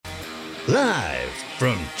Live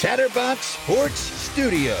from Chatterbox Sports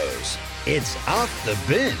Studios, it's Off the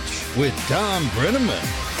Bench with Tom Brenneman.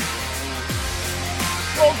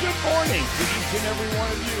 Well, good morning to each and every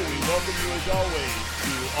one of you. We welcome you, as always,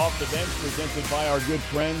 to Off the Bench, presented by our good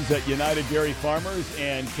friends at United Dairy Farmers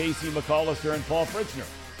and Casey McAllister and Paul Fritzner.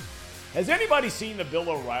 Has anybody seen the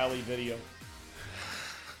Bill O'Reilly video?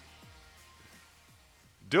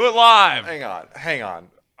 Do it live. Hang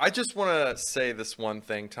on. I just want to say this one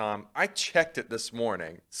thing, Tom. I checked it this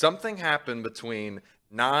morning. Something happened between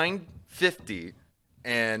 9:50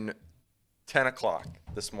 and 10 o'clock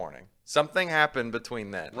this morning. Something happened between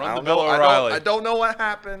then. Run the Bill O'Reilly. I don't know what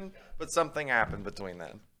happened, but something happened between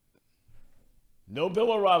then. No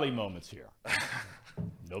Bill O'Reilly moments here.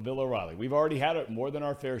 No Bill O'Reilly. We've already had more than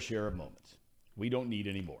our fair share of moments. We don't need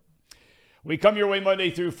any more. We come your way Monday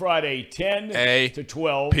through Friday, 10 to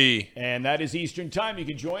 12. And that is Eastern Time. You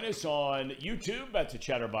can join us on YouTube. That's the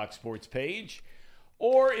Chatterbox Sports page.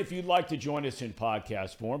 Or if you'd like to join us in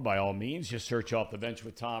podcast form, by all means, just search Off the Bench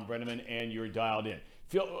with Tom Brenneman and you're dialed in.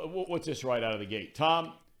 What's this right out of the gate?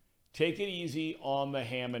 Tom, take it easy on the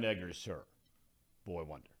ham and eggers, sir. Boy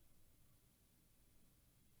wonder.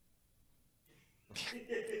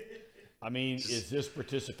 I mean, is this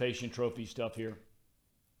participation trophy stuff here?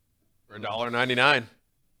 For $1.99.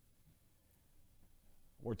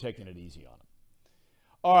 We're taking it easy on them.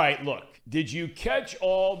 All right, look, did you catch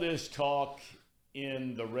all this talk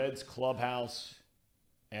in the Reds clubhouse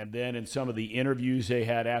and then in some of the interviews they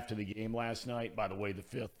had after the game last night? By the way, the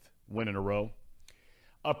 5th win in a row.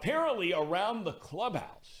 Apparently, around the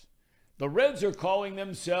clubhouse, the Reds are calling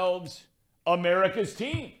themselves America's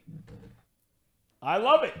team. I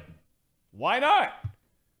love it. Why not?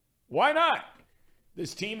 Why not?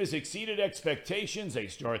 This team has exceeded expectations. They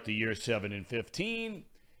start the year 7-15.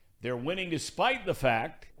 They're winning despite the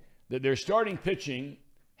fact that their starting pitching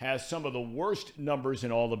has some of the worst numbers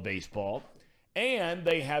in all of baseball, and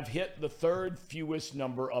they have hit the third fewest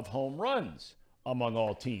number of home runs among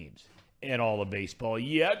all teams in all of baseball.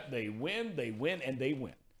 Yet they win, and they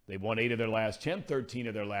win. They've won 8 of their last 10, 13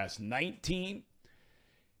 of their last 19.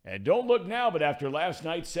 And don't look now, but after last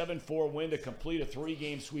night's 7-4 win to complete a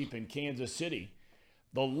 3-game sweep in Kansas City,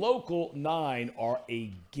 the local 9 are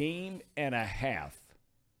a game and a half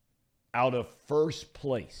out of first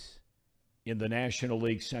place in the National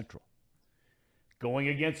League Central. Going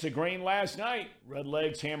against the grain last night,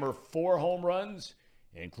 Redlegs hammer 4 home runs,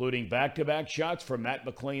 including back-to-back shots from Matt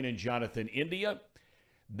McClain and Jonathan India.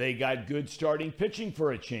 They got good starting pitching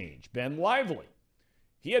for a change. Ben Lively,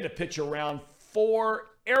 he had to pitch around 4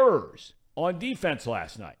 errors on defense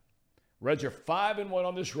last night. Reds are 5-1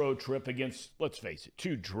 on this road trip against, let's face it,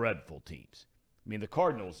 2 dreadful teams. I mean, the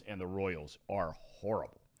Cardinals and the Royals are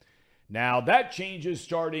horrible. Now, that changes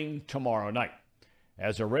starting tomorrow night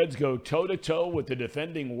as the Reds go toe-to-toe with the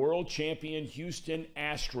defending world champion Houston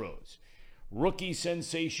Astros. Rookie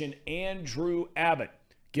sensation Andrew Abbott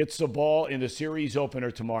gets the ball in the series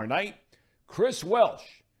opener tomorrow night. Chris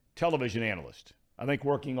Welsh, television analyst, I think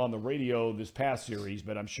working on the radio this past series,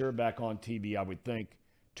 but I'm sure back on TV, I would think,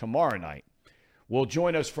 tomorrow night, will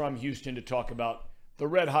join us from Houston to talk about the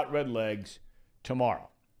red-hot Redlegs tomorrow.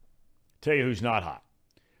 Tell you who's not hot.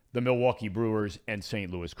 The Milwaukee Brewers and St.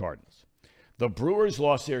 Louis Cardinals. The Brewers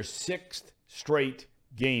lost their 6th straight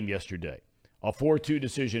game yesterday, a 4-2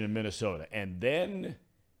 decision in Minnesota. And then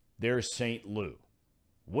there's St. Louis.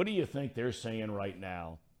 What do you think they're saying right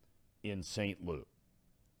now in St. Louis?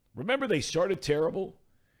 Remember, they started terrible.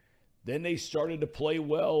 Then they started to play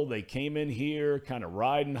well. They came in here kind of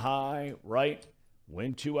riding high, right?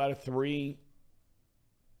 Win 2 out of 3.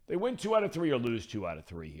 They win 2 out of 3 or lose 2 out of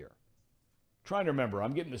 3 here. Trying to remember.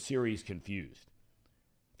 I'm getting the series confused.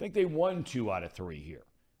 I think they won 2 out of 3 here.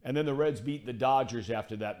 And then the Reds beat the Dodgers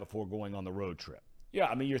after that before going on the road trip. Yeah,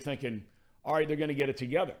 I mean, you're thinking, all right, they're going to get it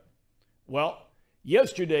together. Well,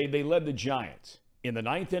 yesterday they led the Giants in the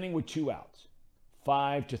 9th inning with 2 outs,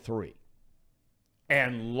 5-3.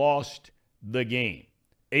 And lost the game,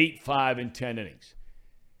 8-5 in 10 innings.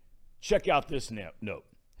 Check out this note.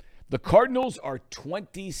 The Cardinals are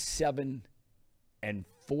 27-42.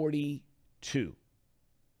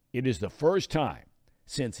 It is the first time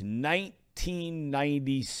since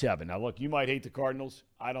 1997. Now, look, you might hate the Cardinals.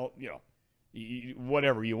 I don't,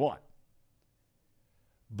 whatever you want.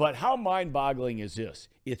 But how mind-boggling is this?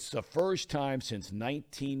 It's the first time since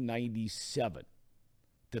 1997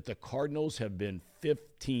 that the Cardinals have been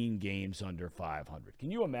 15 games under 500.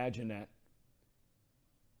 Can you imagine that?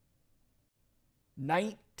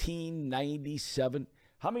 1997.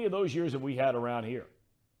 How many of those years have we had around here?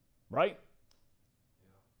 Right?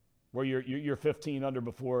 Where you're 15 under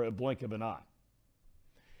before a blink of an eye.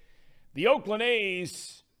 The Oakland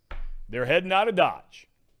A's, they're heading out of Dodge.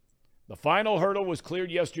 The final hurdle was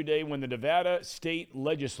cleared yesterday when the Nevada State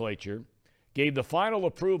Legislature gave the final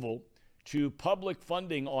approval to public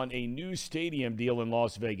funding on a new stadium deal in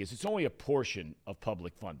Las Vegas. It's only a portion of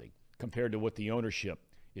public funding compared to what the ownership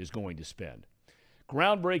is going to spend.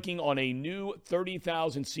 Groundbreaking on a new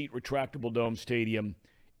 30,000-seat retractable dome stadium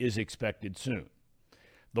is expected soon.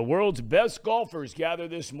 The world's best golfers gather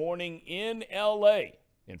this morning in L.A.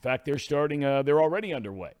 In fact, they're already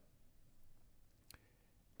underway.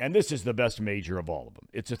 And this is the best major of all of them.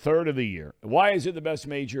 It's a third of the year. Why is it the best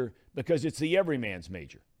major? Because it's the everyman's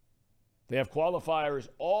major. They have qualifiers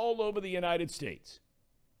all over the United States.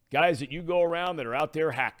 Guys that you go around that are out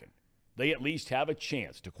there hacking, they at least have a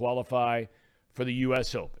chance to qualify for the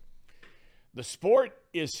U.S. Open. The sport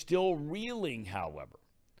is still reeling, however,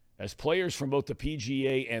 as players from both the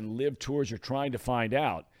PGA and LIV Tours are trying to find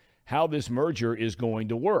out how this merger is going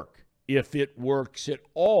to work, if it works at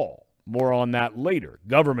all. More on that later.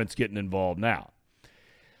 Government's getting involved now.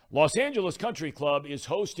 Los Angeles Country Club is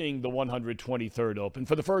hosting the 123rd Open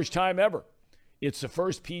for the first time ever. It's the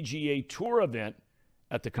first PGA Tour event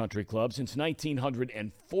at the Country Club since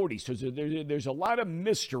 1940, so there's a lot of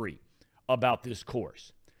mystery about this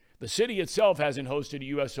course. The city itself hasn't hosted a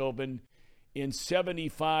U.S. Open in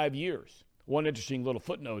 75 years. One interesting little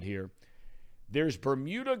footnote here. There's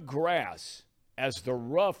Bermuda grass as the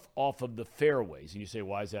rough off of the fairways. And you say,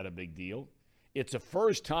 why is that a big deal? It's the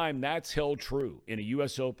first time that's held true in a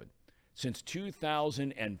U.S. Open since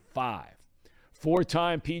 2005.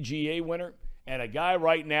 Four-time PGA winner and a guy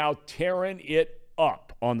right now tearing it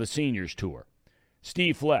up on the Seniors Tour.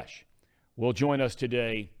 Steve Flesch will join us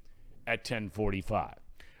today at 10:45.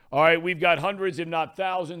 All right, we've got hundreds, if not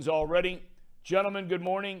thousands already. Gentlemen, good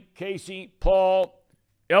morning. Casey, Paul,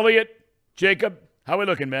 Elliot, Jacob, how we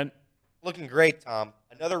looking, man? Looking great, Tom.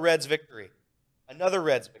 Another Reds victory.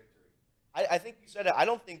 I think you said it. I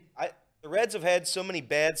don't think the Reds have had so many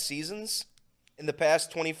bad seasons in the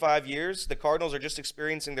past 25 years. The Cardinals are just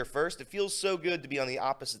experiencing their first. It feels so good to be on the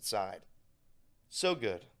opposite side. So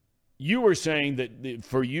good. You were saying that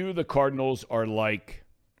for you, the Cardinals are like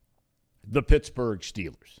the Pittsburgh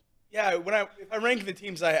Steelers. Yeah, if I rank the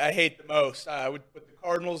teams I hate the most, I would put the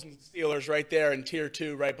Cardinals and the Steelers right there in Tier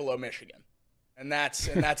 2, right below Michigan. And that's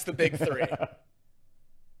the big three.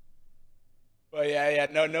 But yeah,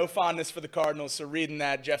 no fondness for the Cardinals. So reading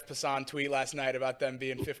that Jeff Passan tweet last night about them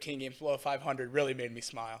being 15 games below 500 really made me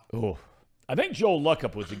smile. Oh, I think Joel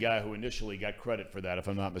Luckup was the guy who initially got credit for that, if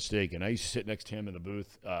I'm not mistaken. I used to sit next to him in the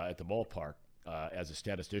booth at the ballpark as a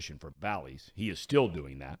statistician for Bally's. He is still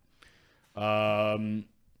doing that.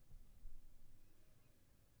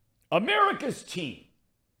 America's team.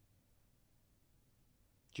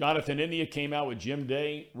 Jonathan India came out with Jim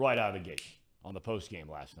Day right out of the gate on the postgame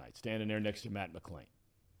last night, standing there next to Matt McClain.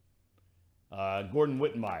 Gordon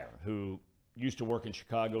Wittenmeyer, who used to work in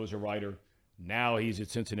Chicago as a writer, now he's at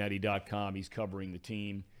Cincinnati.com. He's covering the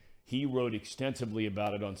team. He wrote extensively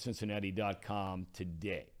about it on Cincinnati.com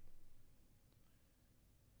today.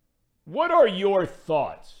 What are your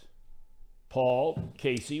thoughts, Paul,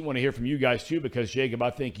 Casey? I want to hear from you guys too, because, Jacob,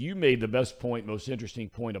 I think you made the best point, most interesting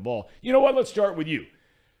point of all. You know what? Let's start with you.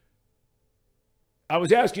 I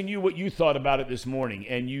was asking you what you thought about it this morning,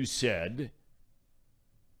 and you said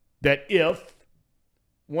that if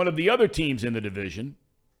one of the other teams in the division,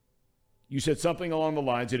 you said something along the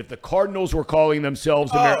lines that if the Cardinals were calling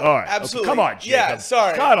themselves all right, absolutely. Okay, come on, Jacob. Yeah,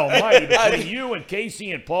 sorry. God almighty, between you and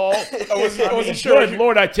Casey and Paul. I wasn't sure. Good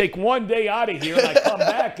Lord, I take one day out of here and I come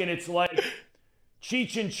back and it's like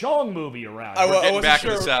Cheech and Chong movie around. We're getting back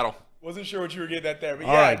in the saddle. Wasn't sure what you were getting at there. But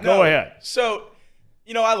all right, go ahead. So,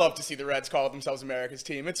 I love to see the Reds call themselves America's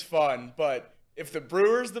team. It's fun. But if the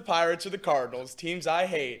Brewers, the Pirates, or the Cardinals, teams I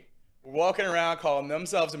hate, were walking around calling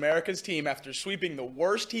themselves America's team after sweeping the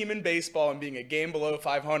worst team in baseball and being a game below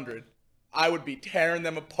 500, I would be tearing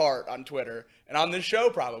them apart on Twitter and on this show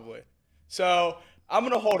probably. So I'm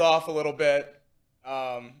going to hold off a little bit.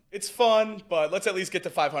 It's fun, but let's at least get to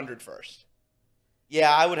 500 first.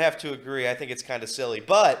 Yeah, I would have to agree. I think it's kind of silly.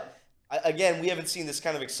 But, again, we haven't seen this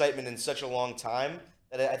kind of excitement in such a long time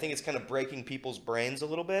that I think it's kind of breaking people's brains a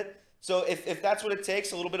little bit. So if that's what it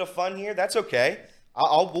takes, a little bit of fun here, that's okay.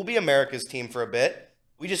 We'll be America's team for a bit.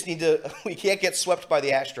 We just need to – we can't get swept by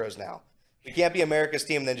the Astros now. We can't be America's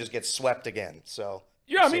team and then just get swept again. So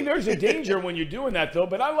yeah, I mean, there's a danger when you're doing that, though.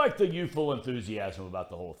 But I like the youthful enthusiasm about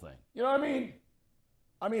the whole thing. You know what I mean?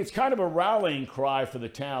 I mean, it's kind of a rallying cry for the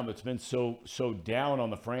town that's been so down on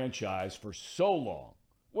the franchise for so long.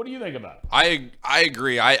 What do you think about it? I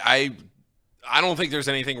agree. I don't think there's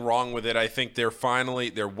anything wrong with it. I think they're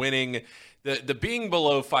winning. The being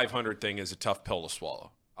below 500 thing is a tough pill to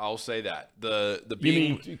swallow. I'll say that. The You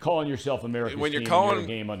being mean calling yourself America's when you're team calling and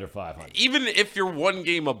you're a game under 500? even if you're one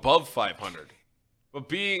game above 500, but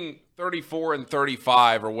being 34 and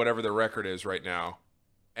 35 or whatever the record is right now,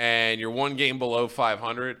 and you're one game below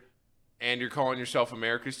 500, and you're calling yourself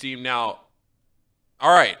America's team now.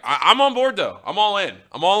 All right, I'm on board though. I'm all in.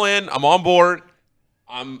 I'm on board.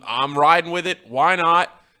 I'm riding with it. Why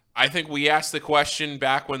not? I think we asked the question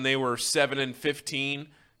back when they were 7-15.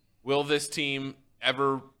 Will this team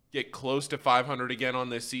ever get close to 500 again on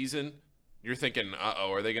this season? You're thinking,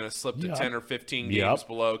 are they going to slip to 10 or 15 games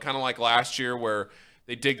below? Kind of like last year where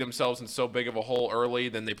they dig themselves in so big of a hole early,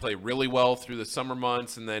 then they play really well through the summer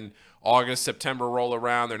months, and then August, September roll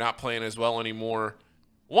around. They're not playing as well anymore.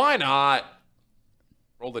 Why not?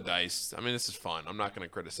 Roll the dice. I mean, this is fun. I'm not going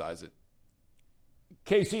to criticize it.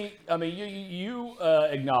 Casey, I mean, you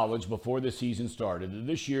acknowledged before the season started that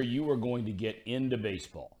this year you were going to get into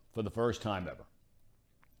baseball for the first time ever,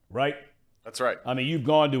 right? That's right. I mean, you've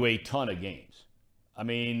gone to a ton of games. I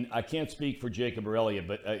mean, I can't speak for Jacob or Elliott,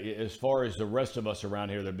 but as far as the rest of us around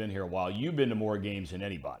here that have been here a while, you've been to more games than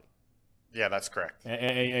anybody. Yeah, that's correct.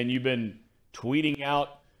 And you've been tweeting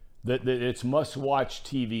out that it's must-watch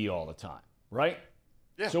TV all the time, right?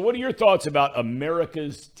 Yeah. So what are your thoughts about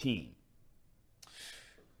America's team?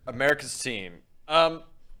 America's team. I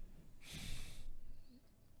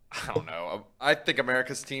don't know. I think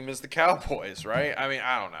America's team is the Cowboys, right? I mean,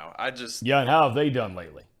 I don't know. Yeah, and how have they done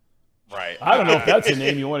lately? Right. I don't know if that's a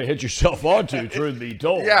name you want to hit yourself onto, truth be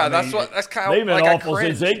told. Yeah, I mean, that's kind of they've been like awful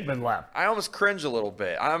since Aikman left. I almost cringe a little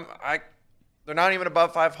bit. They're not even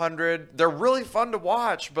above 500. They're really fun to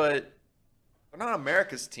watch, but they're not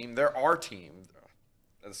America's team. They're our teom.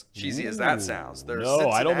 As cheesy as that sounds. They're No,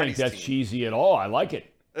 I don't think Cincinnati's that's team. cheesy at all. I like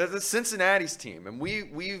it. They're the Cincinnati's team, and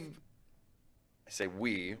I say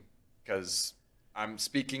we because I'm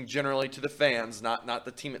speaking generally to the fans, not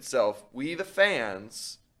the team itself. We, the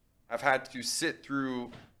fans, have had to sit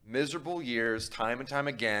through miserable years time and time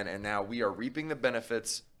again, and now we are reaping the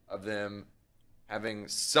benefits of them having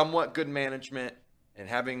somewhat good management and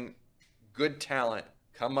having good talent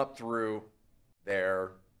come up through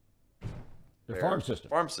their farm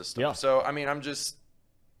system. Yeah. So, I mean,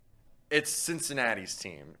 it's Cincinnati's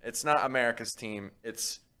team. It's not America's team.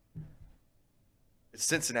 It's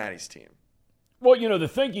Cincinnati's team. Well, the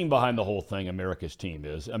thinking behind the whole thing, America's team,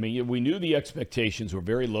 is, I mean, we knew the expectations were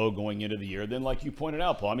very low going into the year. Then, like you pointed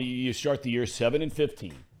out, Paul, I mean, you start the year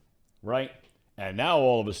 7-15, right? And now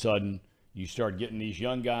all of a sudden, you start getting these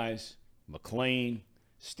young guys, McLean.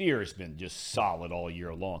 Steer's been just solid all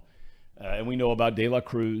year long. And we know about De La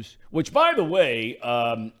Cruz, which, by the way,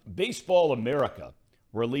 Baseball America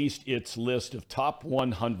released its list of top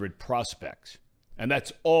 100 prospects. And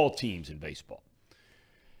that's all teams in baseball.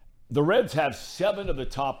 The Reds have 7 of the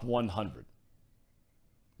top 100.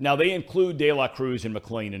 Now, they include De La Cruz and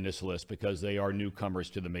McLean in this list because they are newcomers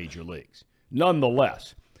to the major leagues.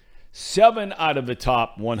 Nonetheless, 7 out of the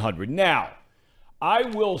top 100. Now, I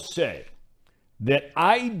will say that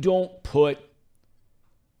I don't put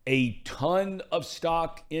a ton of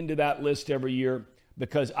stock into that list every year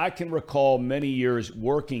because I can recall many years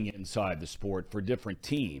working inside the sport for different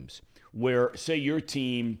teams where, say, your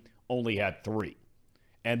team only had 3.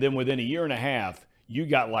 And then within a year and a half, you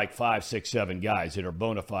got like 5, 6, 7 guys that are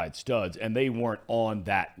bona fide studs, and they weren't on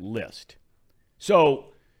that list.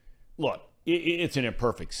 So, look, it's an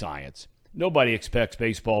imperfect science. Nobody expects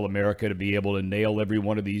Baseball America to be able to nail every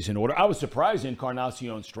one of these in order. I was surprised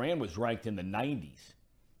Encarnacion Strand was ranked in the 90s.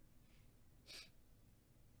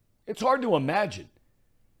 It's hard to imagine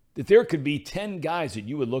that there could be 10 guys that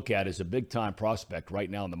you would look at as a big-time prospect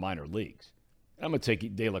right now in the minor leagues. I'm going to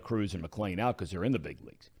take De La Cruz and McLean out because they're in the big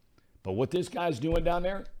leagues. But what this guy's doing down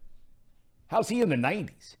there, how's he in the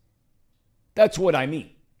 90s? That's what I mean.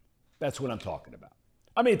 That's what I'm talking about.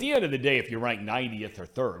 I mean, at the end of the day, if you're ranked 90th or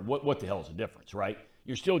 3rd, what the hell is the difference, right?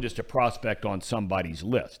 You're still just a prospect on somebody's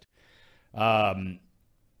list. But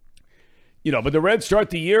the Reds start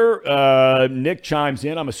the year. Nick chimes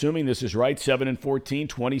in. I'm assuming this is right. 7-14,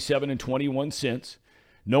 27-21 since.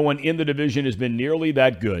 No one in the division has been nearly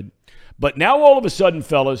that good. But now all of a sudden,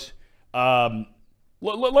 fellas,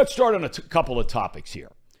 let's start on a couple of topics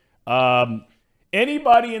here.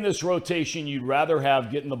 Anybody in this rotation you'd rather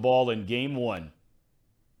have getting the ball in game 1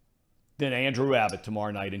 than Andrew Abbott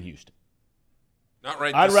tomorrow night in Houston? Not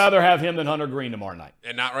right. I'd rather have him than Hunter Green tomorrow night.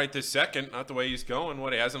 And not right this second. Not the way he's going.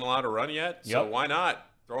 He hasn't allowed to run yet. So why not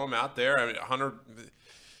throw him out there? I mean, Hunter,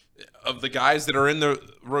 of the guys that are in the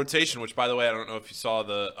rotation, which, by the way, I don't know if you saw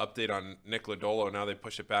the update on Nick Lodolo. Now they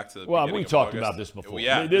push it back to the beginning we of talked August. about this before.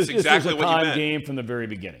 Yeah, this exactly was a what you time meant. game from the very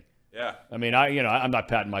beginning. Yeah. I mean, I'm not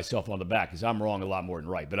patting myself on the back because I'm wrong a lot more than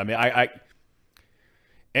right. But I mean,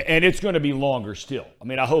 and it's going to be longer still. I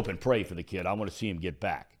mean, I hope and pray for the kid. I want to see him get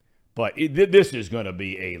back. But this is going to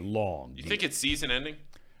be a long You think it's season ending?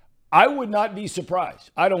 I would not be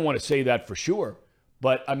surprised. I don't want to say that for sure.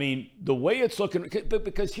 But, I mean, the way it's looking,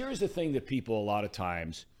 because here's the thing that people a lot of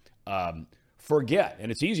times forget, and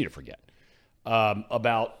it's easy to forget,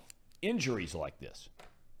 about injuries like this,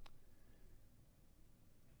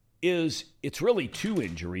 is it's really 2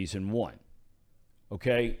 injuries in one,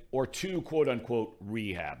 okay? Or 2, quote-unquote,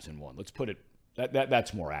 rehabs in one. Let's put it,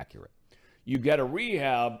 that's more accurate. You get a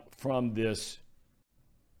rehab from this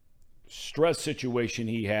stress situation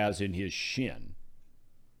he has in his shin.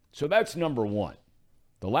 So that's number one.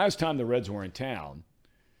 The last time the Reds were in town,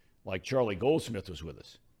 like Charlie Goldsmith was with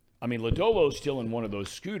us. I mean, Lodolo's still in one of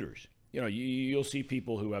those scooters. You know, you'll see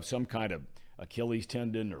people who have some kind of Achilles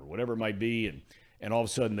tendon or whatever it might be, and all of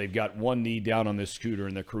a sudden they've got one knee down on this scooter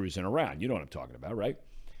and they're cruising around. You know what I'm talking about, right?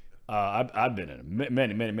 I've been in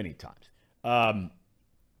it many times.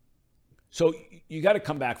 So you got to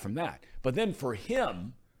come back from that. But then for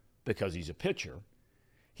him, because he's a pitcher,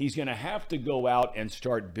 he's going to have to go out and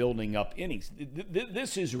start building up innings.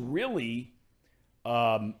 This is really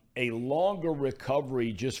a longer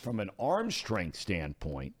recovery just from an arm strength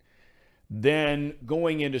standpoint than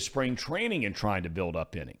going into spring training and trying to build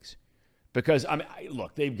up innings. Because, I mean,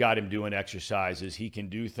 look, they've got him doing exercises. He can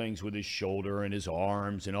do things with his shoulder and his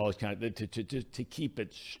arms and all this kind of to keep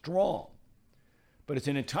it strong. But it's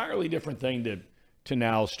an entirely different thing to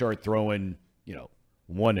now start throwing,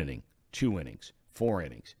 1 inning, 2 innings, 4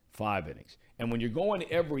 innings, 5 innings. And when you're going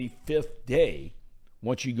every 5th day,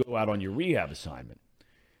 once you go out on your rehab assignment,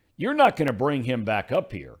 you're not going to bring him back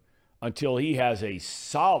up here until he has a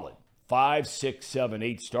solid 5, 6, 7,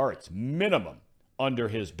 8 starts minimum under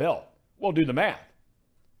his belt. Well, do the math.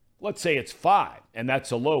 Let's say it's 5, and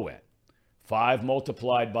that's a low end. 5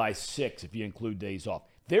 multiplied by 6 if you include days off.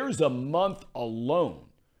 There's a month alone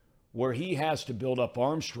where he has to build up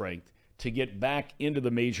arm strength to get back into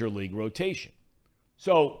the major league rotation.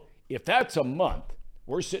 So if that's a month,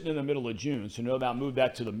 we're sitting in the middle of June, so no doubt move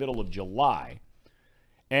that to the middle of July.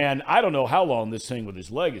 And I don't know how long this thing with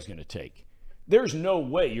his leg is going to take. There's no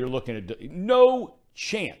way you're looking at, no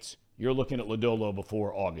chance you're looking at Lodolo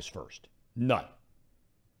before August 1st. None.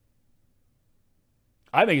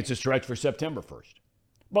 I think it's a stretch for September 1st.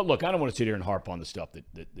 But look, I don't want to sit here and harp on the stuff that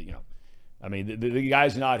I mean, the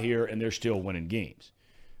guy's not here and they're still winning games.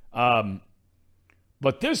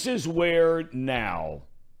 But this is where now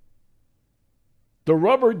the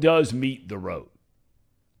rubber does meet the road.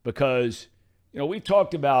 Because, we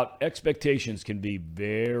talked about expectations can be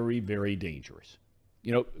very, very dangerous.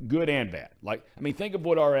 Good and bad. Think of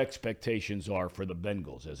what our expectations are for the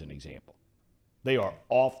Bengals as an example. They are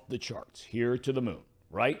off the charts, here to the moon,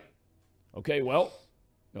 right? Okay, well,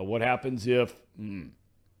 what happens if,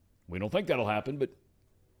 we don't think that'll happen, but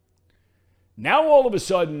now all of a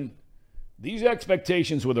sudden, these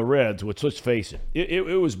expectations with the Reds, which let's face it,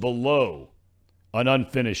 it was below an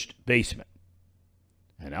unfinished basement.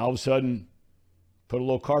 And now all of a sudden, put a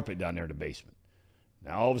little carpet down there in the basement.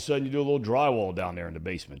 Now all of a sudden, you do a little drywall down there in the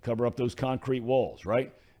basement, cover up those concrete walls,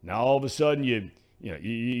 right? Now all of a sudden,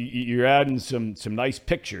 you're adding some nice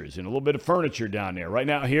pictures and a little bit of furniture down there. Right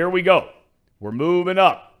now, here we go. We're moving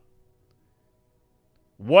up.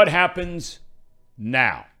 What happens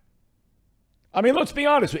now? I mean, let's be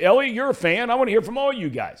honest. Elly, you're a fan. I want to hear from all you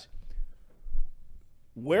guys.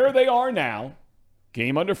 Where they are now,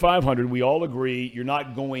 game under 500, we all agree you're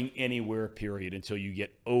not going anywhere, period, until you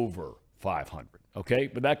get over 500. Okay?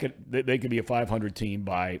 But they could be a 500 team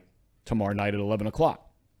by tomorrow night at 11 o'clock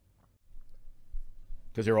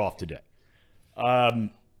because they're off today. What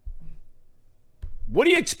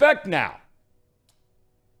do you expect now?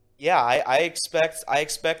 Yeah, I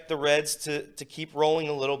expect the Reds to keep rolling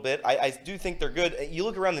a little bit. I do think they're good. You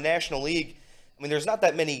look around the National League, I mean, there's not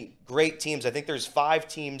that many great teams. I think there's 5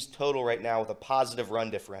 teams total right now with a positive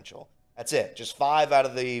run differential. That's it. Just 5 out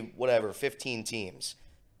of the, 15 teams.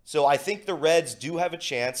 So I think the Reds do have a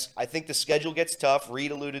chance. I think the schedule gets tough.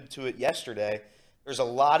 Reed alluded to it yesterday. There's a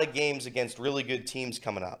lot of games against really good teams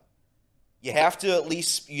coming up. You have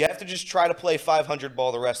to just try to play 500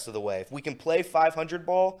 ball the rest of the way. If we can play 500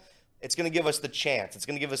 ball, it's going to give us the chance. It's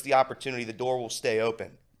going to give us the opportunity. The door will stay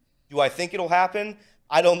open. Do I think it'll happen?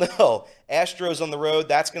 I don't know. Astros on the road,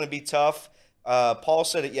 that's going to be tough. Paul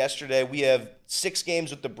said it yesterday. We have 6 games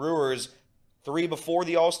with the Brewers, 3 before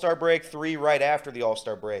the All-Star break, 3 right after the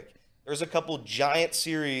All-Star break. There's a couple giant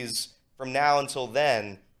series from now until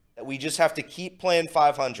then that we just have to keep playing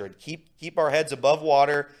 500, keep our heads above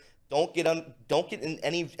water, Don't get in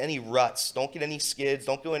any ruts. Don't get any skids.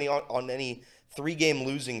 Don't go on any 3-game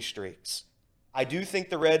losing streaks. I do think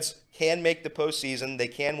the Reds can make the postseason. They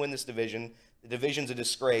can win this division. The division's a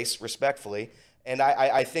disgrace, respectfully, and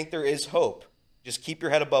I think there is hope. Just keep your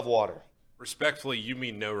head above water. Respectfully, you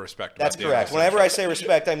mean no respect. That's correct. Whenever I say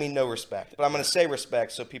respect, I mean no respect. But I'm going to say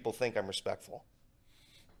respect so people think I'm respectful.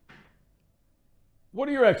 What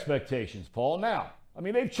are your expectations, Paul, now? I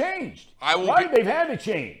mean, they've changed. They've had to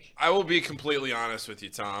change. I will be completely honest with you,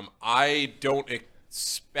 Tom. I don't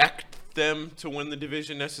expect them to win the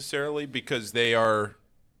division necessarily because they are,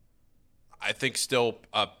 I think, still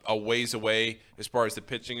a ways away as far as the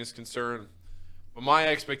pitching is concerned. But my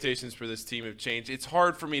expectations for this team have changed. It's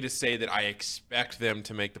hard for me to say that I expect them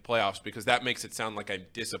to make the playoffs because that makes it sound like I'm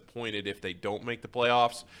disappointed if they don't make the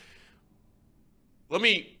playoffs. Let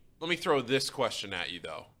me throw this question at you,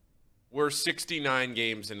 though. We're 69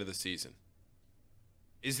 games into the season.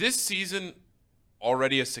 Is this season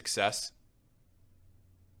already a success?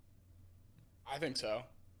 I think so.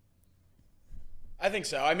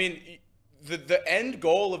 I mean, the end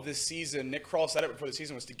goal of this season, Nick Kroll said it before the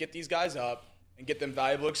season, was to get these guys up and get them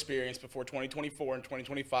valuable experience before 2024 and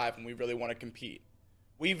 2025 when we really want to compete.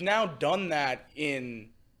 We've now done that in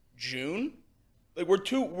June. Like we're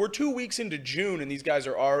two weeks into June and these guys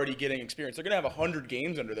are already getting experience. They're going to have 100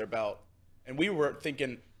 games under their belt. And we were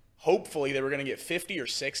thinking hopefully they were going to get 50 or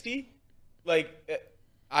 60. Like,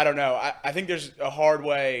 I don't know. I think there's a hard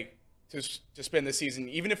way to spend this season.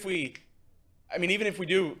 Even if we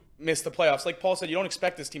do miss the playoffs, like Paul said, you don't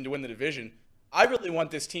expect this team to win the division. I really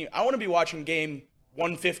want this team. I want to be watching game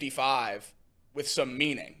 155 with some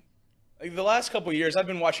meaning. Like the last couple of years, I've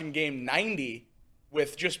been watching game 90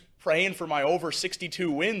 with just praying for my over 62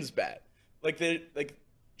 wins bet.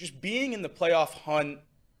 Just being in the playoff hunt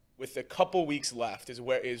with a couple weeks left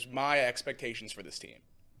is my expectations for this team.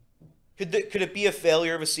 Could it be a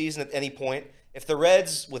failure of a season at any point? If the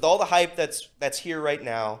Reds, with all the hype that's here right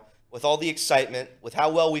now, with all the excitement, with how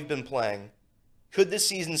well we've been playing, could this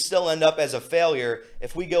season still end up as a failure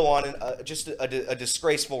if we go on just a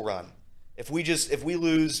disgraceful run? If we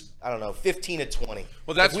lose, I don't know, 15-20.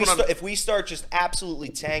 Well, that's if we start just absolutely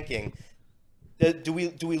tanking, do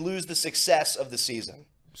we lose the success of the season?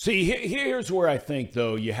 See, here's where I think,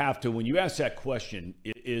 though, you have to, when you ask that question,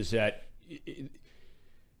 is that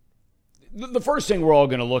the first thing we're all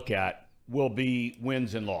going to look at will be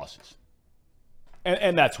wins and losses.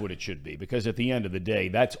 And that's what it should be, because at the end of the day,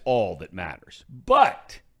 that's all that matters.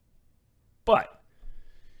 But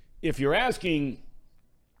if you're asking,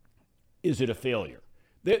 is it a failure?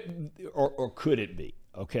 Or could it be?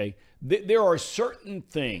 Okay? There are certain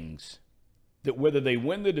things that whether they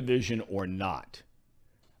win the division or not,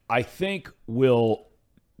 I think will,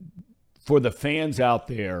 for the fans out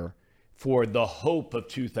there, for the hope of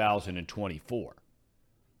 2024,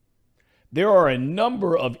 there are a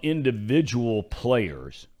number of individual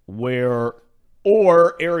players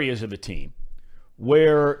or areas of the team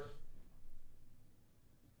where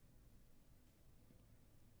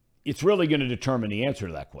it's really going to determine the answer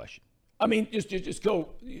to that question. I mean, just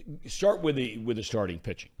start with the starting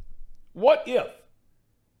pitching. What if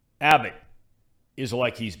Abbott is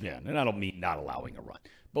like he's been? And I don't mean not allowing a run,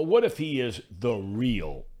 but what if he is the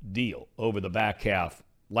real deal over the back half,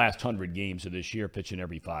 last 100 games of this year, pitching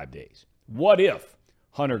every 5 days? What if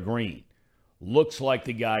Hunter Green looks like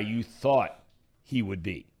the guy you thought he would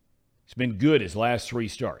be? He's been good his last 3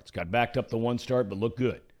 starts. Got backed up the 1 start, but looked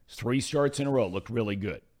good. 3 starts in a row, looked really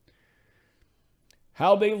good.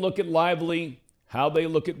 How they look at Lively, how they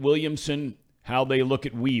look at Williamson, how they look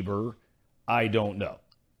at Weaver, I don't know.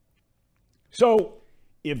 So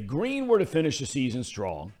if Green were to finish the season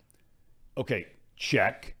strong, okay,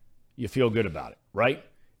 check. You feel good about it, right?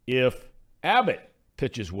 If Abbott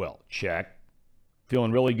pitches well, check.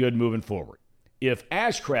 Feeling really good moving forward. If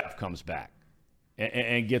Ashcraft comes back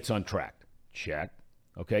and gets on track, check.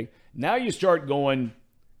 Okay? Now you start going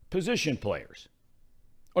position players.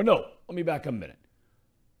 Or no, let me back up a minute.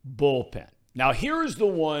 Bullpen. Now here's the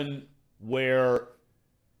one where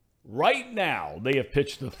right now they have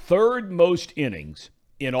pitched the 3rd most innings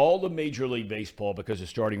in all of Major League Baseball because the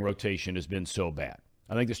starting rotation has been so bad.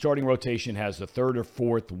 I think the starting rotation has the 3rd or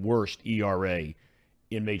 4th worst ERA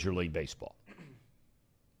in Major League Baseball.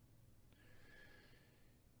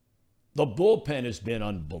 The bullpen has been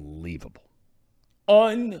unbelievable.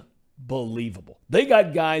 Unbelievable. They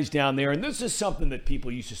got guys down there, and this is something that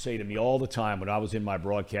people used to say to me all the time when I was in my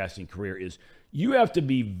broadcasting career, is you have to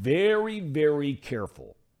be very, very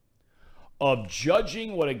careful of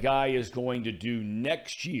judging what a guy is going to do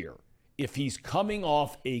next year if he's coming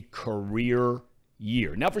off a career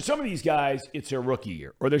year. Now, for some of these guys, it's their rookie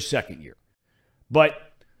year or their second year. But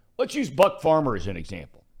let's use Buck Farmer as an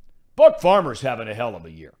example. Buck Farmer's having a hell of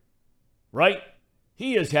a year, right?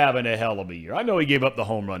 He is having a hell of a year. I know he gave up the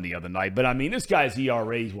home run the other night, but I mean, this guy's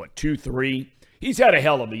ERA is 2.3? He's had a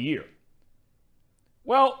hell of a year.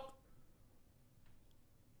 Well,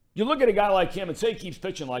 you look at a guy like him and say he keeps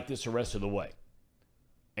pitching like this the rest of the way,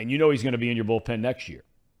 and you know he's going to be in your bullpen next year.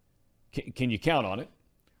 Can you count on it?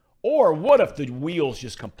 Or what if the wheels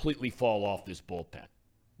just completely fall off this bullpen,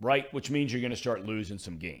 right? Which means you're going to start losing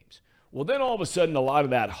some games. Well, then all of a sudden, a lot of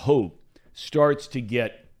that hope starts to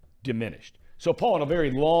get diminished. So, Paul, in a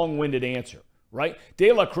very long-winded answer, right?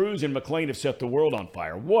 De La Cruz and McClain have set the world on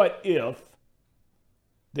fire. What if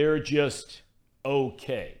they're just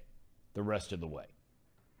okay the rest of the way?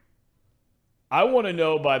 I want to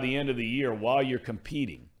know by the end of the year, while you're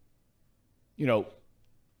competing, you know,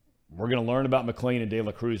 we're going to learn about McClain and De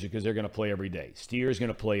La Cruz because they're going to play every day. Steer's going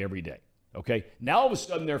to play every day, okay? Now, all of a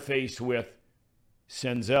sudden, they're faced with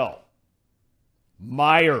Senzel,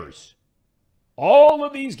 Myers. All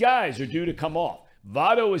of these guys are due to come off.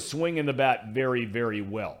 Votto is swinging the bat very, very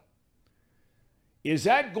well. Is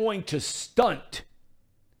that going to stunt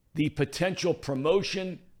the potential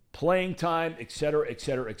promotion, playing time, et cetera, et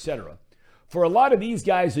cetera, et cetera, for a lot of these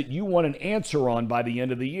guys that you want an answer on by the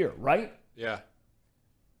end of the year, right? Yeah.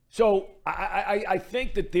 So I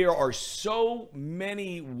think that there are so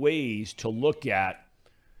many ways to look at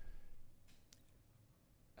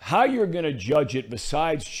how you're going to judge it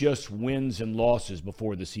besides just wins and losses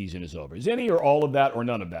before the season is over. Is any or all of that or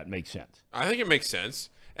none of that make sense? I think it makes sense.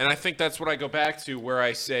 And I think that's what I go back to where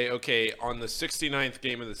I say, okay, on the 69th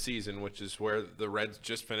game of the season, which is where the Reds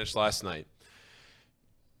just finished last night,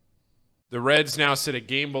 the Reds now sit a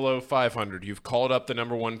game below 500. You've called up the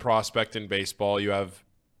number one prospect in baseball. You have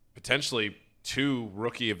potentially 2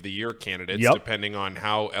 Rookie of the Year candidates, depending on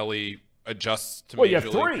how Elly adjusts to Major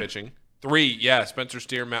League pitching. 3, yeah. Spencer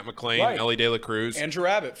Steer, Matt McClain, Elly De La Cruz. Andrew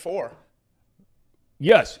Abbott, 4.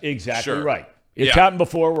 Yes, exactly right. It's happened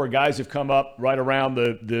before where guys have come up right around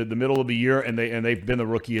the middle of the year and they've been the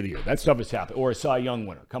Rookie of the Year. That stuff has happened. Or a Cy Young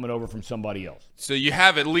winner coming over from somebody else. So you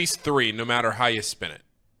have at least 3, no matter how you spin it.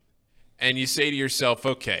 And you say to yourself,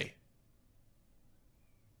 okay,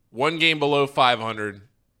 1 game below 500,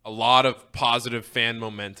 a lot of positive fan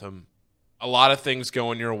momentum, a lot of things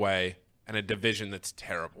going your way, and a division that's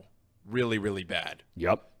terrible. Really, really bad.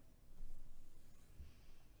 Yep.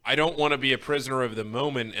 I don't want to be a prisoner of the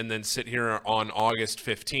moment and then sit here on August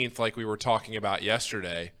 15th like we were talking about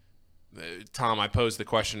yesterday. Tom, I posed the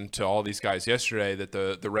question to all these guys yesterday that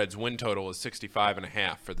the Reds' win total is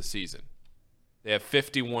 65.5 for the season. They have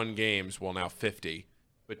 51 games, well now 50,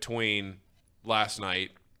 between last night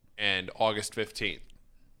and August 15th.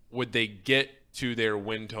 Would they get to their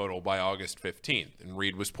win total by August 15th? And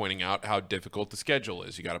Reed was pointing out how difficult the schedule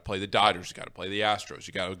is. You got to play the Dodgers. You got to play the Astros.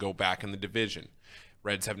 You got to go back in the division.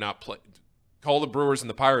 Reds have not played. Call the Brewers and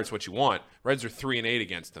the Pirates what you want. Reds are 3-8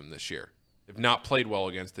 against them this year. They've not played well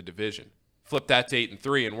against the division. Flip that to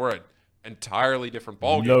 8-3, and we're an entirely different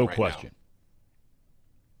ballgame no right question. now.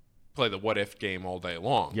 Play the what-if game all day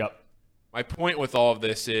long. Yep. My point with all of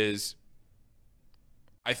this is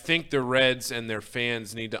I think the Reds and their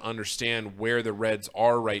fans need to understand where the Reds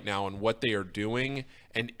are right now and what they are doing.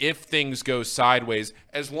 And if things go sideways,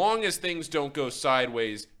 as long as things don't go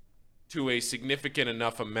sideways to a significant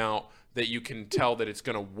enough amount that you can tell that it's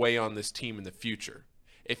going to weigh on this team in the future.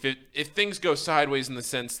 If things go sideways in the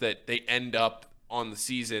sense that they end up on the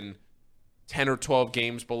season 10 or 12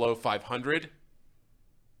 games below 500,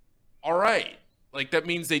 all right. Like, that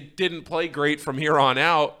means they didn't play great from here on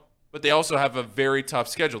out, but they also have a very tough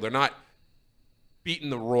schedule. They're not beating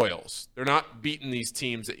the Royals. They're not beating these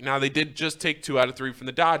teams. Now, they did just take 2 out of 3 from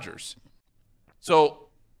the Dodgers. So,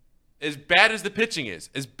 as bad as the pitching is,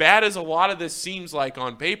 as bad as a lot of this seems like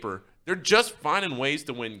on paper, they're just finding ways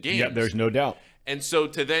to win games. Yeah, there's no doubt. And so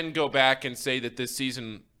to then go back and say that this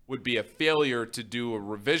season would be a failure to do a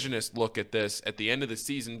revisionist look at this at the end of the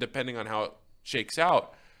season, depending on how it shakes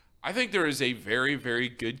out, I think there is a very, very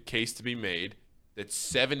good case to be made that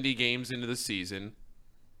 70 games into the season,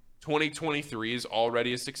 2023 is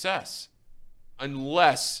already a success.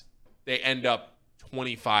 Unless they end up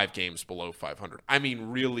 25 games below 500. I mean,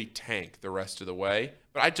 really tank the rest of the way.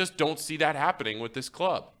 But I just don't see that happening with this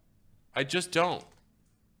club. I just don't.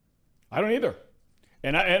 I don't either.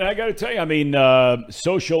 And I got to tell you, I mean,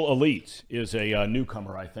 Social Elites is a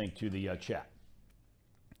newcomer, I think, to the chat.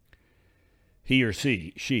 He or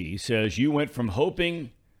she says, you went from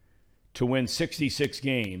hoping to win 66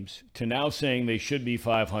 games to now saying they should be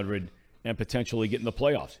 500 and potentially get in the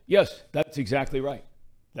playoffs. Yes, that's exactly right.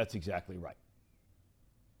 That's exactly right.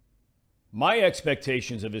 My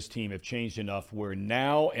expectations of this team have changed enough where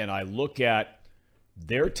now, and I look at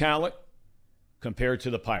their talent compared to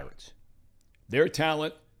the Pirates, their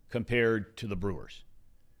talent compared to the Brewers.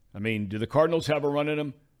 I mean, do the Cardinals have a run in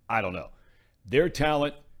them? I don't know. Their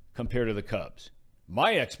talent compared to the Cubs.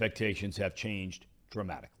 My expectations have changed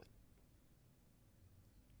dramatically.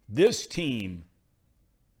 This team,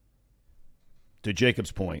 to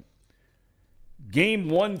Jacob's point, game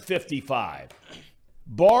 155,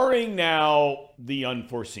 barring now the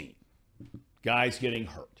unforeseen, guys getting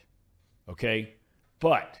hurt, okay?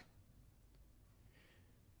 But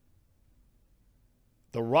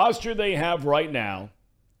the roster they have right now,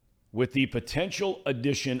 with the potential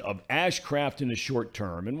addition of Ashcraft in the short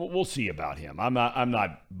term, and we'll see about him. I'm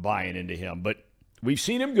not buying into him, but we've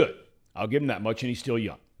seen him good. I'll give him that much, and he's still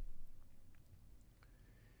young.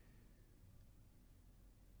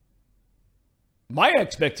 My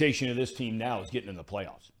expectation of this team now is getting in the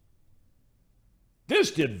playoffs.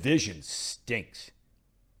 This division stinks.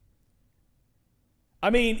 I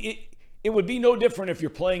mean, it would be no different if you're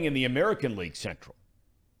playing in the American League Central.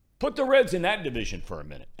 Put the Reds in that division for a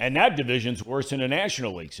minute, and that division's worse than the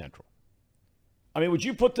National League Central. I mean, would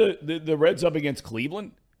you put the Reds up against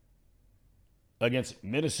Cleveland? Against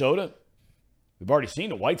Minnesota? We've already seen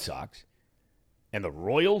the White Sox. And the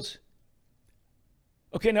Royals?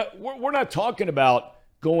 Okay, now, we're not talking about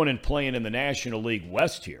going and playing in the National League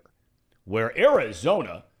West here, where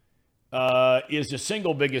Arizona is the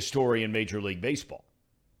single biggest story in Major League Baseball.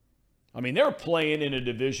 I mean, they're playing in a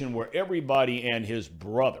division where everybody and his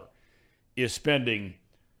brother is spending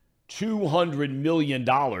 $200 million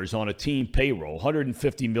on a team payroll,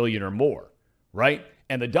 $150 million or more, right?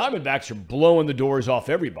 And the Diamondbacks are blowing the doors off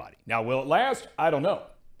everybody. Now, will it last? I don't know.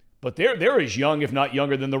 But they're as young, if not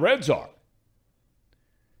younger, than the Reds are,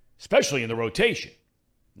 especially in the rotation.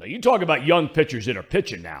 Now, you talk about young pitchers that are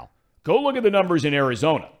pitching now. Go look at the numbers in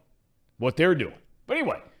Arizona, what they're doing. But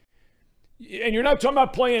anyway, and you're not talking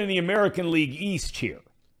about playing in the American League East here,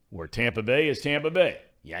 where Tampa Bay is Tampa Bay.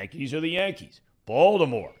 Yankees are the Yankees.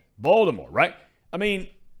 Baltimore, right? I mean,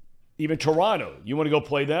 even Toronto, you want to go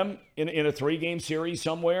play them in a 3-game series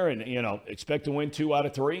somewhere and, expect to win 2 out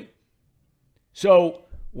of 3? So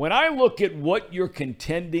when I look at what you're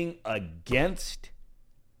contending against,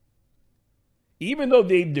 even though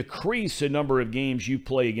they've decreased the number of games you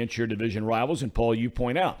play against your division rivals, and Paul, you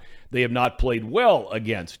point out, they have not played well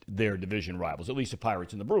against their division rivals, at least the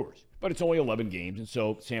Pirates and the Brewers. But it's only 11 games, and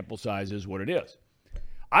so sample size is what it is.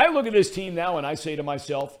 I look at this team now and I say to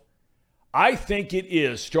myself, I think it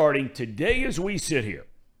is starting today as we sit here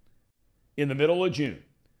in the middle of June.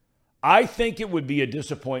 I think it would be a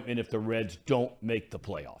disappointment if the Reds don't make the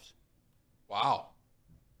playoffs. Wow.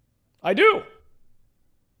 I do.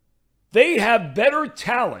 They have better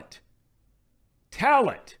talent.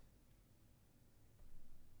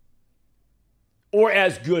 Or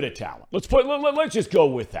as good a talent. Let's just go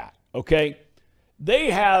with that, okay?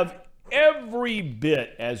 They have every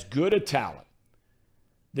bit as good a talent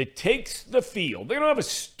that takes the field. They don't have a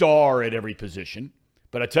star at every position,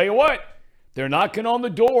 but I tell you what, they're knocking on the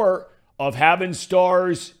door of having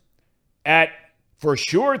stars at, for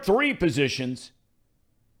sure, 3 positions.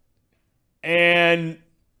 And,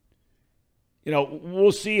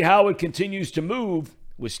 we'll see how it continues to move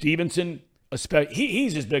with Stevenson.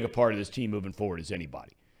 He's as big a part of this team moving forward as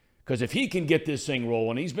anybody. Because if he can get this thing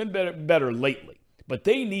rolling, he's been better lately. But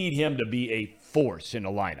they need him to be a force in the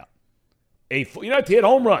lineup. You don't have to hit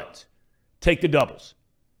home runs. Take the doubles.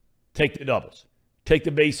 Take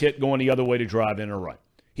the base hit going the other way to drive in or run.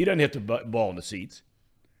 He doesn't hit the ball in the seats.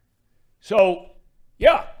 So,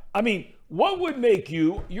 yeah, I mean, what would make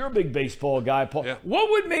you're a big baseball guy, Paul. Yeah.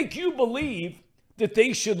 What would make you believe that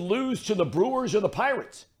they should lose to the Brewers or the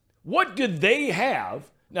Pirates? What did they have?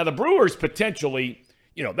 Now, the Brewers potentially,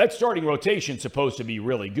 that starting rotation is supposed to be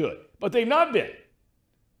really good, but they've not been.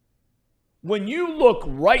 When you look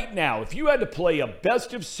right now, if you had to play a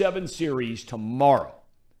best-of-7 series tomorrow,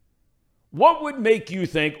 what would make you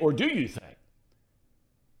think, or do you think,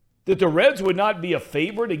 that the Reds would not be a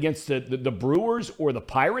favorite against the Brewers or the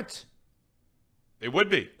Pirates? They would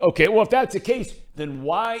be. Okay, well, if that's the case, then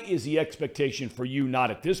why is the expectation for you not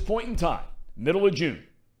at this point in time, middle of June?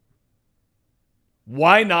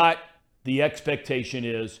 Why not the expectation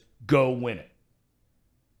is go win it?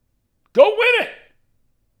 Go win it!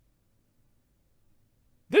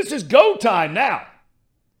 This is go time now.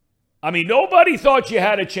 I mean, nobody thought you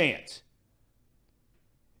had a chance.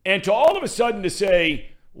 And to all of a sudden to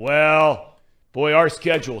say, well, boy, our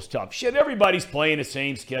schedule's tough. Shit, everybody's playing the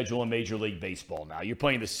same schedule in Major League Baseball now. You're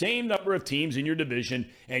playing the same number of teams in your division,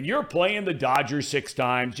 and you're playing the Dodgers 6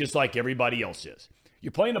 times just like everybody else is.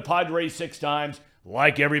 You're playing the Padres 6 times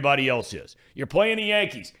like everybody else is. You're playing the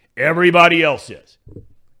Yankees. Everybody else is.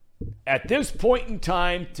 At this point in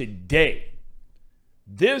time today,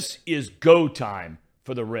 this is go time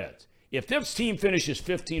for the Reds. If this team finishes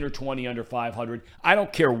 15 or 20 under 500, I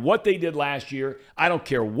don't care what they did last year. I don't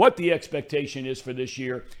care what the expectation is for this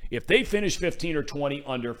year. If they finish 15 or 20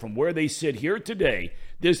 under from where they sit here today,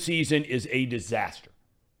 this season is a disaster,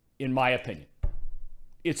 in my opinion.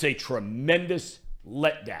 It's a tremendous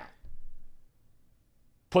letdown.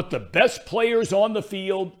 Put the best players on the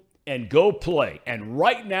field and go play. And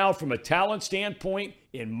right now, from a talent standpoint,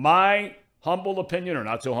 in my humble opinion, or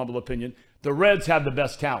not so humble opinion, the Reds have the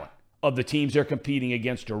best talent of the teams they're competing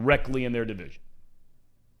against directly in their division.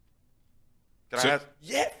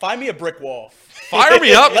 Yeah, find me a brick wall. Fire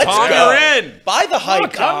me up, Let's Tom. go. You're in. Buy the hype,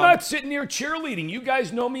 Look, Tom. I'm not sitting here cheerleading. You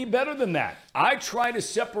guys know me better than that. I try to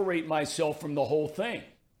separate myself from the whole thing.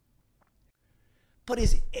 But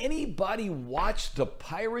has anybody watched the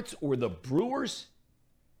Pirates or the Brewers?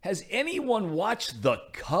 Has anyone watched the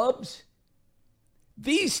Cubs?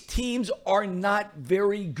 These teams are not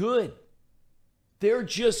very good. They're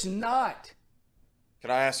just not.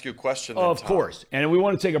 Can I ask you a question then, Of Tom? course. And we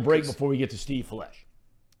want to take a break before we get to Steve Flesch.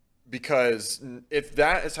 Because if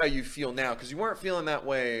that is how you feel now, because you weren't feeling that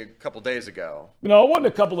way a couple days ago. No, it wasn't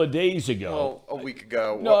a couple of days ago. Well, a week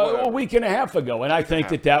ago. No, whatever. a week and a half ago. And I think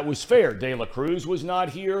that was fair. De La Cruz was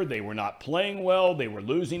not here. They were not playing well. They were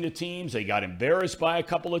losing to teams. They got embarrassed by a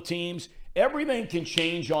couple of teams. Everything can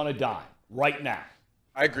change on a dime right now.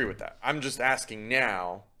 I agree with that. I'm just asking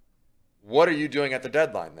now, what are you doing at the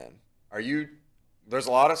deadline then? There's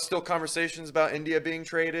a lot of still conversations about India being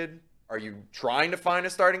traded. Are you trying to find a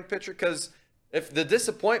starting pitcher? Because if the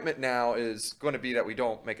disappointment now is going to be that we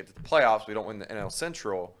don't make it to the playoffs, we don't win the NL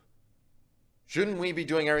Central, shouldn't we be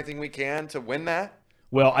doing everything we can to win that?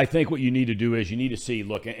 Well, I think what you need to do is you need to see,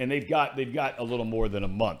 look, and they've got a little more than a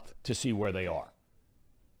month to see where they are.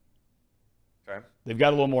 Okay. They've got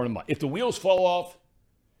a little more than a month. If the wheels fall off,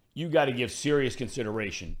 you got to give serious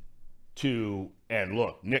consideration to, and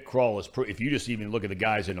look, Nick Kroll is, if you just even look at the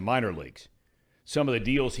guys in the minor leagues, some of the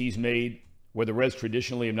deals he's made where the Reds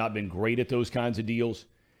traditionally have not been great at those kinds of deals.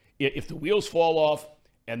 If the wheels fall off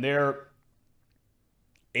and they're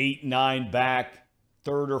 8, 9 back,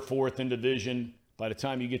 3rd or 4th in division, by the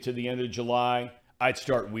time you get to the end of July, I'd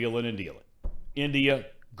start wheeling and dealing. India,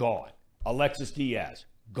 gone. Alexis Diaz,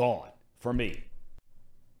 gone for me.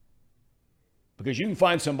 Because you can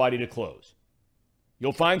find somebody to close.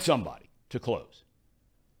 You'll find somebody to close.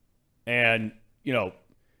 And,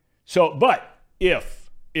 but if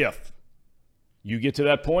you get to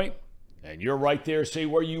that point and you're right there, say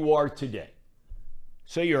where you are today.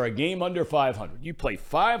 Say you're a game under 500. You play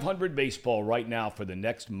 500 baseball right now for the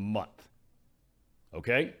next month.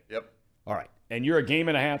 Okay? Yep. All right. And you're a game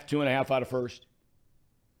and a half, 2.5 out of first.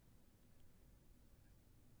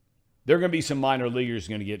 There are going to be some minor leaguers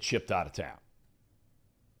going to get shipped out of town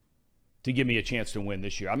to give me a chance to win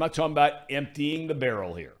this year. I'm not talking about emptying the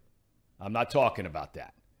barrel here. I'm not talking about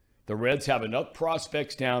that. The Reds have enough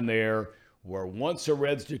prospects down there where once the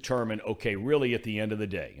Reds determine, okay, really at the end of the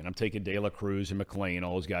day, and I'm taking De La Cruz and McLean,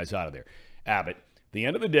 all those guys out of there, Abbott, at the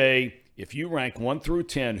end of the day, if you rank 1 through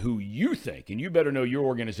 10 who you think, and you better know your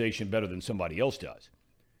organization better than somebody else does,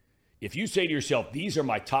 if you say to yourself, these are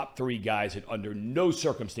my top 3 guys that under no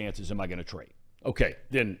circumstances am I going to trade, okay,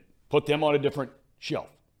 then put them on a different shelf,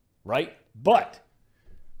 right? But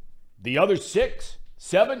the other 6,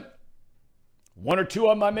 7, 1 or 2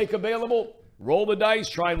 of them I make available, roll the dice,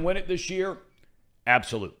 try and win it this year.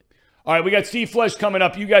 Absolutely. All right, we got Steve Flesch coming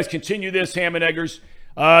up. You guys continue this, Ham and Eggers.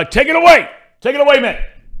 Take it away. Take it away, man.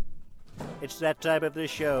 It's that time of the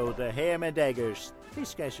show, the Ham and Eggers.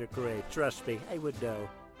 These guys are great. Trust me, I would know.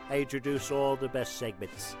 I introduce all the best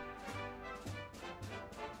segments.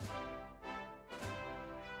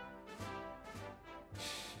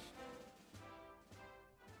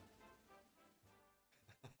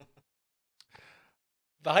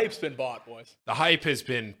 The hype's been bought, boys. The hype has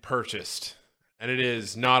been purchased, and it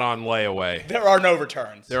is not on layaway. There are no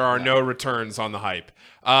returns. There are no returns on the hype.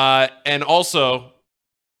 And also,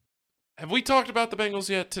 have we talked about the Bengals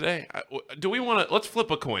yet today? Do we want to? Let's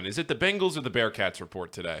flip a coin. Is it the Bengals or the Bearcats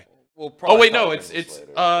report today? We'll Oh wait, no, probably it's talk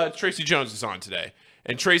about this later. Tracy Jones is on today,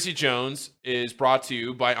 and Tracy Jones is brought to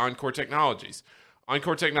you by Encore Technologies.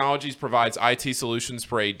 Encore Technologies provides IT solutions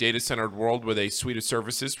for a data-centered world with a suite of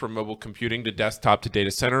services from mobile computing to desktop to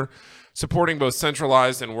data center, supporting both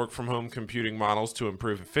centralized and work-from-home computing models to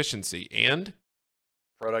improve efficiency and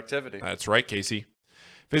Productivity. that's right, Casey.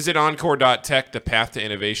 Visit encore.tech. The path to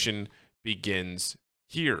innovation begins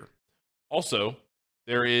here. Also,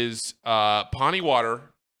 There is Pawnee water.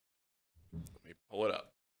 Let me pull it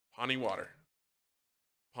up. Pawnee water.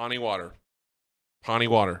 Pawnee water. Pawnee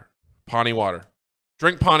water. Pawnee water.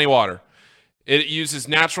 Drink Pawnee water. It uses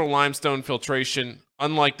natural limestone filtration,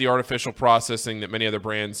 unlike the artificial processing that many other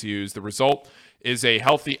brands use. The result is a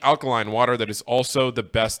healthy alkaline water that is also the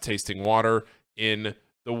best tasting water in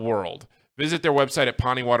the world. Visit their website at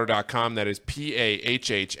pawneewater.com. That is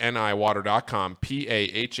PAHHNI water.com,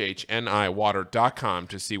 PAHHNI water.com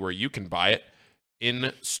to see where you can buy it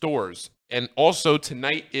in stores. And also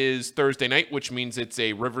tonight is Thursday night, which means it's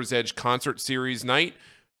a River's Edge concert series night.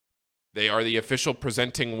 They are the official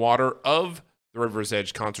presenting water of the River's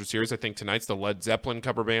Edge concert series. I think tonight's the Led Zeppelin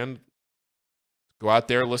cover band. Go out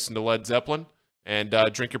there, listen to Led Zeppelin, and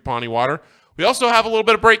drink your Pawnee water. We also have a little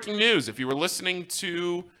bit of breaking news. If you were listening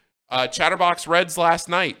to Chatterbox Reds last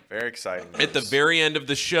night, Very exciting news. at the very end of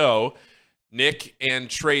the show, Nick and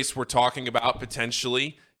Trace were talking about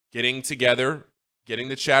potentially getting together, getting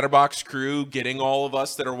the Chatterbox crew, getting all of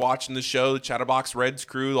us that are watching the show, the Chatterbox Reds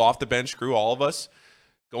crew, the Off the Bench crew, all of us,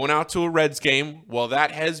 going out to a Reds game. Well,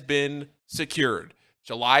 that has been secured.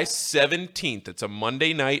 July 17th. It's a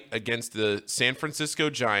Monday night against the San Francisco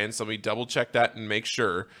Giants. Let me double check that and make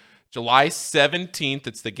sure. July 17th.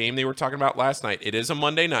 It's the game they were talking about last night. It is a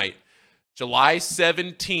Monday night. July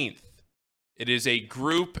 17th. It is a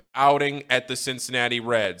group outing at the Cincinnati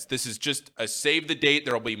Reds. This is just a save the date.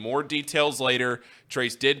 There will be more details later.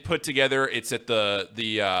 Trace did put together. It's at the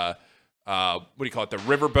what do you call it? The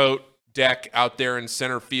riverboat deck out there in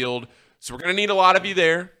center field. So we're going to need a lot of you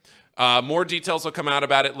there. More details will come out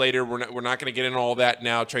about it later. We're not going to get into all that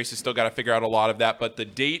now. Trace has still got to figure out a lot of that, but the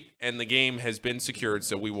date and the game has been secured,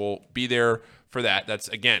 so we will be there for that. That's,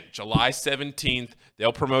 again, July 17th.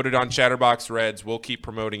 They'll promote it on Chatterbox Reds. We'll keep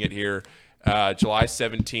promoting it here. July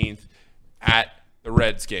 17th at the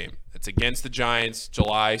Reds game. It's against the Giants,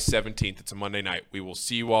 July 17th. It's a Monday night. We will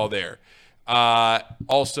see you all there.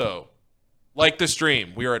 Also, like the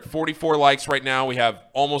stream. We are at 44 likes right now. We have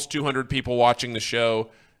almost 200 people watching the show.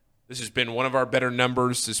 This has been one of our better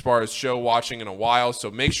numbers as far as show watching in a while, so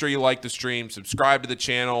make sure you like the stream, subscribe to the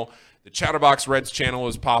channel. The Chatterbox Reds channel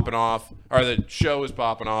is popping off, or the show is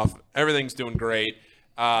popping off. Everything's doing great.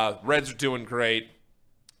 Reds are doing great.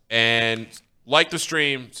 And like the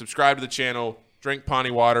stream, subscribe to the channel, drink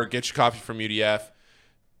Pawnee water, get your coffee from UDF,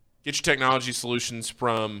 get your technology solutions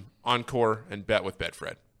from Encore, and bet with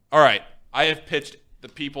Betfred. All right, I have pitched the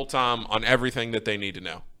people, Tom, on everything that they need to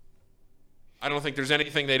know. I don't think there's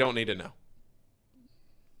anything they don't need to know.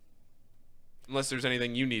 Unless there's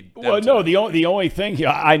anything you need. Well, no, the only thing here,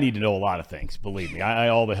 I need to know a lot of things, believe me. I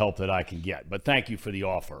all the help that I can get. But thank you for the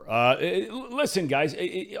offer. Listen, guys,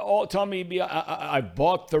 tell me I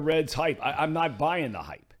bought the Reds hype. I'm not buying the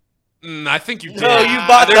hype. I think you did. No, you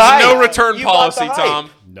bought the There's hype. no return You bought policy, the hype.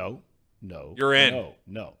 Tom. No. You're in.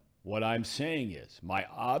 No. What I'm saying is, my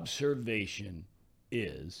observation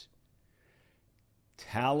is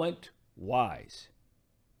talent-wise,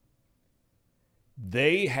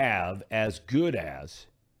 they have as good as,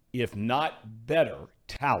 if not better,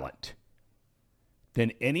 talent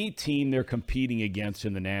than any team they're competing against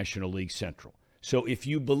in the National League Central. So if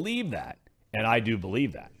you believe that, and I do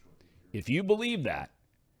believe that, if you believe that,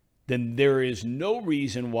 then there is no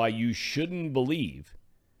reason why you shouldn't believe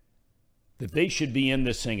that they should be in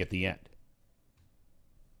this thing at the end.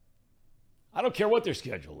 I don't care what their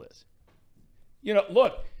schedule is. You know,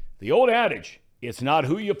 look, the old adage, it's not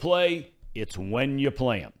who you play, it's when you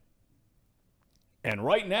play them. And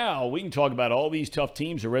right now, we can talk about all these tough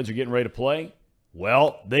teams the Reds are getting ready to play.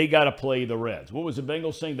 Well, they got to play the Reds. What was the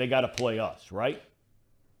Bengals saying? They got to play us, right?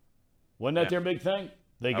 Wasn't that their big thing?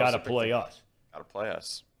 They got to play us. Got to play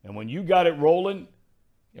us. And when you got it rolling,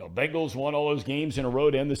 you know, Bengals won all those games in a row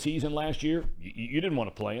to end the season last year. You didn't want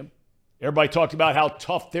to play them. Everybody talked about how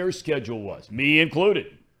tough their schedule was, me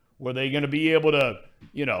included. Were they going to be able to,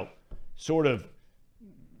 you know, sort of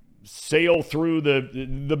sail through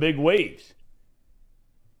the big waves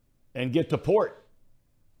and get to port?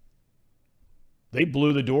 They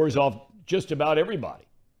blew the doors off just about everybody.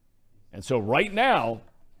 And so right now,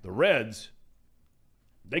 the Reds,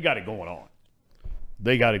 they got it going on.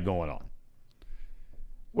 They got it going on.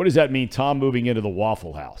 What does that mean, Tom, moving into the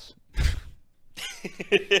Waffle House?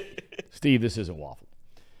 Steve, this isn't waffle.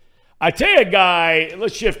 I tell you, guy,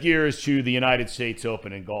 let's shift gears to the United States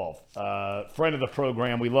Open in golf. Friend of the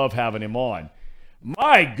program, we love having him on.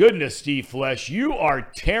 My goodness, Steve Flesch, you are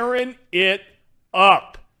tearing it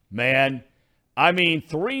up, man. I mean,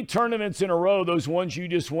 3 tournaments in a row, those ones you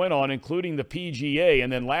just went on, including the PGA,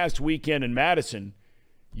 and then last weekend in Madison.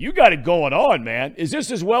 You got it going on, man. Is this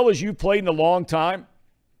as well as you've played in a long time?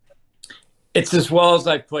 It's as well as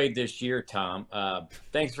I've played this year, Tom.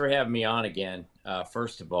 Thanks for having me on again,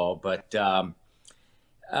 first of all. But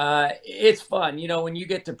it's fun. You know, when you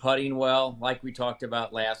get to putting well, like we talked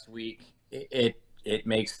about last week, it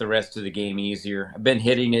makes the rest of the game easier. I've been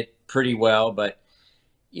hitting it pretty well, but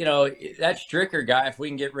you know, that Stricker guy, if we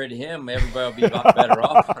can get rid of him, everybody will be a lot better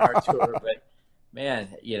off on our tour. But man,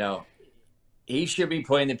 you know, he should be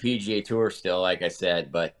playing the PGA Tour still, like I said.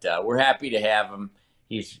 But we're happy to have him.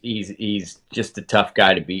 He's just a tough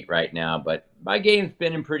guy to beat right now. But my game's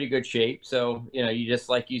been in pretty good shape. So, you know, you just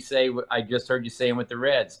like you say, I just heard you saying with the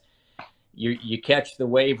Reds, you catch the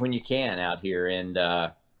wave when you can out here. And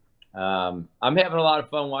I'm having a lot of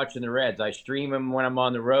fun watching the Reds. I stream them when I'm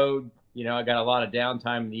on the road. You know, I got a lot of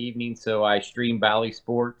downtime in the evening, so I stream Bally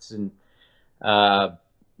Sports and,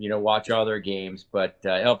 you know, watch all their games. But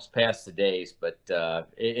it helps pass the days. But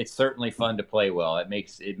it's certainly fun to play well. It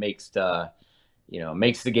makes you know,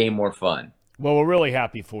 makes the game more fun. Well, we're really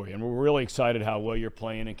happy for you, and we're really excited how well you're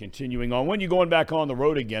playing and continuing on. When are you going back on the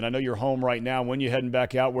road again? I know you're home right now. When are you heading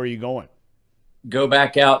back out? Where are you going? Go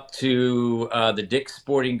back out to the Dick's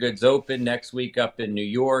Sporting Goods Open next week up in New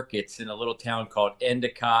York. It's in a little town called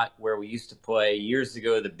Endicott, where we used to play years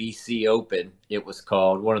ago, the BC Open, it was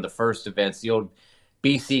called. One of the first events, the old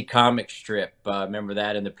BC comic strip. Remember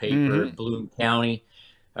that in the paper, Broome County.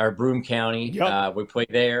 Yep. We play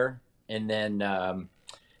there, and then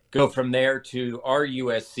go from there to our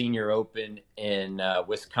U.S. Senior Open in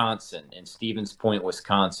Wisconsin, in Stevens Point,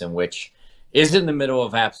 Wisconsin, which is in the middle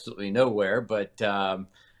of absolutely nowhere, but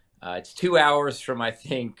it's 2 hours from, I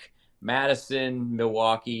think, Madison,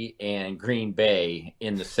 Milwaukee, and Green Bay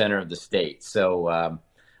in the center of the state. So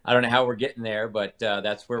I don't know how we're getting there, but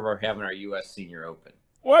that's where we're having our U.S. Senior Open.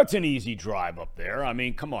 Well, it's an easy drive up there. I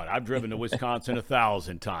mean, come on. I've driven to Wisconsin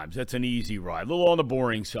 1,000 times. That's an easy ride. A little on the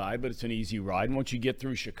boring side, but it's an easy ride. And once you get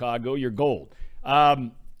through Chicago, you're gold.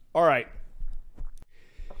 All right.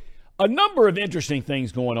 A number of interesting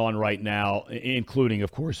things going on right now, including,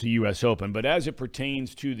 of course, the U.S. Open. But as it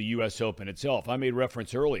pertains to the U.S. Open itself, I made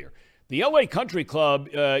reference earlier. The L.A. Country Club,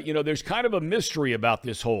 you know, there's kind of a mystery about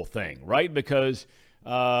this whole thing, right? Because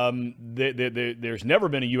there's never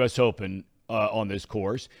been a U.S. Open on this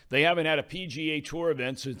course. They haven't had a PGA Tour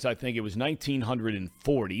event since, I think it was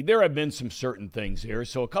 1940. There have been some certain things there,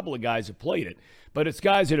 so a couple of guys have played it. But it's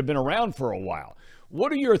guys that have been around for a while.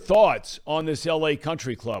 What are your thoughts on this L.A.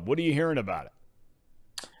 Country Club? What are you hearing about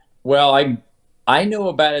it? Well, I know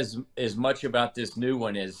about as much about this new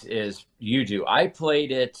one as you do. I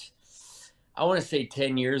played it, I want to say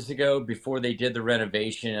 10 years ago before they did the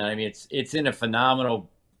renovation. I mean, it's in a phenomenal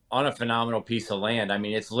piece of land. I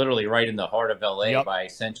mean, it's literally right in the heart of L.A. Yep. by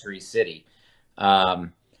Century City. I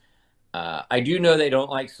do know they don't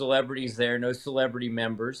like celebrities there, no celebrity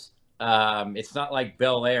members. It's not like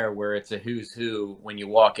Bel Air where it's a who's who when you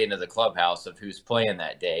walk into the clubhouse of who's playing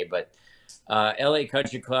that day. But LA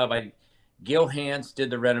Country Club, Gil Hanse did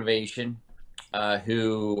the renovation,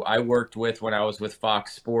 who I worked with when I was with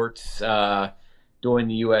Fox Sports doing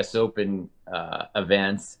the U.S. Open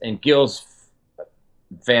events. And Gil's a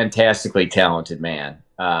fantastically talented man.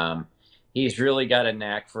 He's really got a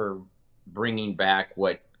knack for bringing back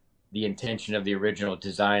what the intention of the original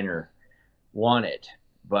designer wanted.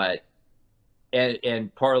 But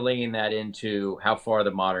and parlaying that into how far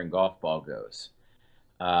the modern golf ball goes.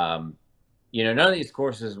 You know, none of these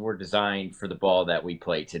courses were designed for the ball that we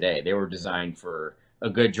play today. They were designed for a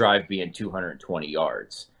good drive being 220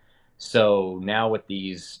 yards. So now with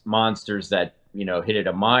these monsters that, you know, hit it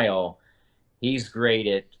a mile, he's great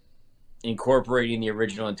at incorporating the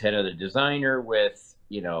original intent of the designer with,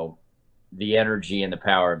 you know, the energy and the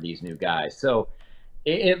power of these new guys. So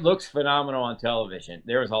it looks phenomenal on television.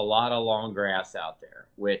 There's a lot of long grass out there,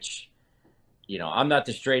 which, you know, I'm not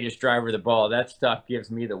the straightest driver of the ball. That stuff gives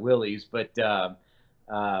me the willies, but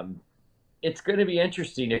it's going to be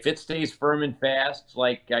interesting. If it stays firm and fast,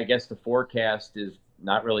 like I guess the forecast is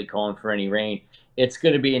not really calling for any rain, it's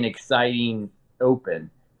going to be an exciting Open.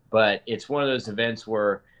 But it's one of those events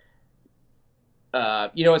where,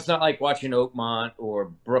 you know, it's not like watching Oakmont or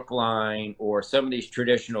Brookline or some of these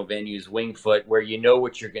traditional venues, Winged Foot, where you know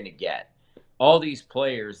what you're going to get. All these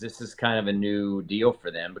players, this is kind of a new deal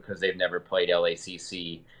for them because they've never played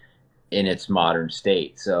LACC in its modern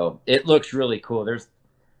state. So it looks really cool. There's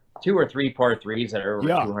 2 or 3 par 3s that are over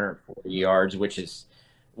 240 yards, which is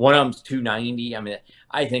one of them's 290. I mean,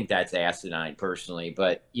 I think that's asinine personally,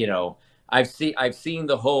 but you know, I've seen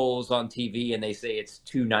the holes on TV and they say it's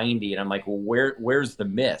 290 and I'm like, well, where's the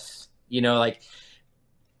miss? You know, like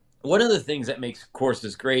one of the things that makes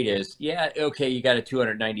courses great is, yeah, okay, you got a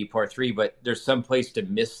 290 par 3, but there's some place to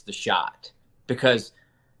miss the shot because,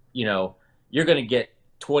 you know, you're going to get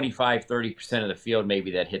 25, 30% of the field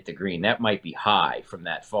maybe that hit the green. That might be high from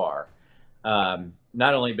that far.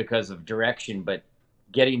 Not only because of direction, but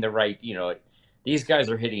getting the right, these guys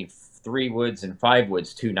are hitting 3 woods and 5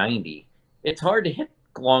 woods 290. It's hard to hit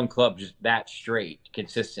long clubs that straight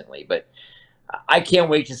consistently, but I can't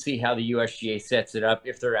wait to see how the USGA sets it up.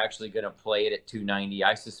 If they're actually going to play it at 290,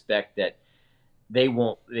 I suspect that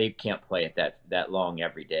they can't play it that long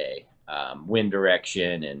every day. Wind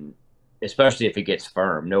direction, and especially if it gets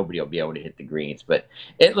firm, nobody will be able to hit the greens. But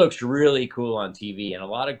it looks really cool on TV, and a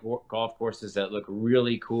lot of golf courses that look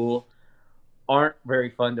really cool aren't very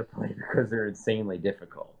fun to play because they're insanely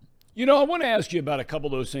difficult. I want to ask you about a couple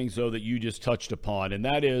of those things, though, that you just touched upon, and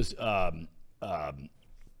that is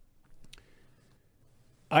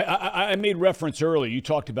I made reference earlier. You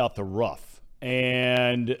talked about the rough.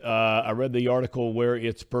 And I read the article where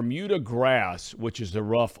it's Bermuda grass, which is the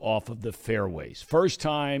rough off of the fairways. First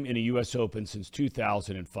time in a U.S. Open since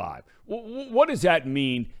 2005. What does that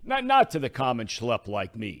mean? Not to the common schlep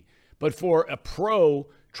like me, but for a pro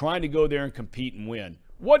trying to go there and compete and win.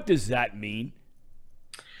 What does that mean?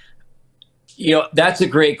 That's a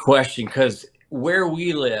great question, because where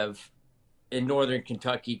we live in northern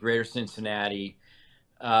Kentucky, greater Cincinnati,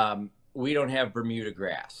 we don't have Bermuda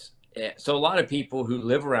grass. So a lot of people who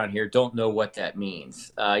live around here don't know what that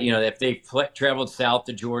means. If they've traveled south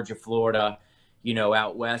to Georgia, Florida,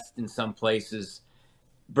 out west in some places,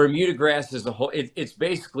 Bermuda grass is it's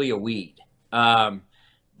basically a weed.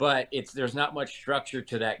 But there's not much structure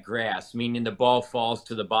to that grass, meaning the ball falls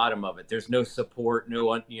to the bottom of it. There's no support,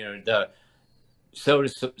 so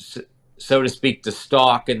to speak, the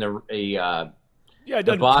stalk and it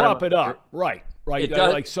doesn't prop it up. Right. It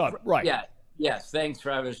does, like sun. Right. Yeah. Yes, thanks.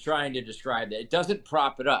 I was trying to describe that. It doesn't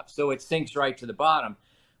prop it up, so it sinks right to the bottom.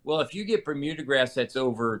 Well, if you get Bermuda grass that's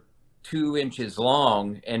over 2 inches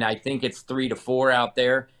long, and I think it's 3 to 4 out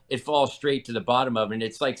there, it falls straight to the bottom of it. And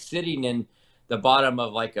it's like sitting in the bottom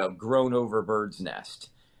of like a grown-over bird's nest.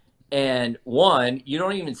 And you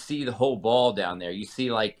don't even see the whole ball down there. You see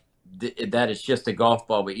that it's just a golf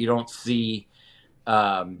ball, but you don't see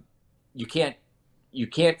you can't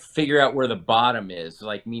figure out where the bottom is,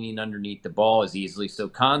 like meaning underneath the ball as easily. So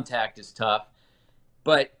contact is tough,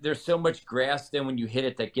 but there's so much grass then when you hit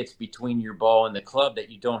it that gets between your ball and the club that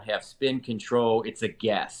you don't have spin control. It's a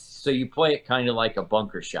guess. So you play it kind of like a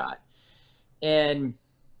bunker shot. And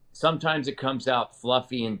sometimes it comes out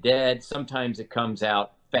fluffy and dead. Sometimes it comes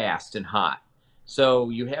out fast and hot.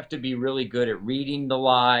 So you have to be really good at reading the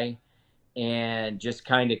lie and just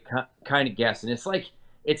kind of guessing.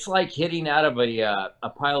 It's like hitting out of a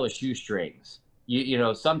pile of shoestrings.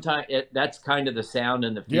 Sometimes that's kind of the sound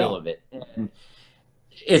and the feel of it. And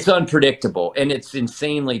it's unpredictable, and it's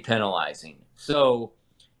insanely penalizing. So,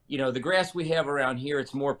 the grass we have around here,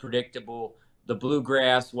 it's more predictable. The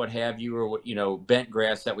bluegrass, what have you, or bent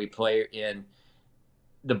grass that we play in,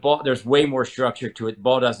 the ball, there's way more structure to it. The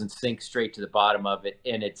ball doesn't sink straight to the bottom of it,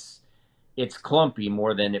 and it's clumpy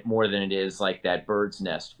more than it is like that bird's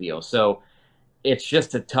nest feel. So it's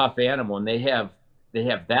just a tough animal, and they have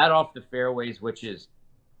that off the fairways, which is,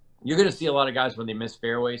 you're going to see a lot of guys when they miss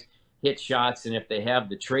fairways hit shots, and if they have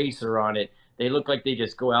the tracer on it, they look like they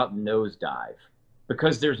just go out and nosedive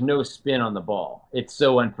because there's no spin on the ball. It's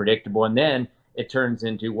so unpredictable, and then it turns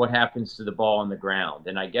into what happens to the ball on the ground.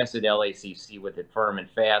 And I guess at LACC, with it firm and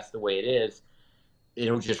fast the way it is,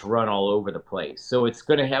 it'll just run all over the place. So it's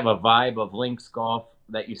going to have a vibe of links golf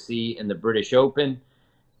that you see in the British Open,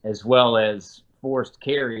 as well as forced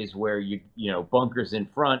carries where bunkers in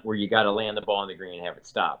front where you got to land the ball on the green and have it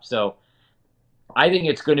stop. So I think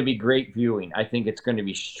it's going to be great viewing. I think it's going to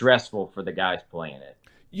be stressful for the guys playing it.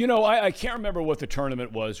 I can't remember what the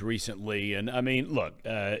tournament was recently. And, I mean, look,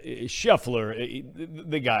 Scheffler,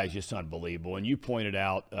 the guy is just unbelievable. And you pointed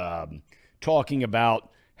out, talking about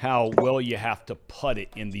how well you have to putt it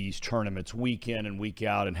in these tournaments week in and week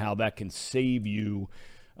out and how that can save you.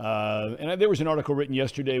 And there was an article written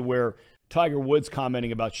yesterday where Tiger Woods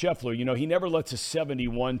commenting about Scheffler, he never lets a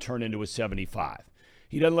 71 turn into a 75.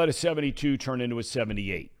 He doesn't let a 72 turn into a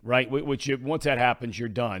 78, right? Which once that happens, you're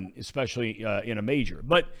done, especially in a major.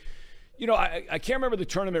 But, I can't remember the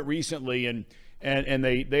tournament recently, and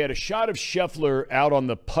they had a shot of Scheffler out on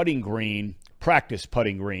the putting green, practice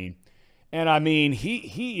putting green. And, I mean,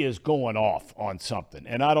 he is going off on something.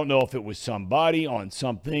 And I don't know if it was somebody on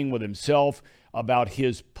something with himself about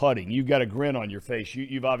his putting. You've got a grin on your face.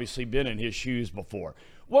 You've obviously been in his shoes before.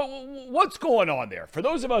 What's going on there? For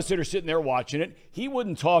those of us that are sitting there watching it, he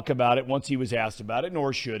wouldn't talk about it once he was asked about it,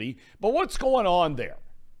 nor should he. But what's going on there?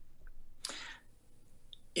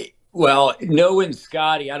 Well, knowing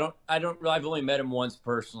Scotty, I've only met him once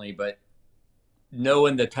personally, but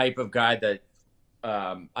knowing the type of guy that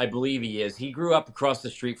I believe he is. He grew up across the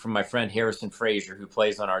street from my friend Harrison Frazier, who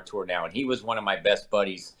plays on our tour now, and he was one of my best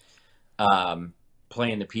buddies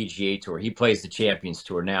playing the PGA Tour. He plays the Champions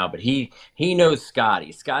Tour now, but he knows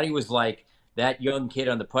Scotty. Scotty was like that young kid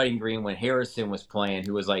on the putting green when Harrison was playing,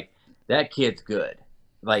 who was like, that kid's good.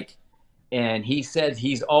 Like, and he said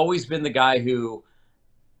he's always been the guy who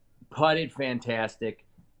putted fantastic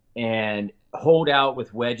and hold out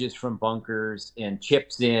with wedges from bunkers and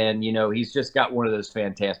chips in. You know, he's just got one of those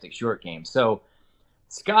fantastic short games. So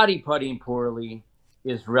Scotty putting poorly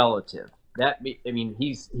is relative.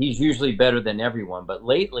 He's usually better than everyone, but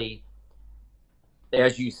lately,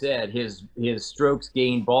 as you said, his strokes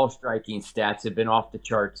gained, ball striking stats have been off the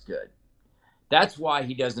charts good. That's why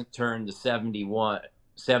he doesn't turn the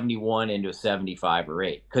 71 into a 75 or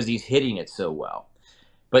 8, because he's hitting it so well.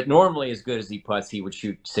 But normally, as good as he putts, he would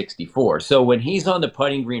shoot 64. So when he's on the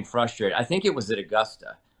putting green frustrated, I think it was at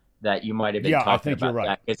Augusta that you might have been talking I think about. You're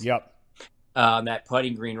right. That. Yep. That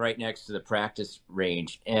putting green right next to the practice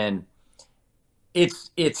range. And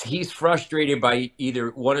he's frustrated by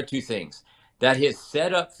either one or two things: that his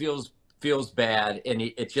setup feels bad and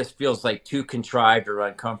it just feels like too contrived or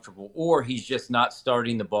uncomfortable, or he's just not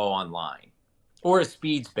starting the ball on line, or his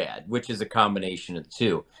speed's bad, which is a combination of the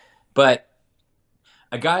two. But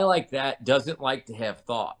a guy like that doesn't like to have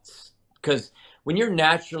thoughts, because when you're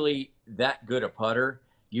naturally that good a putter,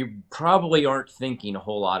 you probably aren't thinking a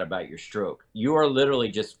whole lot about your stroke. You are literally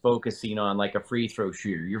just focusing on, like a free throw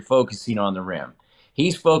shooter, you're focusing on the rim.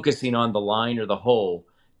 He's focusing on the line or the hole,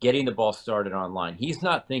 getting the ball started on line. He's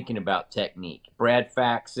not thinking about technique. Brad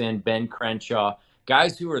Faxon, Ben Crenshaw,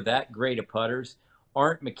 guys who are that great at putters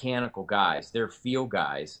aren't mechanical guys. They're feel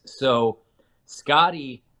guys. So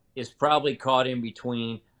Scotty is probably caught in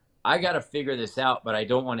between, I got to figure this out, but I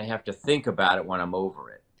don't want to have to think about it when I'm over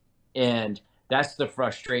it. And that's the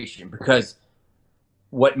frustration, because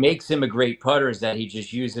what makes him a great putter is that he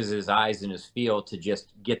just uses his eyes and his feel to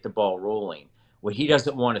just get the ball rolling. Well, he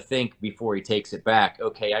doesn't want to think before he takes it back.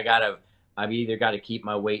 Okay, I've either got to keep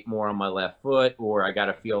my weight more on my left foot, or I got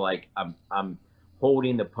to feel like I'm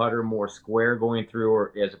holding the putter more square going through,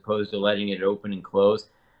 or as opposed to letting it open and close.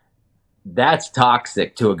 That's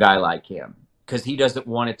toxic to a guy like him, because he doesn't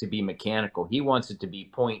want it to be mechanical. He wants it to be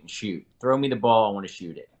point and shoot. Throw me the ball, I want to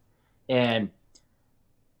shoot it. And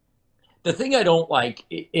the thing I don't like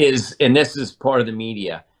is, and this is part of the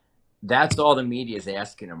media, that's all the media is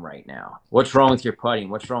asking him right now. What's wrong with your putting?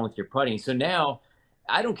 What's wrong with your putting? So now,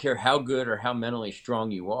 I don't care how good or how mentally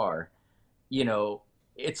strong you are, you know,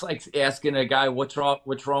 it's like asking a guy, what's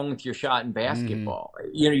wrong with your shot in basketball? Mm-hmm.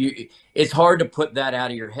 You know, it's hard to put that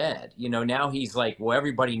out of your head. You know, now he's like, well,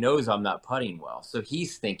 everybody knows I'm not putting well, so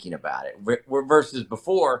he's thinking about it. Versus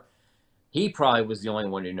before, he probably was the only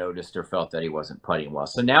one who noticed or felt that he wasn't putting well.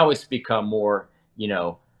 So now it's become more, you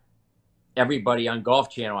know, everybody on Golf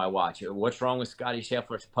Channel I watch it. What's wrong with Scotty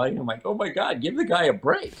Scheffler's putting? I'm like, oh my God, give the guy a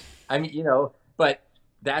break. I mean, you know, but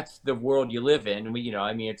that's the world you live in. And you know,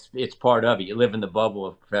 I mean, it's part of it. You live in the bubble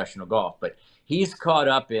of professional golf. But he's caught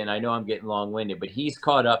up in, I know I'm getting long-winded, but he's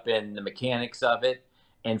caught up in the mechanics of it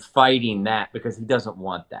and fighting that, because he doesn't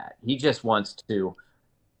want that. He just wants to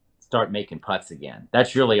start making putts again.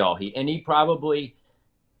 That's really all he probably,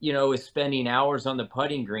 you know, is spending hours on the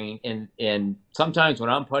putting green. And sometimes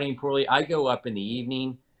when I'm putting poorly, I go up in the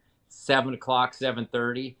evening, 7 o'clock,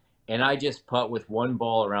 7:30, and I just putt with one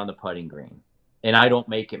ball around the putting green. And I don't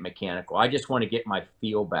make it mechanical. I just want to get my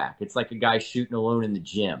feel back. It's like a guy shooting alone in the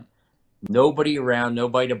gym. Nobody around,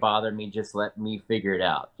 nobody to bother me, just let me figure it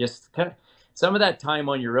out. Just kind of, some of that time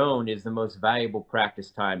on your own is the most valuable practice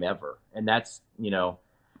time ever. And that's, you know,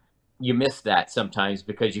 you miss that sometimes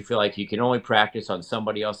because you feel like you can only practice on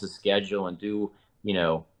somebody else's schedule and do, you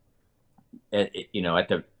know,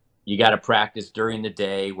 you got to practice during the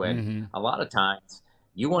day when a lot of times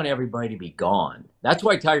you want everybody to be gone. That's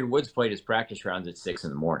why Tiger Woods played his practice rounds at 6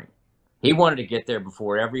 a.m. He wanted to get there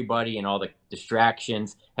before everybody and all the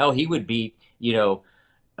distractions. Hell, he would beat, you know,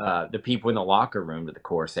 the people in the locker room to the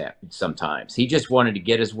course sometimes. He just wanted to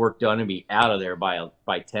get his work done and be out of there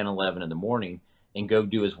by 10, 11 in the morning and go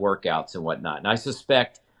do his workouts and whatnot. And I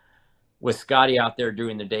suspect with Scotty out there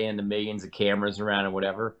during the day and the millions of cameras around and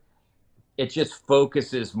whatever, it just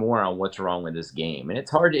focuses more on what's wrong with this game. And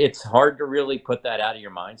it's hard to really put that out of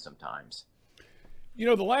your mind sometimes. You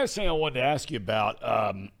know, the last thing I wanted to ask you about,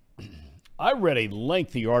 I read a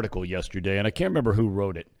lengthy article yesterday, and I can't remember who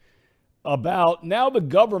wrote it, about now the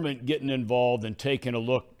government getting involved and taking a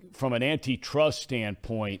look from an antitrust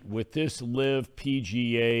standpoint with this Live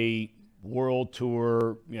PGA World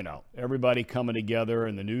Tour, you know, everybody coming together,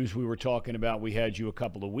 and the news we were talking about, we had you a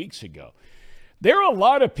couple of weeks ago. there are a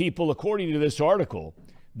lot of people, according to this article,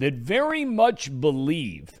 that very much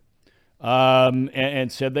believe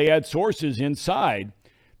and said they had sources inside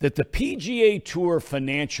that the PGA Tour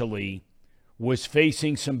financially was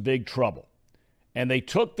facing some big trouble. And they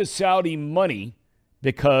took the Saudi money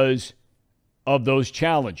because of those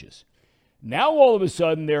challenges. Now, all of a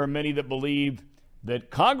sudden, there are many that believe that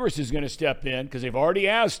Congress is going to step in because they've already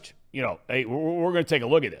asked, hey, we're going to take a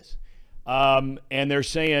look at this. And they're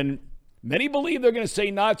saying, many believe they're going to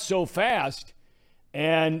say not so fast.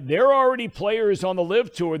 And there are already players on the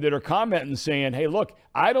LIV Tour that are commenting saying, hey, look,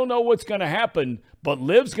 I don't know what's going to happen, but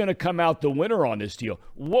LIV's going to come out the winner on this deal.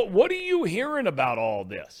 What are you hearing about all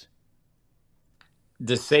this?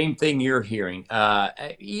 The same thing you're hearing.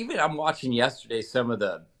 Even I'm watching yesterday some of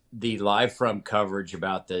the live from coverage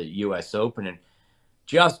about the U.S. Open, and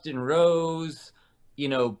Justin Rose,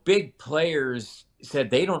 big players said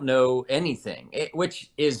they don't know anything,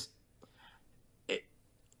 which is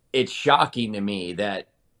it's shocking to me that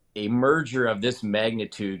a merger of this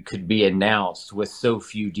magnitude could be announced with so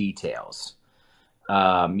few details.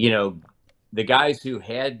 The guys who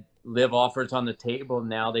had LIV offers on the table,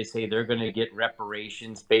 now they say they're going to get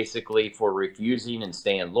reparations basically for refusing and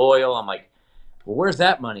staying loyal. I'm like, well, where's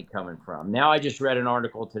that money coming from? Now I just read an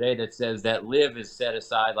article today that says that LIV has set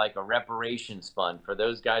aside like a reparations fund for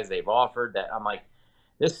those guys they've offered. That I'm like,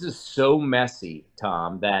 this is so messy,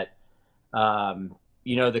 Tom, that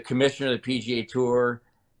the commissioner of the PGA Tour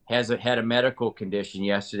had a medical condition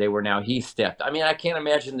yesterday where now he stepped. I mean, I can't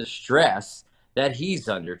imagine the stress that he's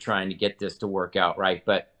under trying to get this to work out right.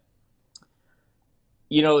 But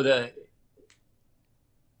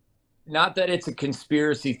not that it's a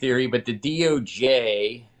conspiracy theory, but the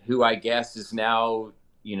DOJ, who I guess is now,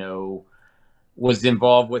 was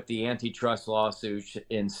involved with the antitrust lawsuit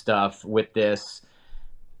and stuff with this,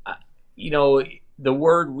 the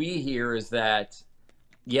word we hear is that,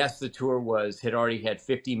 yes, the tour had already had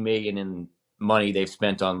 $50 million in money they've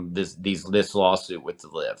spent on this lawsuit with the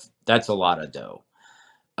LIV. That's a lot of dough.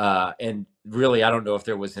 And really, I don't know if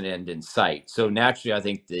there was an end in sight. So naturally, I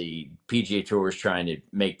think the PGA Tour is trying to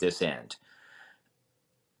make this end.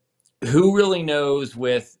 Who really knows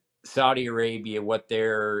with Saudi Arabia what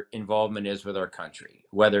their involvement is with our country?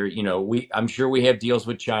 Whether, I'm sure we have deals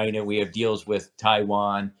with China, we have deals with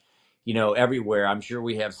Taiwan, everywhere. I'm sure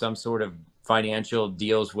we have some sort of financial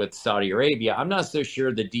deals with Saudi Arabia. I'm not so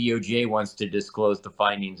sure the DOJ wants to disclose the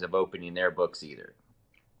findings of opening their books either.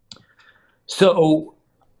 So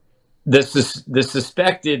the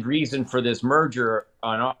suspected reason for this merger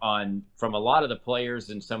from a lot of the players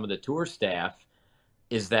and some of the tour staff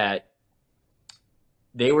is that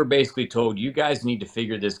they were basically told, you guys need to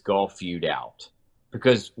figure this golf feud out,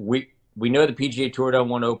 because we know the PGA Tour don't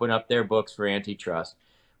want to open up their books for antitrust.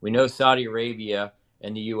 We know Saudi Arabia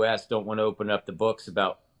and the U.S. don't want to open up the books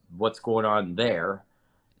about what's going on there.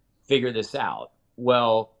 Figure this out.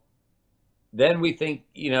 Well, then we think,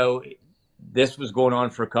 this was going on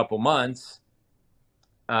for a couple months.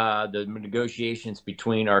 The negotiations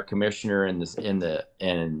between our commissioner and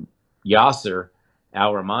Yasser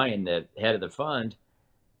Al-Rumayyan, the head of the fund,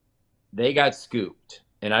 they got scooped.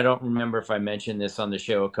 And I don't remember if I mentioned this on the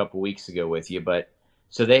show a couple weeks ago with you, but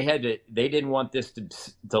so they didn't want this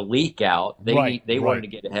to leak out. They wanted to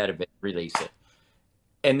get ahead of it, release it.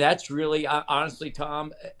 And that's really, honestly,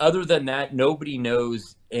 Tom, other than that, nobody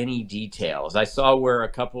knows any details. I saw where a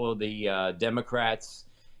couple of the Democrats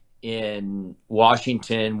in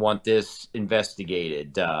Washington want this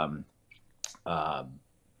investigated.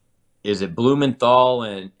 Is it Blumenthal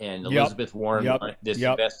and Elizabeth Warren want this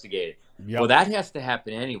investigated? Yep. Well, that has to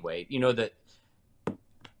happen anyway.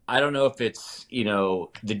 I don't know if it's, the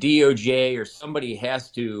DOJ or somebody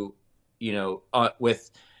has to,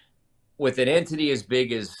 with an entity as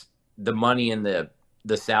big as the money in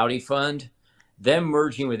the Saudi fund, them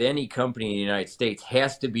merging with any company in the United States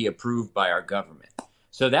has to be approved by our government.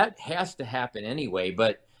 So that has to happen anyway,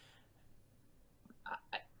 but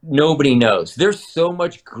nobody knows. There's so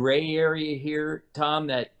much gray area here, Tom,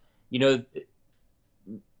 that,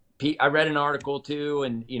 I read an article too,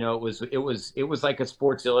 and it was like a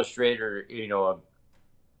Sports Illustrated,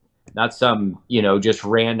 not some just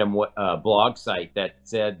random blog site that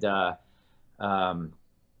said that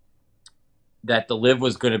the LIV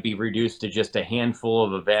was going to be reduced to just a handful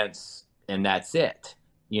of events, and that's it.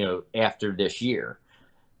 After this year,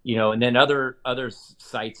 and then other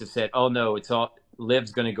sites have said, oh no, it's all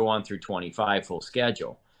LIV's going to go on through 25 full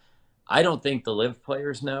schedule. I don't think the LIV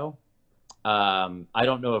players know. I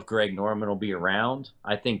don't know if Greg Norman will be around.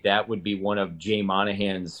 I think that would be one of Jay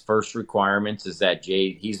Monahan's first requirements, is that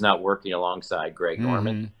he's not working alongside Greg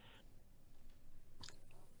Norman.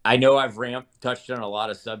 I know I've touched on a lot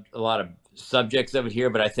of subjects of it here,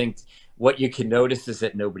 but I think what you can notice is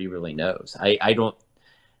that nobody really knows. I don't,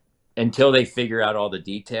 until they figure out all the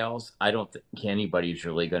details, I don't think anybody's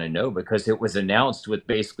really going to know, because it was announced with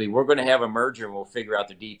basically, we're going to have a merger and we'll figure out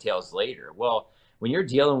the details later. Well, when you're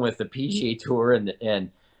dealing with the PGA Tour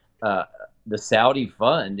and the Saudi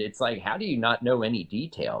fund, it's like, how do you not know any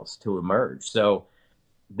details to emerge? So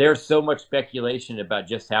there's so much speculation about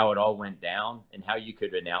just how it all went down and how you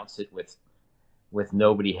could announce it with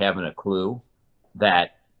nobody having a clue,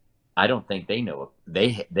 that I don't think they know.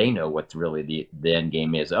 They know what's really the end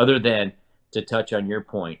game is. Other than, to touch on your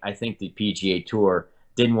point, I think the PGA Tour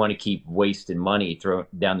didn't want to keep wasting money throwing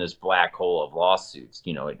down this black hole of lawsuits.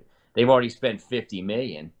 They've already spent $50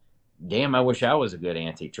 million. Damn, I wish I was a good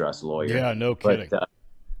antitrust lawyer. Yeah, no kidding.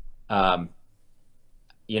 But,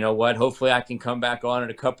 you know what? Hopefully I can come back on in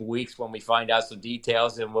a couple weeks when we find out some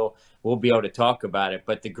details, and we'll be able to talk about it.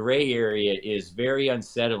 But the gray area is very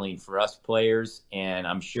unsettling for us players, and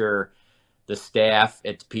I'm sure the staff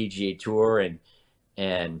at the PGA Tour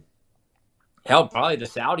and hell, probably the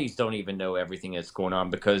Saudis don't even know everything that's going on,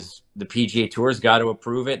 because the PGA Tour's got to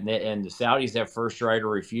approve it, and the Saudis have first right of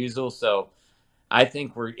refusal. So I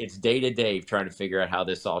think it's day to day trying to figure out how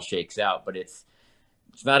this all shakes out, but it's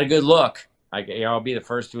not a good look. I'll be the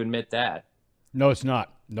first to admit that. No, it's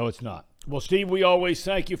not. No, it's not. Well, Steve, we always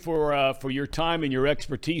thank you for your time and your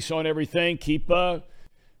expertise on everything. Keep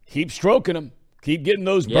stroking them. Keep getting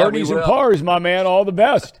those birdies and pars, my man. All the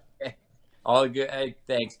best. All good. Hey,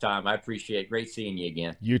 thanks, Tom. I appreciate it. Great seeing you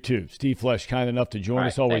again. You too. Steve Flesch, kind enough to join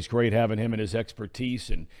us. Always great having him and his expertise.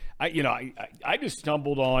 And I just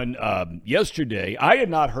stumbled on yesterday. I had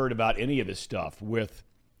not heard about any of this stuff with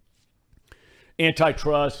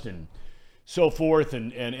antitrust and so forth,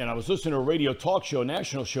 and I was listening to a radio talk show,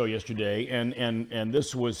 national show yesterday, and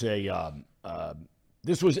this was a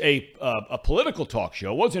political talk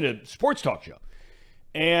show. It wasn't a sports talk show,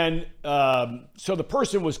 and so the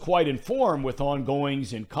person was quite informed with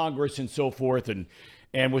ongoings in Congress and so forth,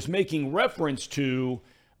 and was making reference to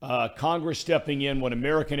Congress stepping in when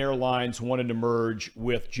American Airlines wanted to merge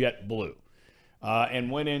with JetBlue. And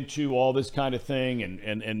went into all this kind of thing,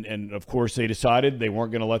 and of course they decided they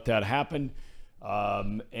weren't going to let that happen.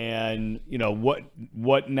 And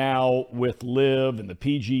what now with Live and the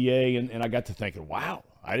PGA, and I got to thinking, wow,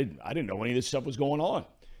 I didn't know any of this stuff was going on.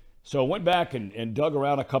 So I went back and dug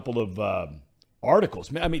around a couple of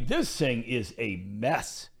articles. Man, I mean, this thing is a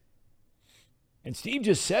mess. And Steve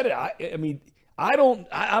just said it.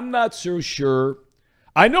 I'm not so sure.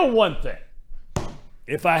 I know one thing.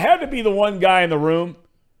 If I had to be the one guy in the room,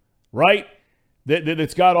 right,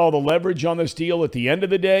 that's got all the leverage on this deal at the end of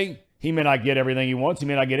the day, he may not get everything he wants. He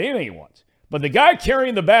may not get anything he wants. But the guy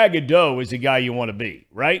carrying the bag of dough is the guy you want to be,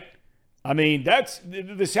 right? I mean, that's the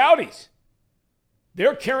Saudis.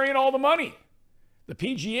 They're carrying all the money. The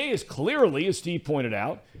PGA is clearly, as Steve pointed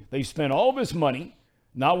out, they spent all this money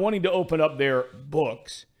not wanting to open up their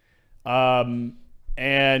books. And,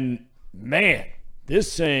 man,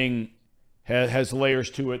 this thing has layers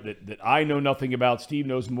to it that I know nothing about. Steve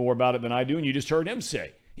knows more about it than I do, and you just heard him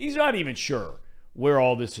say he's not even sure where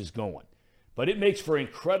all this is going. But it makes for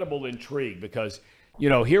incredible intrigue because,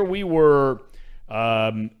 here we were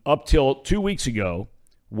up till 2 weeks ago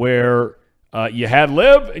where you had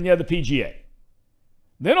Live and you had the PGA.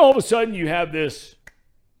 Then all of a sudden you have this,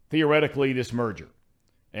 theoretically, this merger.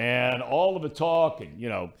 And all of the talk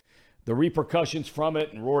and, the repercussions from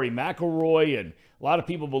it, and Rory McIlroy, and a lot of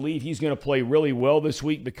people believe he's going to play really well this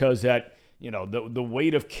week because that, the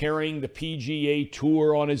weight of carrying the PGA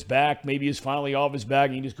Tour on his back maybe is finally off his back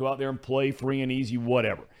and he can just go out there and play free and easy,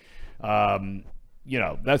 whatever.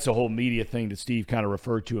 That's the whole media thing that Steve kind of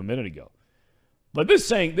referred to a minute ago. But this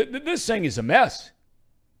thing is a mess.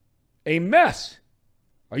 A mess.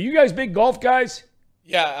 Are you guys big golf guys?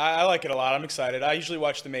 Yeah, I like it a lot. I'm excited. I usually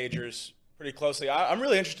watch the majors pretty closely. I'm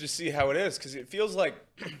really interested to see how it is because it feels like,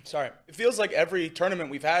 every tournament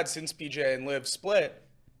we've had since PGA and Live split,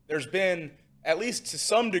 there's been, at least to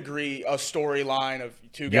some degree, a storyline of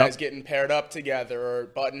two guys getting paired up together or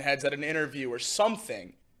button heads at an interview or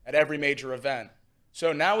something at every major event.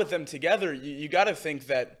 So now with them together, you got to think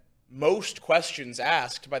that most questions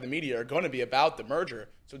asked by the media are going to be about the merger.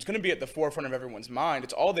 So it's going to be at the forefront of everyone's mind.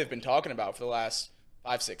 It's all they've been talking about for the last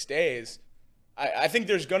 5-6 days. I think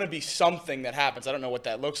there's going to be something that happens. I don't know what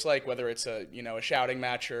that looks like, whether it's a shouting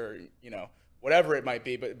match or, whatever it might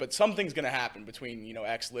be, but something's going to happen between,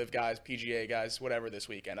 ex-Live guys, PGA guys, whatever this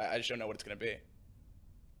weekend. I just don't know what it's going to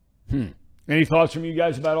be. Any thoughts from you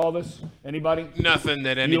guys about all this? Anybody? Nothing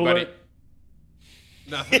that anybody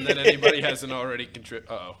hasn't already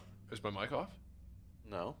contributed. Uh-oh. Is my mic off?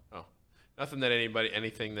 No. Oh,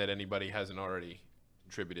 anything that anybody hasn't already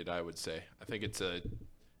contributed, I would say. I think it's I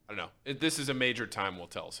don't know. This is a major time will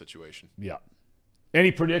tell situation. Yeah.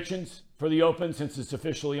 Any predictions for the Open since it's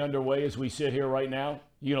officially underway as we sit here right now?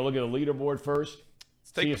 You going to look at the leaderboard first?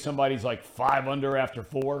 See if somebody's like 5 under after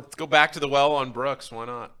 4? Let's go back to the well on Brooks. Why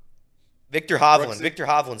not? Victor Hovland. Victor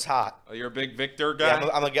Hovland's hot. Oh, you're a big Victor guy?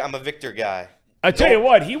 Yeah, I'm a Victor guy. I tell you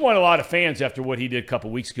what, he won a lot of fans after what he did a couple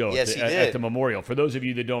weeks ago at the Memorial. For those of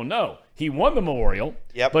you that don't know, he won the Memorial,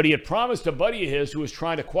 but he had promised a buddy of his who was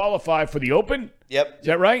trying to qualify for the Open. Yep. Is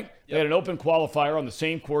that right? They had an Open qualifier on the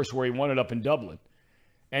same course where he won it up in Dublin.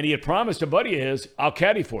 And he had promised a buddy of his, I'll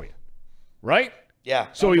caddy for you. Right? Yeah.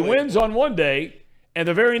 So he wins on one day, and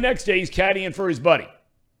the very next day he's caddying for his buddy.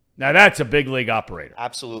 Now that's a big league operator.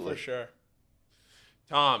 Absolutely. For sure.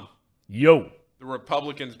 Tom. Yo. The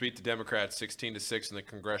Republicans beat the Democrats 16-6 in the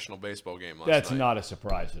congressional baseball game last night. That's not a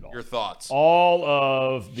surprise at all. Your thoughts? All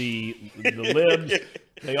of the libs,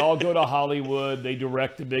 they all go to Hollywood. They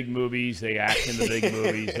direct the big movies. They act in the big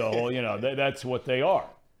movies. So, that's what they are.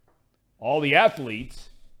 All the athletes,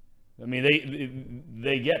 I mean,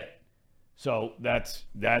 they get it. So that's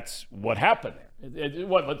what happened there.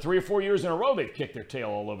 What, 3 or 4 years in a row they've kicked their tail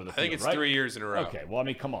all over the field, I think it's right? 3 years in a row. Okay, well, I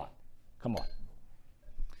mean, come on.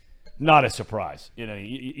 Not a surprise.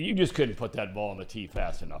 You just couldn't put that ball on the tee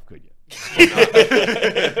fast enough, could you?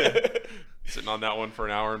 Sitting on that one for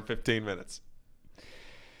an hour and 15 minutes.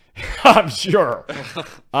 I'm sure.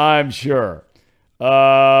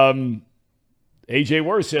 AJ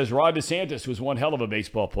Worth says Ron DeSantis was one hell of a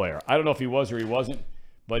baseball player. I don't know if he was or he wasn't,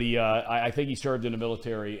 but I think he served in the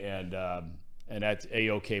military, and that's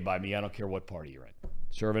A-OK by me. I don't care what party you're in.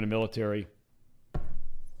 Serve in the military,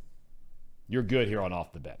 you're good here on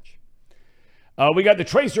Off the Bench. We got the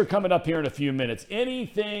Tracer coming up here in a few minutes.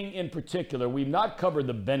 Anything in particular? We've not covered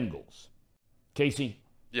the Bengals. Casey?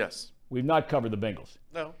 Yes. We've not covered the Bengals.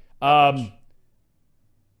 No.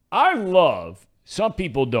 I love, some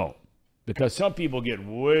people don't, because some people get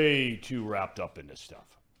way too wrapped up in this stuff.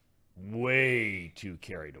 Way too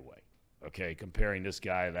carried away. Okay, comparing this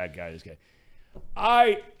guy, that guy, this guy.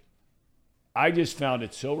 I just found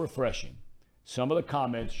it so refreshing. Some of the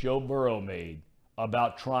comments Joe Burrow made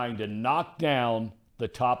about trying to knock down the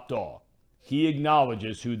top dog. He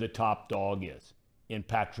acknowledges who the top dog is in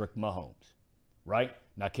Patrick Mahomes, right?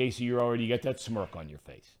 Now, Casey, you got that smirk on your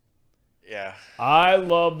face. Yeah. I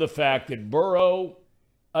love the fact that Burrow,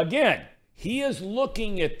 again, he is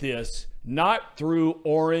looking at this not through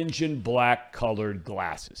orange and black colored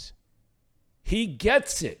glasses. He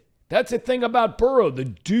gets it. That's the thing about Burrow. The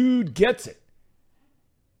dude gets it.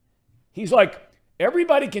 He's like,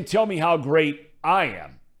 everybody can tell me how great I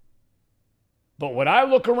am. But when I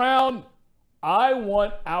look around, I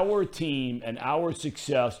want our team and our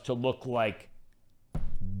success to look like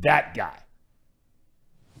that guy.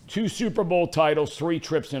 2 Super Bowl titles, 3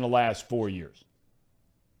 trips in the last 4 years.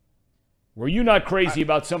 Were you not crazy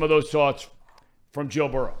about some of those thoughts from Joe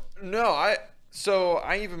Burrow? No, I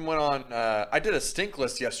even went on, I did a stink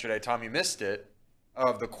list yesterday, Tom, you missed it,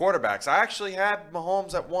 of the quarterbacks. I actually had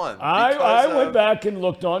Mahomes at 1. I went back and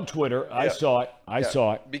looked on Twitter. I saw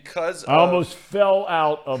it. Because I almost fell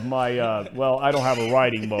out of my, I don't have a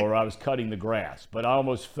riding mower. I was cutting the grass, but I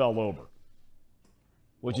almost fell over,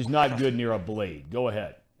 which is not good near a blade. Go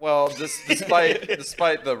ahead. Well, despite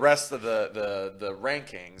the rest of the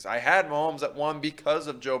rankings, I had Mahomes at 1 because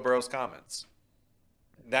of Joe Burrow's comments.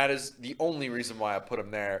 That is the only reason why I put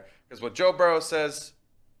him there. Because what Joe Burrow says,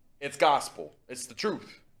 it's gospel. It's the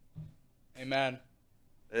truth. Amen.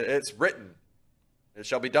 It's written. It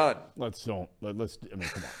shall be done. Come on.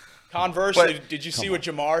 Conversely, did you see what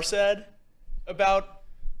Jamar said about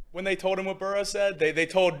when they told him what Burrow said? They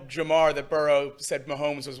told Jamar that Burrow said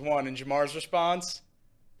Mahomes was 1, and Jamar's response,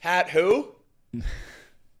 Pat who?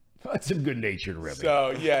 That's some good natured ribbon.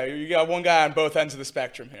 So, yeah, you got one guy on both ends of the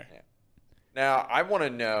spectrum here. Yeah. Now, I want to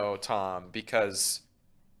know, Tom, because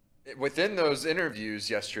within those interviews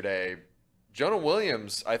yesterday, Jonah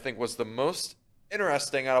Williams, I think, was the most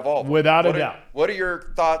interesting out of all of them. Without a doubt. What are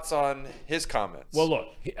your thoughts on his comments? Well, look,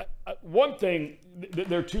 one thing,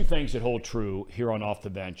 there are 2 things that hold true here on Off the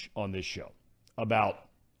Bench on this show about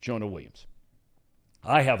Jonah Williams.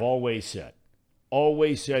 I have always said,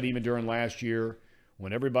 even during last year,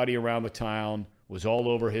 when everybody around the town was all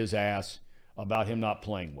over his ass about him not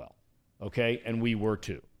playing well. Okay? And we were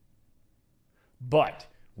too. But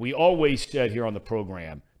we always said here on the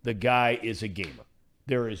program, the guy is a gamer.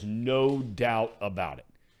 There is no doubt about it.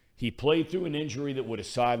 He played through an injury that would have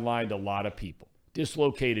sidelined a lot of people.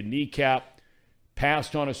 Dislocated kneecap,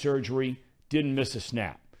 passed on a surgery, didn't miss a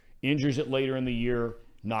snap. Injures it later in the year,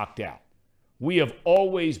 knocked out. we have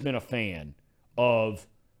always been a fan of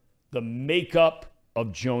the makeup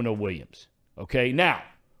of Jonah Williams. Okay, now,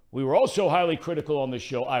 we were also highly critical on this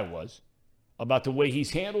show, I was, about the way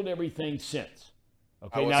he's handled everything since.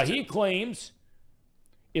 Okay, now he claims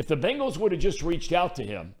if the Bengals would have just reached out to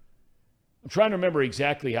him, I'm trying to remember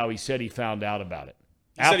exactly how he said he found out about it.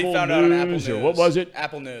 He said he found out on Apple News. Or what was it?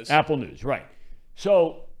 Apple News. Apple News, right.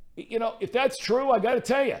 So, if that's true, I got to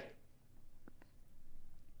tell you.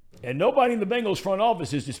 And nobody in the Bengals front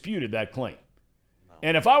office has disputed that claim. No.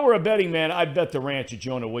 And if I were a betting man, I'd bet the ranch that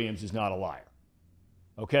Jonah Williams is not a liar.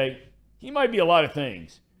 Okay? He might be a lot of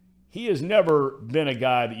things. He has never been a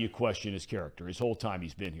guy that you question his character his whole time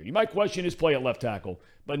he's been here. You might question his play at left tackle,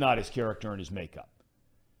 but not his character and his makeup.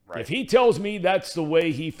 Right. If he tells me that's the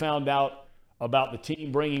way he found out about the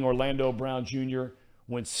team bringing Orlando Brown Jr.,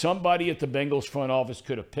 when somebody at the Bengals front office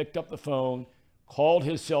could have picked up the phone, called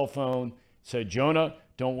his cell phone, said, Jonah,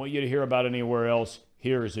 don't want you to hear about it anywhere else.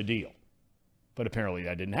 Here is a deal. But apparently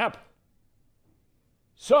that didn't happen.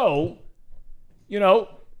 So, I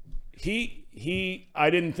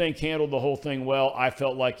didn't think handled the whole thing well. I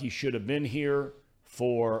felt like he should have been here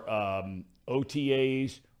for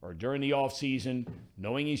OTAs or during the offseason,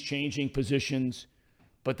 knowing he's changing positions.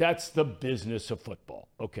 But that's the business of football.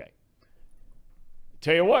 Okay.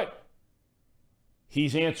 Tell you what,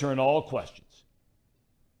 he's answering all questions.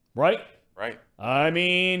 Right? Right. I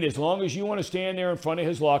mean, as long as you want to stand there in front of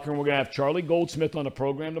his locker room, we're going to have Charlie Goldsmith on the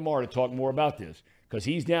program tomorrow to talk more about this because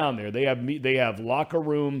he's down there. They have locker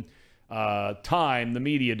room time, the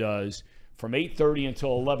media does, from 8:30 until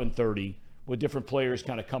 11:30 with different players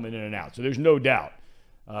kind of coming in and out. So there's no doubt.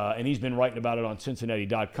 And he's been writing about it on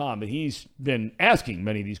Cincinnati.com, but he's been asking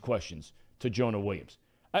many of these questions to Jonah Williams.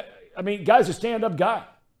 I mean, guy's a stand-up guy.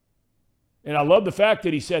 And I love the fact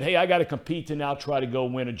that he said, hey, I got to compete to now try to go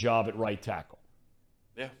win a job at right tackle.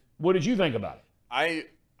 Yeah. What did you think about it?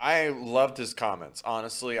 I loved his comments.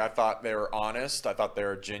 Honestly, I thought they were honest. I thought they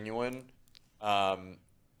were genuine. I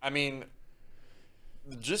mean,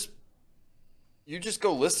 you just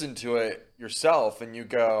go listen to it yourself and you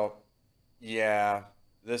go, yeah,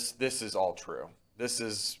 this is all true. This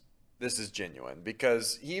is genuine,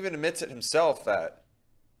 because he even admits it himself that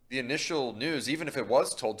the initial news, even if it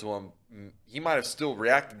was told to him, he might have still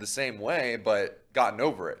reacted the same way, but gotten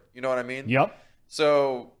over it. You know what I mean? Yep.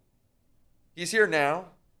 So he's here now.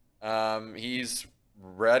 He's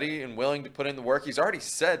ready and willing to put in the work. He's already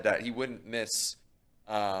said that he wouldn't miss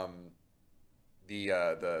not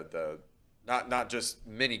just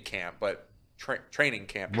mini camp, but training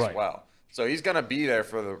camp as well. So he's going to be there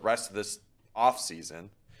for the rest of this off season.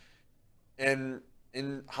 And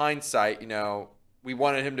in hindsight, we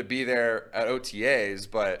wanted him to be there at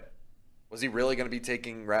OTAs, but was he really going to be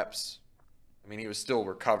taking reps? I mean, he was still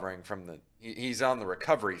recovering from he's on the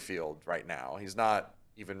recovery field right now. He's not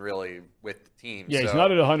even really with the team. Yeah, he's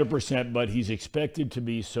not at 100%, but he's expected to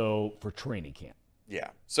be so for training camp.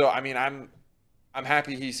 Yeah. So, I mean, I'm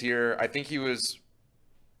happy he's here. I think it was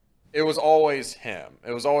always him.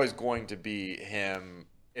 It was always going to be him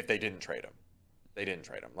if they didn't trade him. They didn't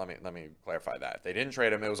trade him. Let me clarify that. If they didn't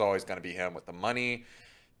trade him, it was always going to be him with the money,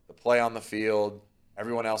 the play on the field,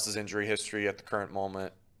 everyone else's injury history at the current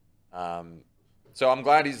moment. So I'm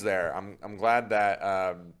glad he's there. I'm glad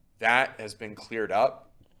that that has been cleared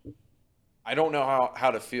up. I don't know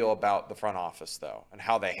how to feel about the front office though, and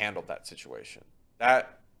how they handled that situation.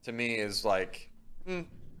 That to me is like, I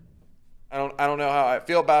don't know how I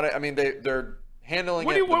feel about it. I mean, they're handling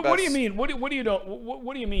it the best. What do you mean? What do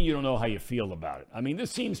you mean you don't know how you feel about it? I mean,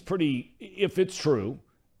 this seems pretty. If it's true,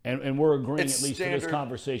 and we're agreeing at least in this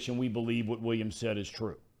conversation, we believe what Williams said is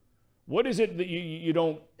true. What is it that you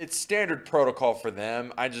don't? It's standard protocol for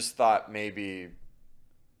them. I just thought maybe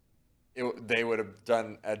they would have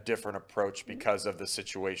done a different approach because of the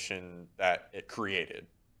situation that it created.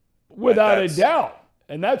 Without a doubt.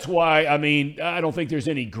 And that's why, I mean, I don't think there's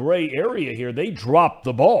any gray area here. They dropped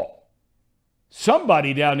the ball.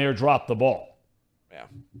 Somebody down there dropped the ball. Yeah.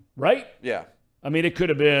 Right? Yeah. I mean, it could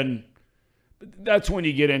have been – that's when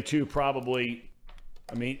you get into probably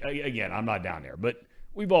 – I mean, again, I'm not down there. But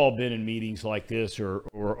we've all been in meetings like this or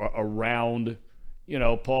around,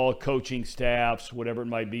 Paul, coaching staffs, whatever it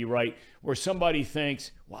might be, right, where somebody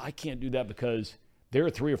thinks, well, I can't do that because there are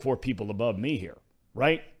 3 or 4 people above me here,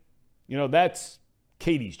 right? That's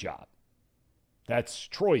Katie's job. That's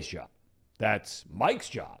Troy's job. That's Mike's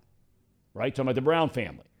job. Right? Talking about the Brown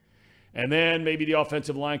family. And then maybe the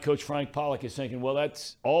offensive line coach, Frank Pollock, is thinking, well,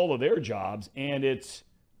 that's all of their jobs, and it's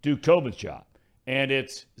Duke Tobin's job, and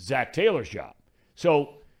it's Zach Taylor's job.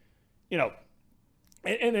 So,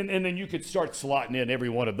 And then you could start slotting in every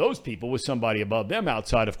one of those people with somebody above them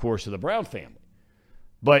outside, of course, of the Brown family.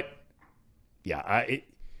 But, yeah,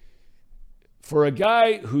 for a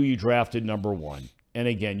guy who you drafted number one, and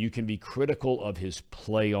again, you can be critical of his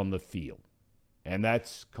play on the field, and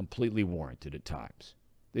that's completely warranted at times.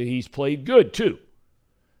 He's played good, too.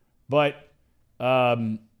 But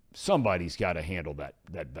somebody's got to handle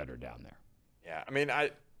that better down there. Yeah, I mean,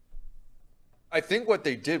 I think what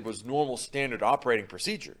they did was normal standard operating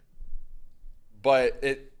procedure. But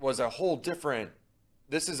it was a whole different –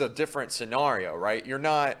 this is a different scenario, right? You're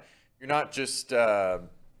not just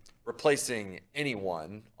replacing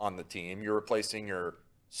anyone on the team. You're replacing your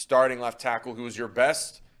starting left tackle, who was your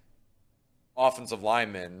best offensive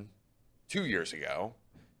lineman 2 years ago.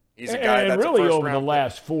 He's a guy that's really a first over round the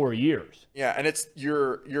last 4 years. Yeah, and it's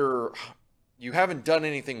you haven't done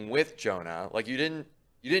anything with Jonah. Like you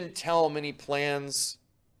didn't tell him any plans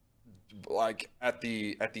like at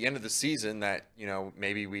the end of the season that, you know,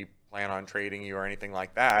 maybe we plan on trading you or anything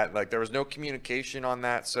like that. Like there was no communication on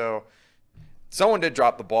that. So someone did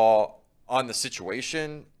drop the ball on the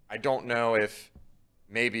situation. I don't know if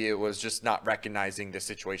maybe it was just not recognizing the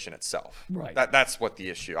situation itself. Right. That's what the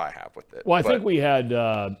issue I have with it. Well, I think we had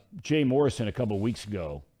Jay Morrison a couple of weeks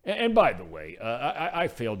ago. And by the way, I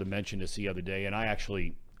failed to mention this the other day, and I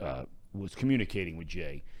actually was communicating with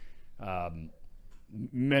Jay.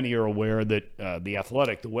 Many are aware that The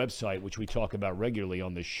Athletic, the website, which we talk about regularly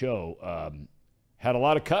on this show, had a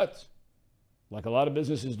lot of cuts, like a lot of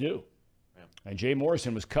businesses do. Yeah. And Jay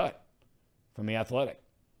Morrison was cut from The Athletic.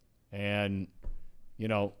 And, you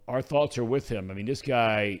know, our thoughts are with him. I mean, this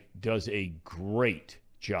guy does a great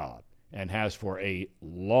job and has for a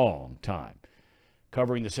long time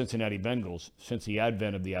covering the Cincinnati Bengals since the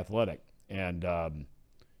advent of The Athletic. And,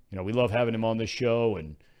 you know, we love having him on this show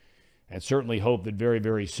and certainly hope that very,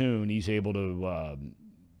 very soon he's able to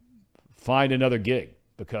find another gig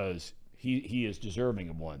because he is deserving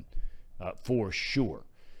of one for sure.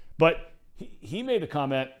 But he made a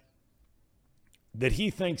comment that he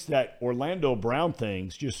thinks that Orlando Brown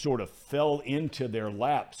things just sort of fell into their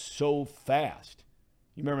lap so fast.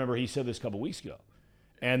 You remember he said this a couple weeks ago.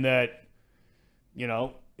 And that, you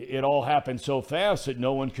know, it all happened so fast that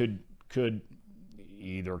no one could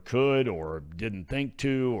or didn't think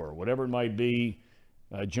to or whatever it might be,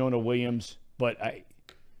 Jonah Williams. But I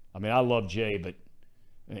mean, I love Jay, but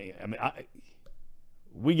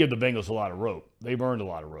we give the Bengals a lot of rope. They've earned a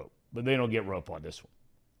lot of rope, but they don't get rope on this one.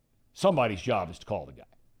 Somebody's job is to call the guy.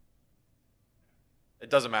 It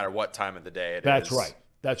doesn't matter what time of the day it is. That's right.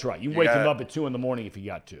 That's right. You wake him up at 2 a.m. if you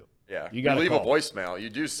got to. Yeah. You leave a voicemail. You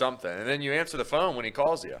do something, and then you answer the phone when he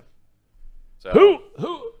calls you. So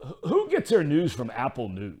who gets their news from Apple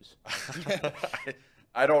News?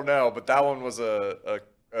 I don't know, but that one was a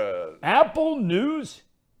Apple News.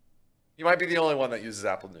 He might be the only one that uses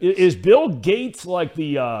Apple News. Is Bill Gates like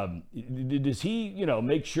the? Does he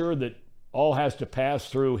make sure that all has to pass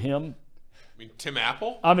through him? I mean, Tim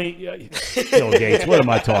Apple? I mean, Bill Gates. What am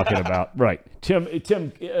I talking about? Right, Tim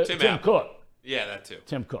Cook. Yeah, that too.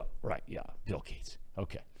 Tim Cook. Right. Yeah, Bill Gates.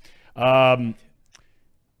 Okay.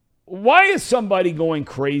 Why is somebody going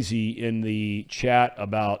crazy in the chat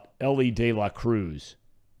about Elly De La Cruz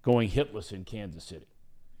going hitless in Kansas City?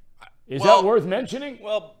 Is that worth mentioning?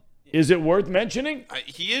 Well, is it worth mentioning?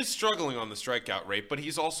 He is struggling on the strikeout rate, but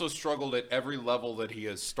he's also struggled at every level that he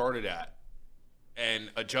has started at and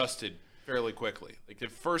adjusted fairly quickly. Like the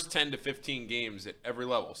first 10 to 15 games at every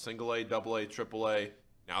level, single A, double A, triple A,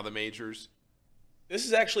 now the majors. This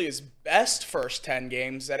is actually his best first 10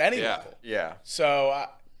 games at any level. Yeah. So,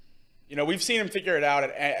 we've seen him figure it out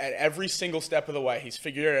at every single step of the way. He's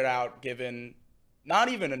figured it out given not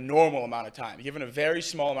even a normal amount of time. Given a very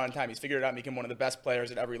small amount of time, he's figured it out and become one of the best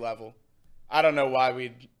players at every level. I don't know why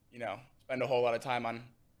we'd, spend a whole lot of time on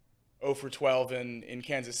 0 for 12 in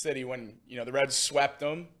Kansas City when, the Reds swept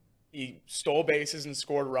him. He stole bases and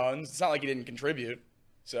scored runs. It's not like he didn't contribute.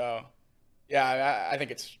 So, yeah, I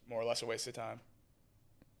think it's more or less a waste of time.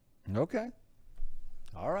 Okay.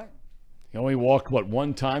 All right. He only walked,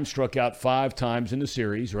 one time, struck out 5 times in the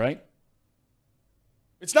series, right?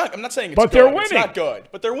 It's not. I'm not saying it's but good. They're winning. It's not good,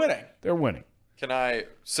 but they're winning. They're winning. Can I,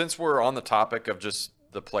 since we're on the topic of just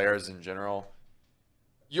the players in general,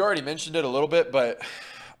 you already mentioned it a little bit, but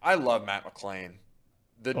I love Matt McClain.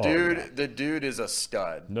 The dude is a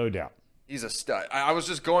stud. No doubt. He's a stud. I was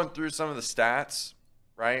just going through some of the stats,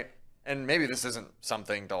 right? And maybe this isn't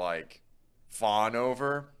something to fawn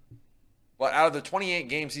over, but out of the 28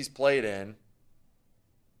 games he's played in,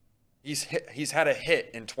 he's had a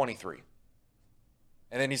hit in 23.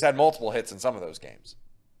 And then he's had multiple hits in some of those games.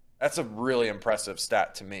 That's a really impressive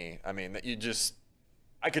stat to me. I mean, that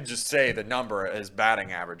I could just say the number, his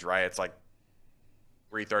batting average, right? It's like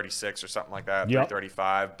 336 or something like that,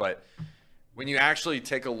 335. But when you actually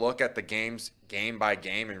take a look at the games game by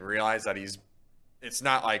game and realize that it's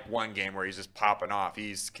not like one game where he's just popping off.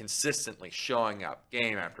 He's consistently showing up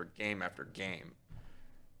game after game after game.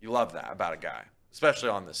 You love that about a guy, especially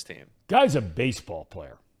on this team. Guy's a baseball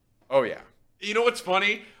player. Oh, yeah. You know what's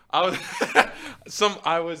funny? I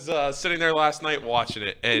was sitting there last night watching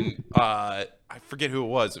it, and I forget who it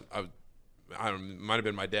was. I don't know, it might have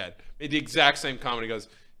been my dad. Made the exact same comment. He goes,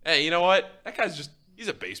 "Hey, you know what? That guy's he's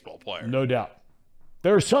a baseball player." No doubt.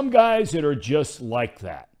 There are some guys that are just like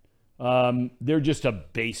that. They're just a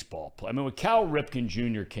baseball player. I mean, when Cal Ripken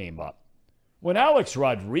Jr. came up, when Alex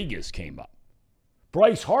Rodriguez came up,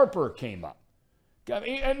 Bryce Harper came up. I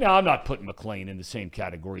mean, now, I'm not putting McClain in the same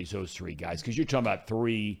category as those three guys because you're talking about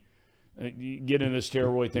three, get in the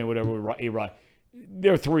steroid thing, whatever, A-Rod.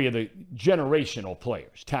 They're three of the generational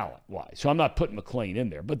players, talent-wise. So I'm not putting McClain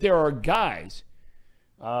in there. But there are guys,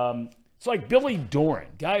 it's like Billy Doran,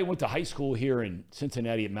 guy who went to high school here in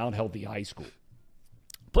Cincinnati at Mount Healthy High School.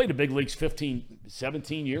 Played the big leagues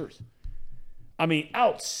 17 years. I mean,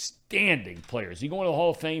 outstanding player. Is he going to the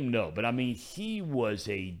Hall of Fame? No. But, I mean, he was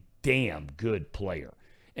a damn good player.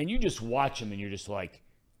 And you just watch him and you're just like,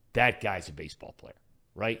 that guy's a baseball player,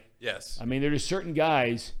 right? Yes. I mean, there's certain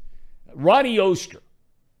guys. Ronnie Oster,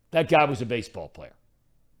 that guy was a baseball player.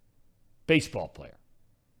 Baseball player.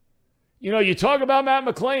 You know, you talk about Matt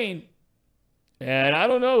McClain, and I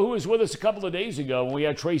don't know who was with us a couple of days ago when we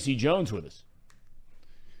had Tracy Jones with us.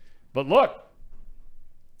 But look,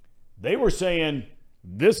 they were saying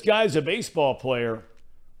this guy's a baseball player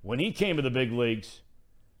when he came to the big leagues.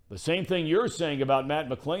 The same thing you're saying about Matt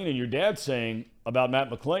McClain and your dad's saying about Matt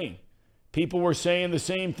McClain. People were saying the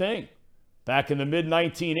same thing back in the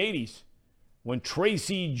mid-1980s when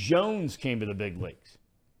Tracy Jones came to the big leagues.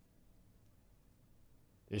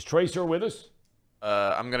 Is Tracer with us?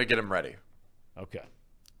 I'm going to get him ready. Okay.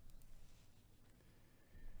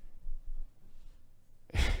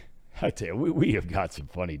 I tell you, we have got some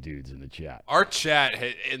funny dudes in the chat. Our chat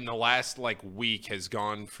in the last week has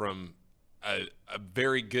gone from a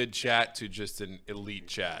very good chat to just an elite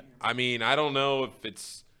chat. I mean, I don't know if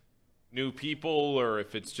it's new people or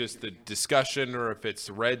if it's just the discussion or if it's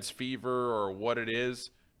Reds fever or what it is,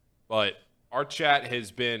 but our chat has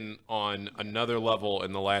been on another level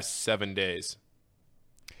in the last 7 days.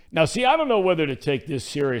 Now, see, I don't know whether to take this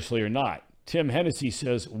seriously or not. Tim Hennessy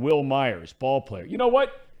says Will Myers, ball player. You know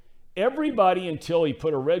what? Everybody until he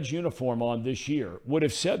put a Reds uniform on this year would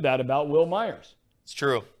have said that about Will Myers. It's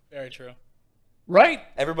true. Very true. Right?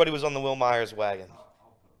 Everybody was on the Will Myers wagon.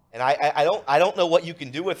 And I don't know what you can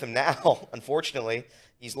do with him now, unfortunately.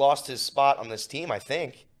 He's lost his spot on this team, I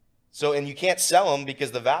think. So, and you can't sell him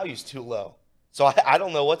because the value's too low. So I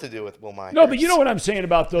don't know what to do with Will Myers. No, but you know what I'm saying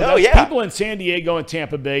about those people in San Diego and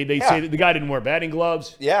Tampa Bay, they say that the guy didn't wear batting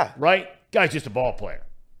gloves. Yeah. Right? Guy's just a ball player.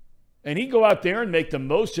 And he'd go out there and make the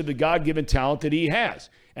most of the God-given talent that he has.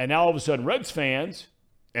 And now all of a sudden Reds fans,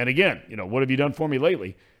 and again, you know, what have you done for me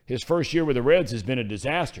lately? His first year with the Reds has been a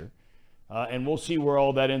disaster. And we'll see where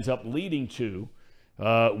all that ends up leading to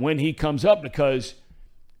when he comes up because,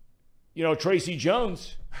 you know, Tracy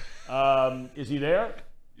Jones, is he there?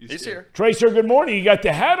 He's here. Tracer, good morning. You got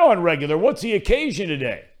the hat on regular. What's the occasion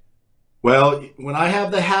today? Well, when I have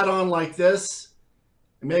the hat on like this,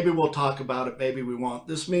 maybe we'll talk about it, maybe we won't.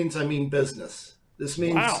 This means I mean business. This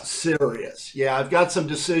means serious. Yeah, I've got some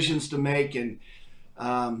decisions to make, and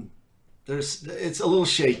it's a little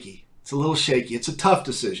shaky. It's a tough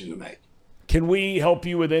decision to make. Can we help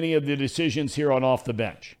you with any of the decisions here on Off the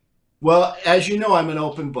Bench? Well, as you know, I'm an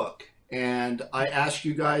open book, and I ask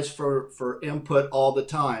you guys for input all the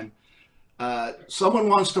time. Someone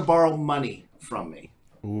wants to borrow money from me.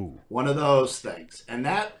 Ooh. One of those things. And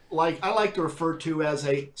that, I like to refer to as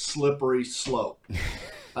a slippery slope.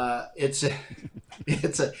 It's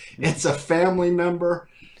a family member.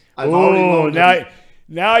 I've already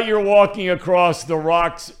now you're walking across the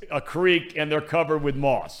rocks, a creek, and they're covered with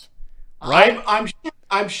moss. Right?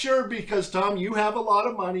 I'm sure because, Tom, you have a lot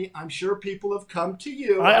of money. I'm sure people have come to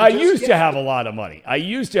you. I used to have a lot of money. I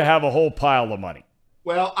used to have a whole pile of money.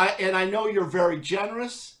 Well, I know you're very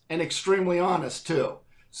generous and extremely honest, too.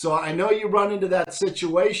 So I know you run into that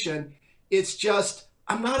situation. It's just,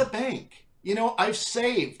 I'm not a bank. You know, I've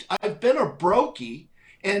saved. I've been a brokey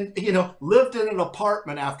and, you know, lived in an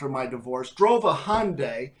apartment after my divorce, drove a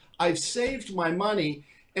Hyundai. I've saved my money.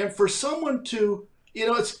 And for someone to, you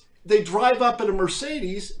know, they drive up in a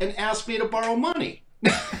Mercedes and ask me to borrow money.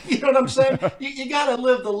 You know what I'm saying? You got to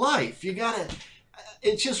live the life.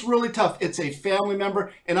 it's just really tough. It's a family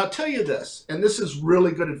member. And I'll tell you this, and this is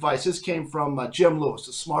really good advice. This came from Jim Lewis,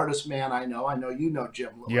 the smartest man I know. I know you know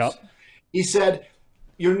Jim Lewis. Yep. He said,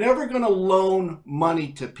 you're never going to loan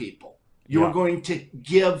money to people. You're going to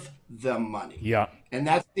give them money. Yeah. And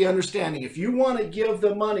that's the understanding. If you want to give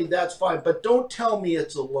the money, that's fine. But don't tell me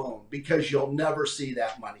it's a loan, because you'll never see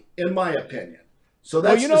that money, in my opinion. So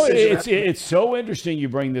that's it's so interesting you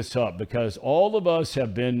bring this up, because all of us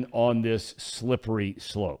have been on this slippery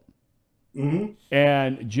slope. Mm-hmm.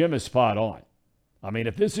 And Jim is spot on. I mean,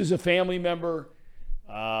 if this is a family member,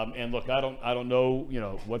 and look, I don't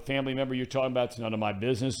know, what family member you're talking about. It's none of my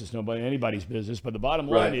business. It's anybody's business. But the bottom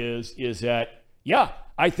line is that,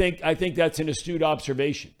 I think that's an astute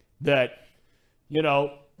observation that,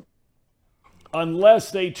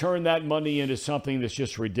 unless they turn that money into something that's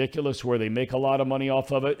just ridiculous where they make a lot of money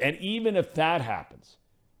off of it, and even if that happens,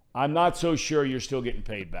 I'm not so sure you're still getting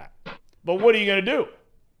paid back. But what are you going to do?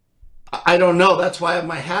 I don't know. That's why I have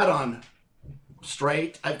my hat on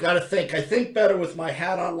straight. I've got to think. I think better with my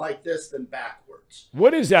hat on like this than backwards.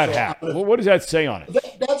 What is that hat? What does that say on it?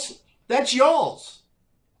 That's y'all's.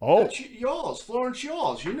 Oh. That's y'all's, Florence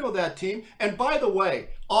Y'all's. You know that team. And by the way,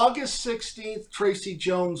 August 16th, Tracy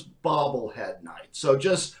Jones bobblehead night. So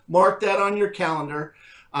just mark that on your calendar.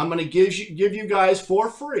 I'm going to give you guys for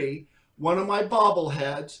free one of my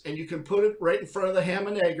bobbleheads, and you can put it right in front of the ham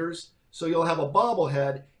and eggers, so you'll have a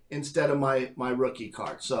bobblehead instead of my rookie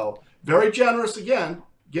card. So very generous again,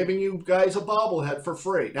 giving you guys a bobblehead for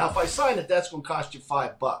free. Now, if I sign it, that's going to cost you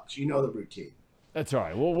 $5. You know the routine. That's all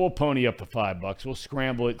right. We'll pony up to $5. We'll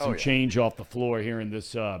scramble it, some change off the floor here in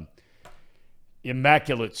this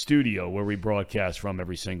immaculate studio where we broadcast from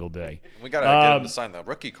every single day. We got to get him to sign the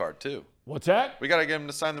rookie card, too. What's that? We got to get him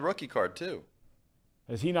to sign the rookie card, too.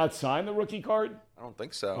 Has he not signed the rookie card? I don't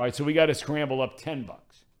think so. All right, so we got to scramble up $10.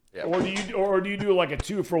 Yeah. Or do you do like a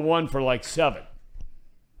 2-for-1 for like $7?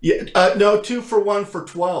 Yeah, no, 2-for-1 for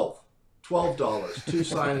 $12. Two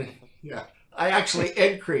signing. Yeah, I actually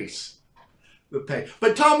increase the pay.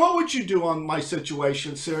 But Tom, what would you do on my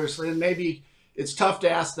situation, seriously? And maybe it's tough to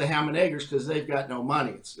ask the ham and eggers because they've got no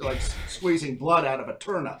money. It's like squeezing blood out of a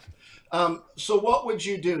turnip. So what would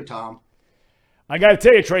you do, Tom? I got to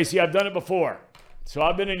tell you, Tracy, I've done it before. So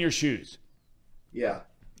I've been in your shoes. Yeah.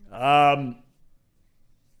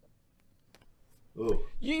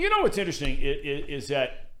 You know what's interesting is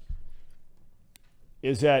that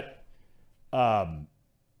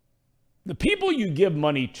the people you give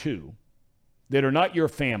money to that are not your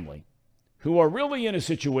family, who are really in a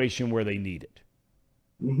situation where they need it,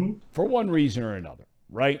 for one reason or another,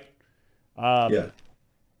 right? Yeah.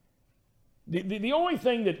 The only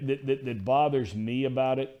thing that bothers me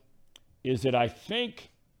about it is that I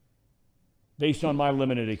think, based on my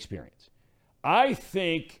limited experience, I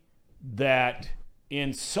think that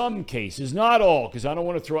in some cases, not all, because I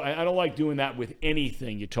don't like doing that with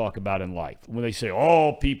anything you talk about in life. When they say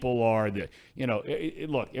all people are,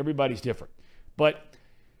 look, everybody's different. But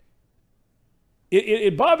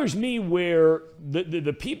it bothers me where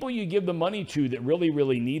the people you give the money to that really,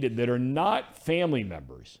 really need it, that are not family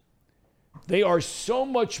members, they are so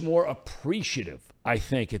much more appreciative, I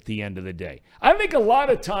think, at the end of the day. I think a lot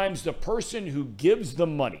of times the person who gives the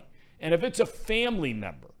money, and if it's a family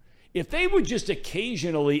member, if they would just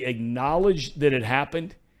occasionally acknowledge that it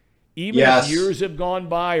happened, even if years have gone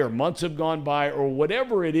by or months have gone by or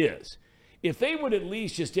whatever it is, if they would at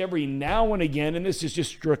least just every now and again, and this is just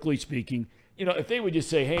strictly speaking, if they would just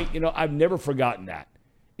say, hey, I've never forgotten that,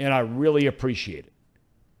 and I really appreciate it,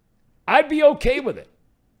 I'd be okay with it.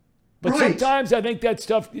 But sometimes I think that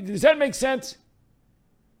stuff, does that make sense?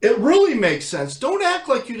 It really makes sense. Don't act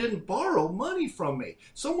like you didn't borrow money from me.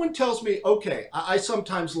 Someone tells me, okay, I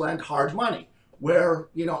sometimes lend hard money where,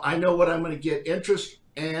 I know what I'm going to get interest.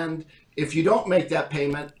 And if you don't make that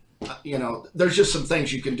payment, there's just some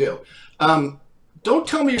things you can do. Don't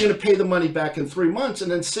tell me you're going to pay the money back in 3 months.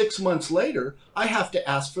 And then 6 months later, I have to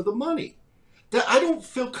ask for the money. I don't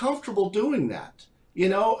feel comfortable doing that.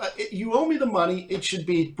 You owe me the money. It should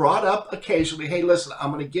be brought up occasionally. Hey, listen,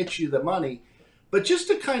 I'm going to get you the money. But just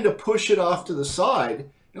to kind of push it off to the side,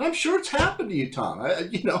 and I'm sure it's happened to you, Tom.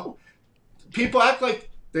 People act like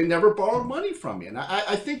they never borrowed money from you. And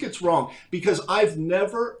I think it's wrong because I've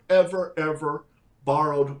never, ever, ever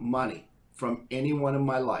borrowed money from anyone in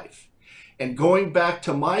my life. And going back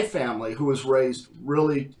to my family, who was raised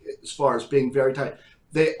really, as far as being very tight,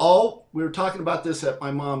 we were talking about this at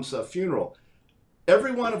my mom's funeral.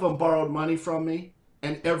 Every one of them borrowed money from me,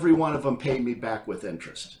 and every one of them paid me back with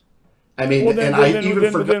interest. I mean, Well, then, and I then, even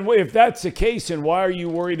then, forgot. then if that's the case, then why are you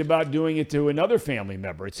worried about doing it to another family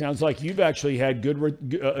member? It sounds like you've actually had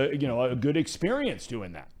a good experience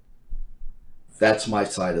doing that. That's my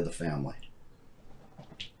side of the family.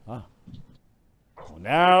 Well,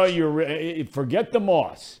 now forget the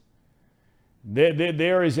moss.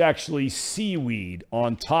 There is actually seaweed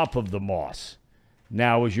on top of the moss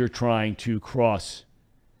now as you're trying to cross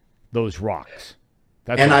those rocks.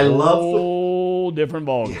 That's And a I love whole different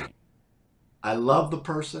ballgame. I love the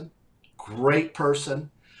person, great person.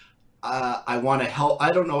 I want to help.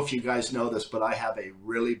 I don't know if you guys know this, but I have a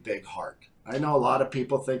really big heart. I know a lot of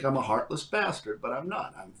people think I'm a heartless bastard, but I'm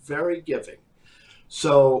not. I'm very giving.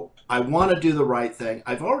 So I want to do the right thing.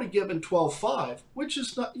 I've already given 12.5, which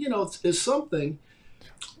is not, is something.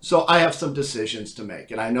 So I have some decisions to make,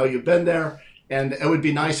 and I know you've been there. And it would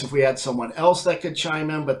be nice if we had someone else that could chime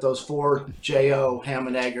in, but those 4 J.O. ham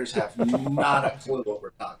and eggers have not a clue what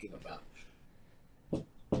we're talking about.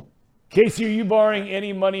 Casey, are you borrowing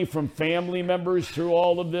any money from family members through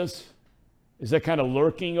all of this? Is that kind of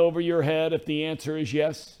lurking over your head if the answer is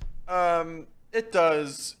yes? It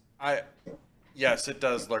does. Yes, it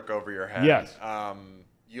does lurk over your head. Yes.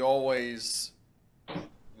 You always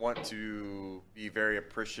want to be very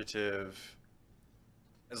appreciative,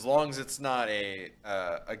 as long as it's not a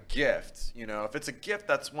gift. If it's a gift,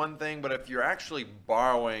 that's one thing. But if you're actually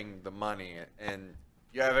borrowing the money and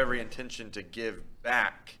you have every intention to give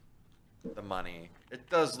back the money, it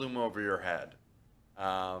does loom over your head.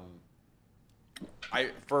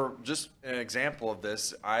 For just an example of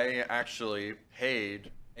this, I actually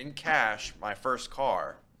paid in cash my first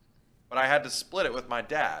car, but I had to split it with my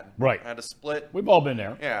dad. Right. I had to split. We've all been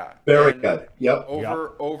there. Yeah. Very And good. Yep.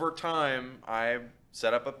 Over time, I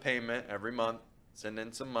set up a payment every month, send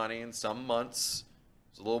in some money, and some months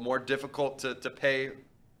it's a little more difficult to pay,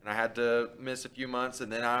 and I had to miss a few months,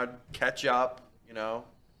 and then I'd catch up,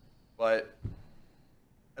 But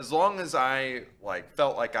as long as I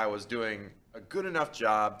felt like I was doing a good enough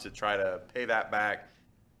job to try to pay that back,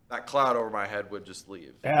 that cloud over my head would just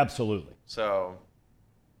leave. Absolutely. So,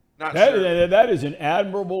 not sure. That is an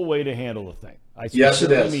admirable way to handle the thing. I Yes, it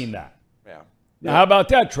sincerely is. mean that. Yeah. Now, how about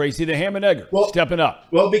that, Tracy, the ham and egger, stepping up?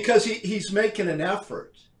 Well, because he's making an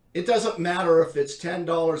effort. It doesn't matter if it's $10,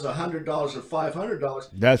 $100, or $500.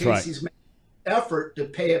 That's right. He's making an effort to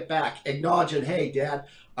pay it back, acknowledging, hey, Dad,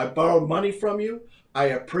 I borrowed money from you. I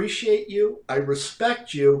appreciate you. I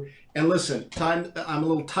respect you. And listen, I'm a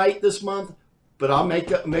little tight this month, but I'll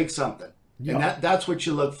make something. Yeah. And that's what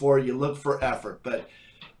you look for. You look for effort. But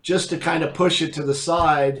just to kind of push it to the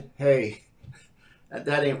side, hey,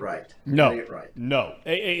 that ain't right. No, that ain't right. No.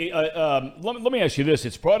 Let me ask you this.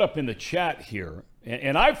 It's brought up in the chat here,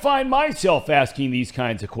 and I find myself asking these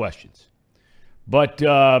kinds of questions. But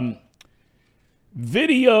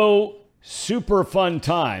Video Super Fun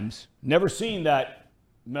Times, never seen that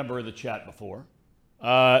member of the chat before,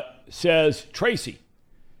 says, Tracy,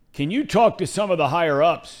 can you talk to some of the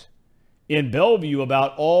higher-ups in Bellevue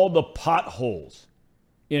about all the potholes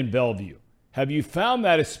in Bellevue? Have you found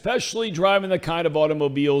that, especially driving the kind of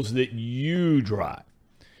automobiles that you drive?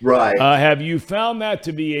 Right. Have you found that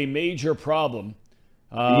to be a major problem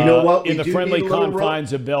you know what? in the friendly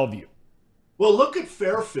confines of Bellevue? Well, look at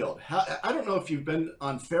Fairfield. I don't know if you've been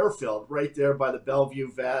on Fairfield, right there by the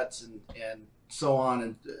Bellevue Vets and so on.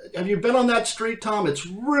 And have you been on that street, Tom? It's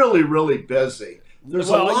really, really busy. But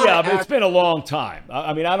it's been a long time.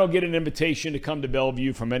 I mean, I don't get an invitation to come to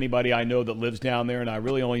Bellevue from anybody I know that lives down there, and I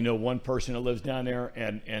really only know one person that lives down there,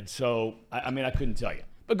 and so, I couldn't tell you.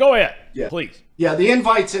 But go ahead, please. Yeah, the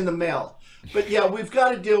invite's in the mail. But, yeah, we've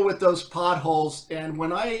got to deal with those potholes, and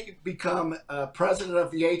when I become president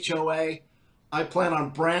of the HOA, I plan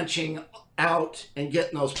on branching out and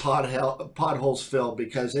getting those potholes filled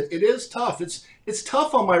because it is tough. It's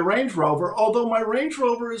tough on my Range Rover, although my Range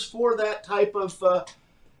Rover is for that type of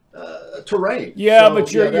terrain. Yeah, so,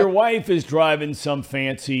 but your wife is driving some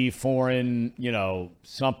fancy foreign,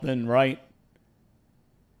 something, right?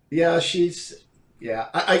 Yeah,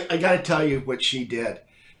 I got to tell you what she did.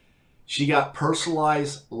 She got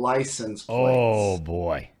personalized license plates. Oh,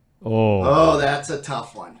 boy. Oh, that's a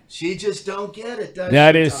tough one. She just don't get it, does she?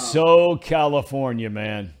 That is so California,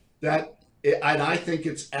 man. And I think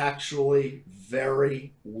it's actually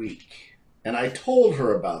very weak. And I told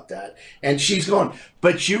her about that. And she's going,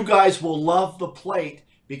 but you guys will love the plate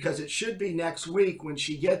because it should be next week when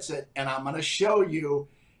she gets it. And I'm going to show you.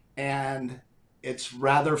 And it's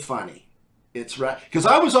rather funny. Because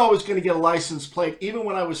I was always going to get a license plate, even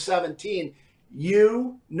when I was 17.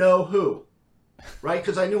 You know who. Right?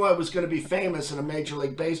 Because I knew I was going to be famous and a Major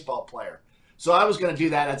League Baseball player. So I was going to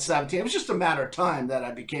do that at 17. It was just a matter of time that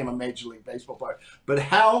I became a Major League Baseball player. But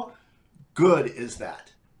how good is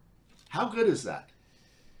that? How good is that?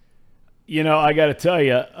 You know, I got to tell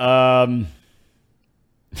you,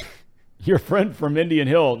 your friend from Indian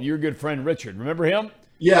Hill, your good friend Richard, remember him?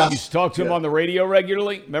 Yeah. You used to talk to him on the radio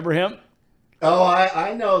regularly. Remember him? Oh,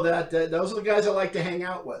 I know that. Those are the guys I like to hang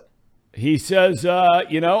out with. He says,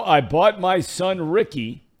 I bought my son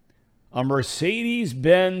Ricky a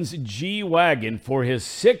Mercedes-Benz G-Wagon for his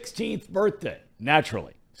 16th birthday.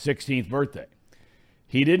 Naturally, 16th birthday.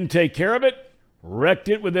 He didn't take care of it, wrecked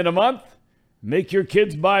it within a month. Make your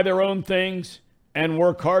kids buy their own things and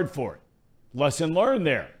work hard for it. Lesson learned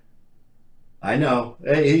there. I know.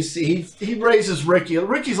 Hey, he raises Ricky.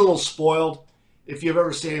 Ricky's a little spoiled. If you've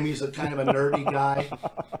ever seen him, he's a kind of a nerdy guy,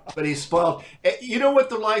 but he's spoiled. You know what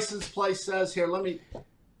the license plate says here?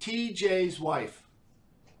 TJ's wife.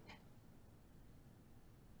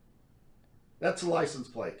 That's the license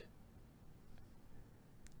plate.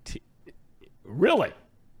 Really?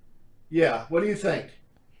 Yeah. What do you think?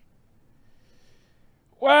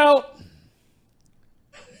 Well,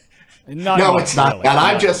 no, it's not really. that.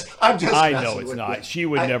 I'm just. I know it's not. You. She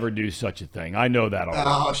would never do such a thing. I know that already.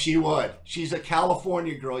 Oh, she would. She's a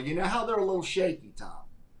California girl. You know how they're a little shaky, Tom.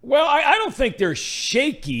 Well, I don't think they're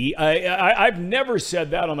shaky. I've never said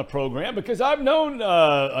that on the program because I've known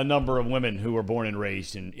a number of women who were born and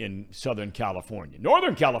raised in Southern California,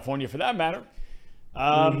 Northern California for that matter.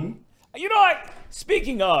 You know,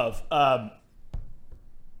 speaking of,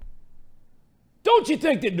 don't you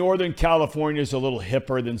think that Northern California is a little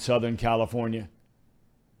hipper than Southern California?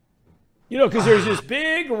 You know, because there's this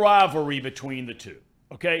big rivalry between the two,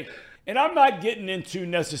 okay? And I'm not getting into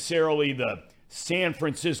necessarily the San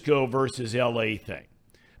Francisco versus LA thing.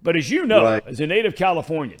 But as you know, as a native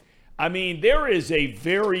Californian, I mean, there is a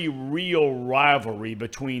very real rivalry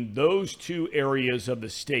between those two areas of the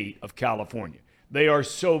state of California. They are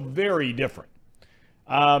so very different.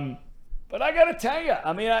 But I got to tell you,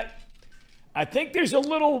 I mean, I think there's a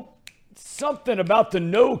little something about the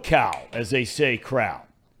no-cal, as they say, crowd.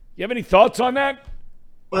 You have any thoughts on that?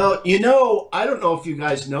 Well, you know, I don't know if you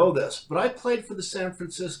guys know this, but I played for the San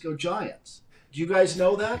Francisco Giants. Do you guys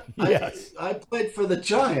know that? Yes. I played for the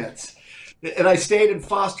Giants, and I stayed in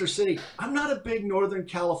Foster City. I'm not a big Northern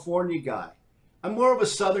California guy. I'm more of a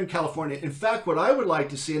Southern California. In fact, what I would like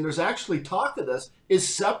to see, and there's actually talk of this, is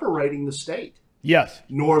separating the state. Yes.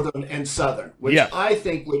 Northern and Southern, which I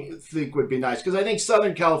think would be nice, because I think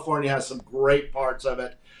Southern California has some great parts of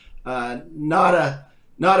it. Not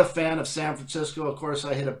a fan of San Francisco. Of course,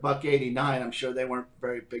 I hit a $189. I'm sure they weren't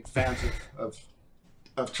very big fans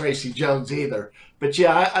of Tracy Jones either. But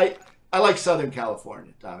yeah, I like Southern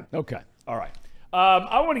California, Tommy. Okay. All right.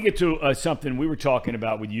 I want to get to something we were talking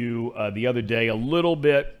about with you the other day a little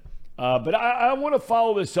bit, but I want to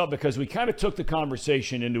follow this up because we kind of took the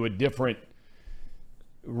conversation into a different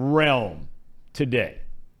realm today.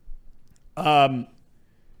 The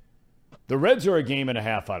Reds are a game and a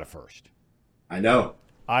half out of first. I know.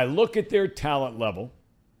 I look at their talent level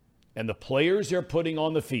and the players they're putting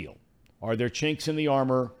on the field. Are there chinks in the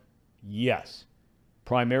armor? Yes.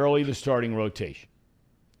 Primarily the starting rotation.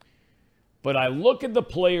 But I look at the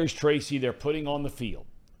players, Tracy, they're putting on the field.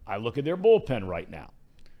 I look at their bullpen right now.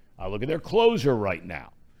 I look at their closer right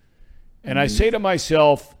now. And I say to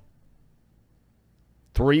myself,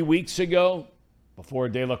 3 weeks ago, before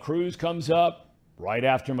De La Cruz comes up, right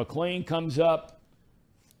after McLean comes up,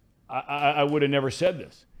 I would have never said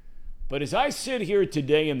this. But as I sit here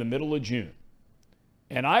today in the middle of June,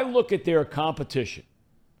 and I look at their competition,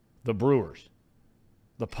 the Brewers,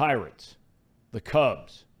 the Pirates, the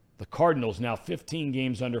Cubs, the Cardinals, now 15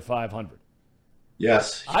 games under 500.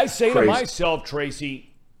 Yes. I say to myself,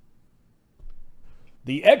 Tracy,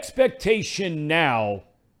 the expectation now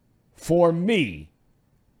for me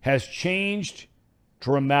has changed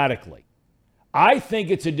dramatically. I think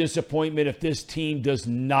it's a disappointment if this team does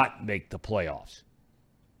not make the playoffs.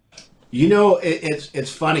 You know,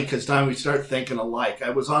 it's funny because time we start thinking alike. I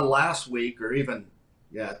was on last week, or even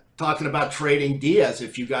talking about trading Diaz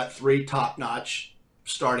if you got 3 top-notch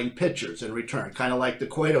starting pitchers in return, kind of like the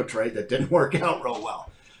Cueto trade that didn't work out real well.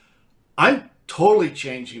 I'm totally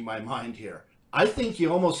changing my mind here. I think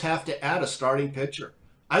you almost have to add a starting pitcher.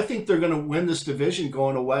 I think they're going to win this division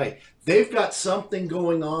going away. They've got something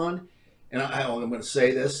going on, and I'm going to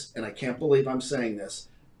say this, and I can't believe I'm saying this.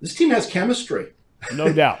 This team has chemistry.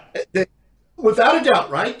 No doubt. Without a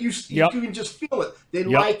doubt, right? You can just feel it. They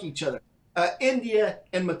like each other. India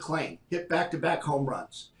and McLean hit back-to-back home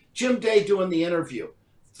runs. Jim Day doing the interview.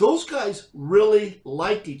 Those guys really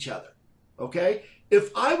liked each other, okay?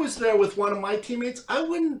 if I was there with one of my teammates, I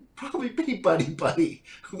wouldn't probably be buddy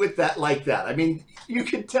with that like that. I mean, you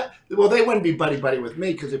could tell. Well, they wouldn't be buddy with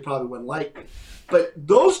me because they probably wouldn't like me. But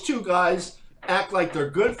those two guys act like they're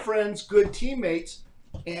good friends, good teammates,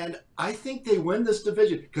 and I think they win this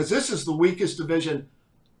division because this is the weakest division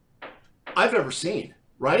I've ever seen.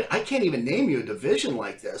 Right? I can't even name you a division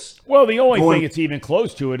like this. Well, the only thing that's even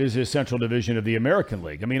close to it is the Central Division of the American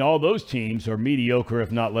League. I mean, all those teams are mediocre,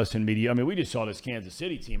 if not less than mediocre. I mean, we just saw this Kansas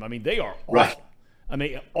City team. I mean, they are awful. Right. I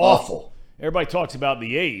mean, awful. Everybody talks about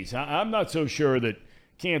the A's. I'm not so sure that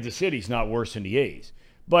Kansas City's not worse than the A's.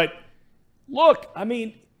 But look, I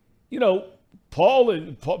mean, Paul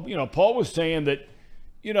was saying that,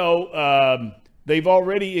 they've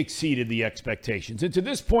already exceeded the expectations. And to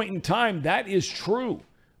this point in time, that is true.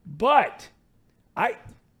 But I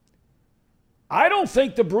don't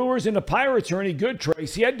think the Brewers and the Pirates are any good,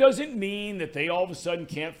 Tracy. That doesn't mean that they all of a sudden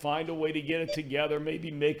can't find a way to get it together, maybe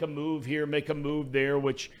make a move here, make a move there,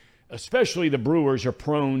 which especially the Brewers are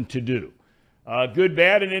prone to do. Good,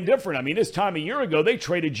 bad, and indifferent. I mean, this time a year ago, they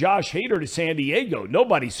traded Josh Hader to San Diego.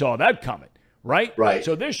 Nobody saw that coming, right? Right.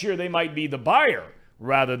 So this year they might be the buyer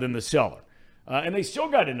rather than the seller. And they still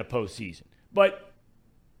got in the postseason. But,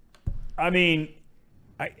 I mean,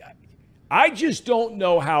 I just don't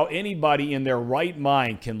know how anybody in their right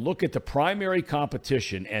mind can look at the primary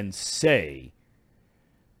competition and say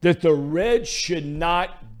that the Reds should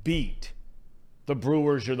not beat the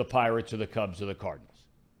Brewers or the Pirates or the Cubs or the Cardinals.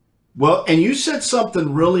 Well, and you said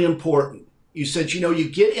something really important. You said, you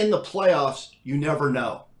get in the playoffs, you never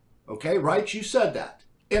know. Okay, right? You said that.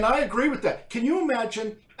 And I agree with that. Can you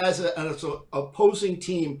imagine as an opposing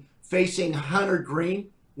team facing Hunter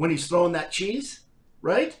Green when he's throwing that cheese,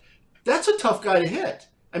 right? That's a tough guy to hit.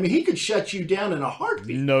 I mean, he could shut you down in a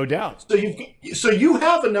heartbeat. No doubt. So you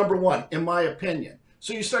have a number one, in my opinion.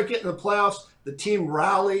 So you start getting the playoffs, the team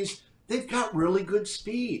rallies. They've got really good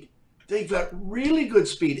speed.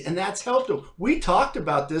 And that's helped them. We talked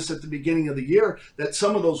about this at the beginning of the year, that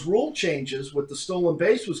some of those rule changes with the stolen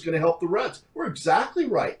base was going to help the Reds. We're exactly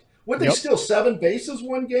right. What, they steal 7 bases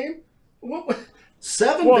one game? What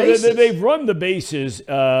 7 bases? Well, they've run the bases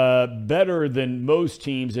better than most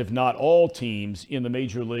teams, if not all teams, in the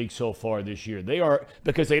major league so far this year. They are,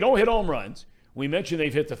 because they don't hit home runs. We mentioned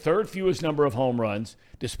they've hit the third fewest number of home runs,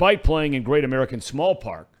 despite playing in Great American Small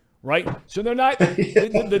Park, right? So they're not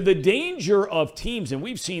the danger of teams, and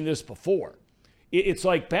we've seen this before. It's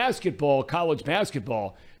like basketball, college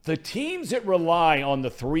basketball. The teams that rely on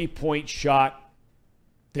the three-point shot,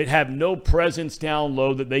 that have no presence down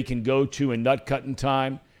low that they can go to in nut-cutting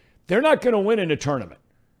time, they're not going to win in a tournament.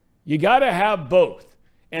 You got to have both.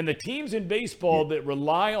 And the teams in baseball that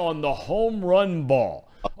rely on the home run ball,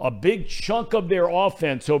 a big chunk of their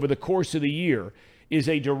offense over the course of the year, is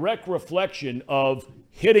a direct reflection of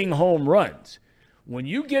hitting home runs. When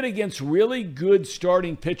you get against really good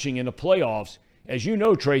starting pitching in the playoffs, as you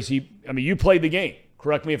know, Tracy, I mean, you played the game.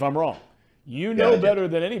 Correct me if I'm wrong. You know better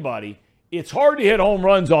than anybody. It's hard to hit home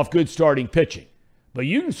runs off good starting pitching. But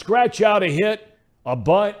you can scratch out a hit, a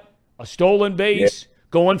bunt, a stolen base,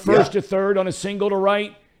 going first to third on a single to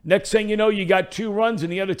right. Next thing you know, you got 2 runs and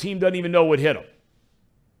the other team doesn't even know what hit them.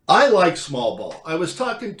 I like small ball. I was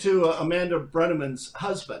talking to Amanda Brenneman's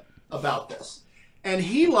husband about this. And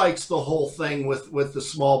he likes the whole thing with the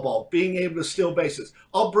small ball, being able to steal bases.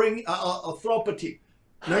 I'll throw up a team.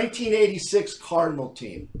 1986 Cardinal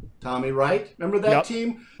team, Tommy, right? Remember that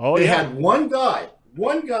team? Oh, they had one guy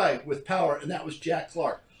with power, and that was Jack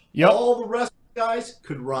Clark. All the rest of the guys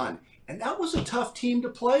could run. And that was a tough team to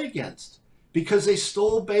play against because they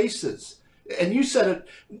stole bases. And you said it,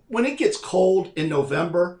 when it gets cold in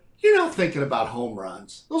November, you're not thinking about home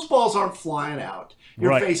runs. Those balls aren't flying out.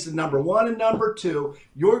 You're facing number 1 and number 2.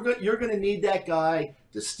 You're going to need that guy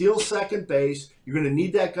to steal second base. You're going to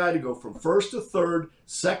need that guy to go from first to third,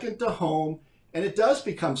 second to home. And it does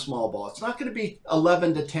become small ball. It's not going to be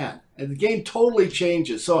 11-10. And the game totally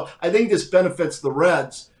changes. So I think this benefits the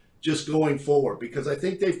Reds just going forward because I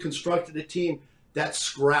think they've constructed a team that's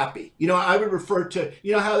scrappy. You know, I would refer to,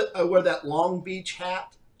 you know how I wear that Long Beach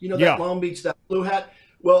hat? You know, that Long Beach, that blue hat?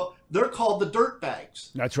 Well, they're called the dirt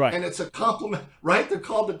bags. That's right. And it's a compliment, right? They're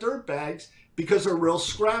called the dirt bags because they're real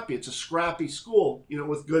scrappy. It's a scrappy school, you know,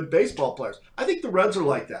 with good baseball players. I think the Reds are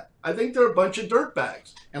like that. I think they're a bunch of dirt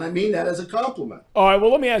bags. And I mean that as a compliment. All right,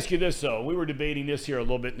 well, let me ask you this, though. We were debating this here a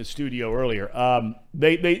little bit in the studio earlier.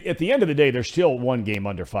 They at the end of the day, they're still 1 game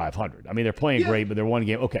under 500. I mean, they're playing great, but they're 1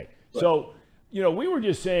 game. Okay, so, you know, we were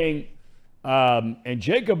just saying, and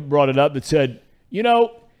Jacob brought it up that said, you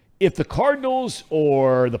know, if the Cardinals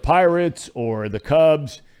or the Pirates or the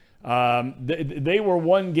Cubs They were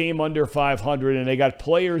one game under 500, and they got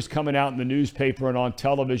players coming out in the newspaper and on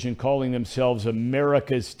television calling themselves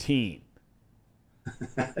America's team.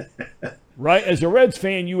 Right? As a Reds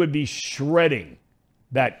fan, you would be shredding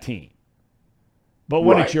that team. But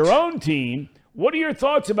when it's your own team, what are your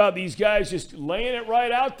thoughts about these guys just laying it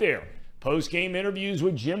right out there? Post-game interviews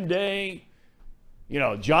with Jim Day,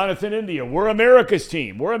 Jonathan India, we're America's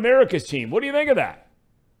team. We're America's team. What do you think of that?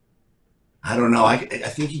 I don't know. I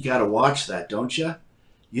think you got to watch that, don't you?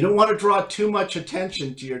 You don't want to draw too much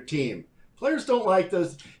attention to your team. Players don't like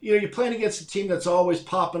those. You're playing against a team that's always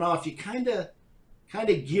popping off. You kind of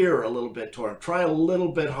gear a little bit toward them. Try a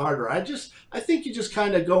little bit harder. I think you just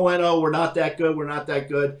kind of go in, oh, we're not that good. We're not that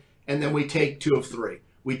good. And then we take 2 of 3.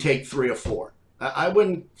 We take 3 of 4. I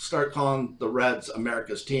wouldn't start calling the Reds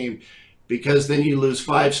America's team, because then you lose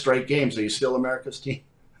 5 straight games. Are you still America's team?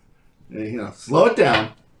 Slow it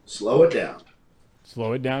down. Slow it down.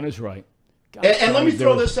 Slow it down is right. And let me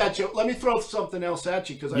throw this at you. Let me throw something else at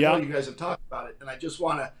you, because I know you guys have talked about it, and I just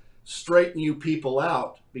want to straighten you people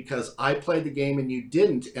out, because I played the game and you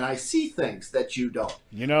didn't, and I see things that you don't.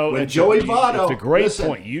 When Joey Votto, it's a great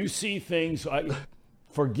point. You see things.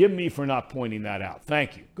 Forgive me for not pointing that out.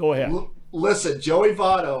 Thank you. Go ahead. Listen, Joey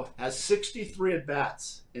Votto has 63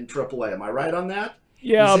 at-bats in AAA. Am I right on that?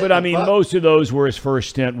 Yeah, but most of those were his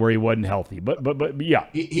first stint where he wasn't healthy. But yeah,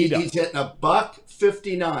 he's hitting a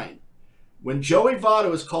 $159. When Joey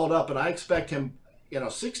Votto is called up, and I expect him,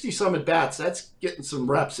 60-some at-bats, that's getting some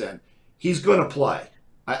reps in. He's going to play.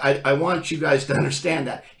 I want you guys to understand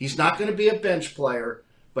that. He's not going to be a bench player,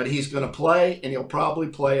 but he's going to play, and he'll probably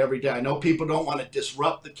play every day. I know people don't want to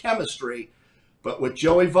disrupt the chemistry, but with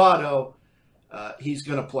Joey Votto, he's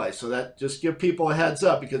going to play. So that just give people a heads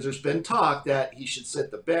up, because there's been talk that he should sit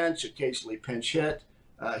the bench, occasionally pinch hit.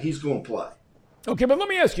 He's going to play. Okay, but let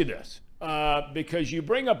me ask you this, because you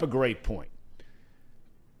bring up a great point.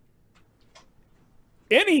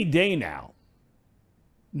 Any day now,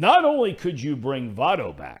 not only could you bring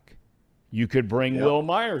Votto back, you could bring Will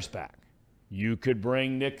Myers back. You could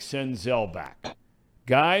bring Nick Senzel back.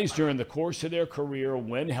 Guys during the course of their career,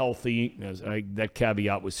 when healthy, that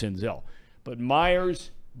caveat was Senzel, but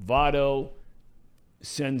Myers, Votto,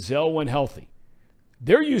 Senzel when healthy,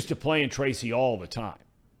 they're used to playing Tracy all the time.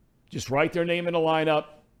 Just write their name in a lineup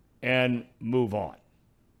and move on.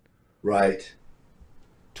 Right.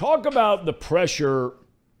 Talk about the pressure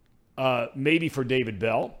maybe for David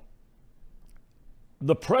Bell.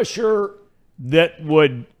 The pressure that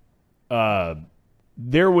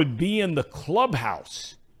there would be in the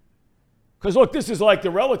clubhouse. Because, look, this is like the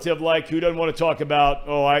relative who doesn't want to talk about,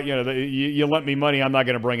 you lent me money, I'm not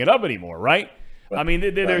going to bring it up anymore, right? I mean,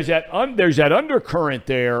 there's that undercurrent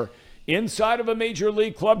there inside of a major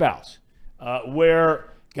league clubhouse where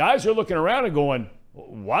guys are looking around and going,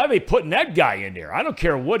 why are they putting that guy in there? I don't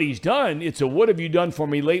care what he's done. It's a what have you done for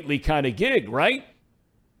me lately kind of gig, right?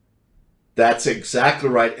 That's exactly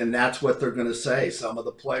right, and that's what they're going to say, some of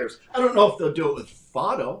the players. I don't know if they'll do it with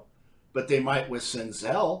Votto, but they might with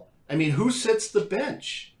Senzel. I mean, who sits the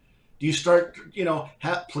bench? Do you start,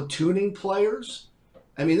 platooning players?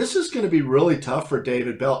 I mean, this is going to be really tough for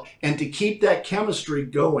David Bell, and to keep that chemistry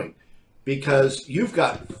going, because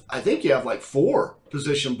I think you have 4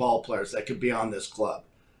 position ball players that could be on this club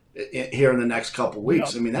here in the next couple of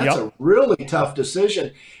weeks. I mean, that's a really tough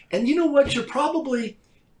decision. And you know what? You're probably,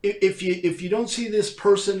 if you don't see this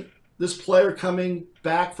player coming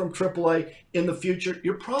back from AAA in the future,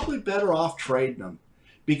 you're probably better off trading them,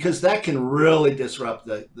 because that can really disrupt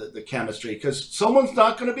the chemistry, because someone's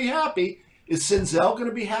not going to be happy. Is Senzel going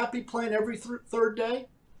to be happy playing every third day?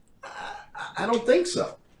 I don't think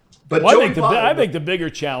so. But I think the bigger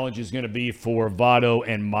challenge is going to be for Votto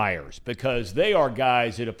and Myers, because they are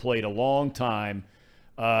guys that have played a long time,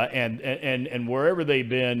 and wherever they've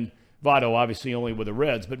been, Votto obviously only with the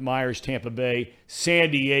Reds, but Myers, Tampa Bay,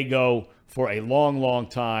 San Diego for a long, long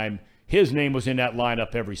time. His name was in that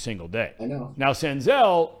lineup every single day. I know. Now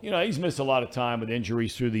Senzel, he's missed a lot of time with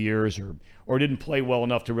injuries through the years, or didn't play well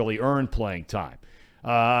enough to really earn playing time.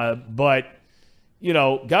 But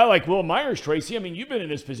guy like Will Myers, Tracy, I mean, you've been in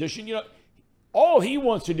this position. All he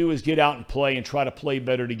wants to do is get out and play and try to play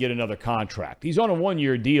better to get another contract. He's on a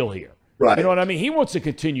 1-year deal here. Right. You know what I mean? He wants to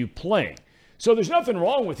continue playing. So there's nothing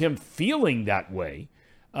wrong with him feeling that way.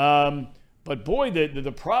 But, boy,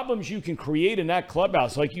 the problems you can create in that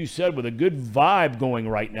clubhouse, like you said, with a good vibe going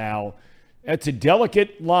right now, that's a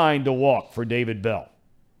delicate line to walk for David Bell.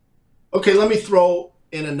 Okay, let me throw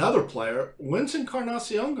in another player. When's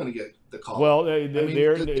Encarnacion going to get the call? Well,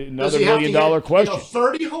 there's another $1 million question.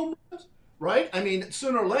 30 home runs, right? I mean,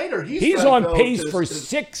 sooner or later, he's on pace for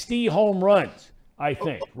 60 home runs. I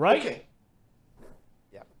think, right? Okay.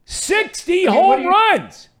 60 home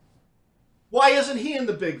runs. Why isn't he in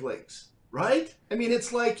the big leagues? Right? I mean,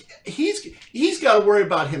 it's like he's got to worry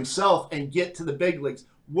about himself and get to the big leagues.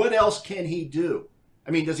 What else can he do?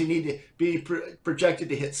 I mean, does he need to be projected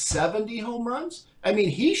to hit 70 home runs? I mean,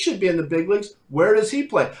 he should be in the big leagues. Where does he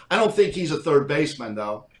play? I don't think he's a third baseman,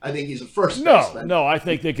 though. I think he's a first baseman. No, I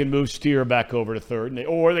think they can move Steer back over to third,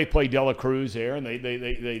 or they play De La Cruz there, and they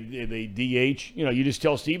DH. You know, you just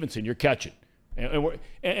tell Stevenson you're catching,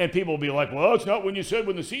 and people will be like, well, it's not when you said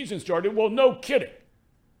when the season started. Well, no kidding,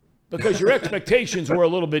 because your expectations were a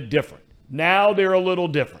little bit different. Now they're a little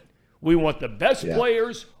different. We want the best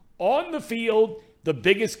players on the field, the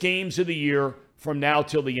biggest games of the year from now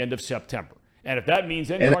till the end of September. And if that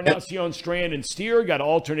means Encarnacion, Strand, and Steer got to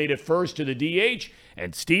alternate at first to the DH,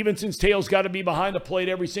 and Stevenson's tail's got to be behind the plate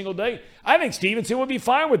every single day, I think Stevenson would be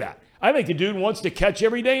fine with that. I think the dude wants to catch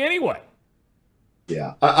every day anyway.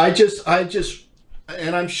 Yeah, I just,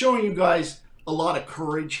 and I'm showing you guys a lot of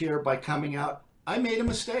courage here by coming out. I made a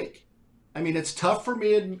mistake. I mean, it's tough for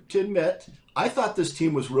me to admit. I thought this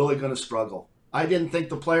team was really going to struggle. I didn't think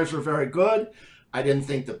the players were very good. I didn't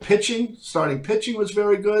think the starting pitching was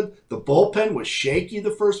very good. The bullpen was shaky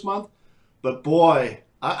the first month. But boy,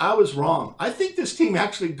 I was wrong. I think this team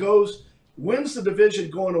actually wins the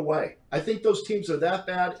division going away. I think those teams are that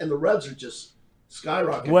bad, and the Reds are just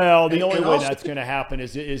skyrocketing. Well, the only way that's going to happen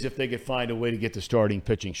is if they could find a way to get the starting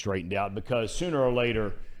pitching straightened out, because sooner or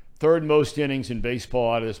later, third most innings in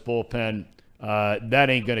baseball out of this bullpen, that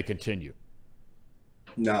ain't going to continue.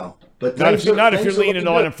 No, but not if you're leaning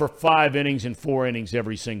on him for 5 innings and 4 innings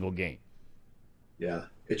every single game. Yeah,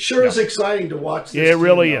 it sure is exciting to watch this. It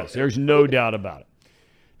really is. There's no doubt about it.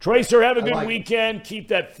 Tracer, have a good weekend. Keep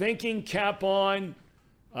that thinking cap on.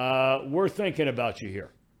 We're thinking about you here.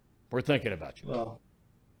 We're thinking about you. Well,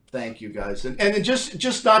 thank you guys, and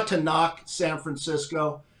just not to knock San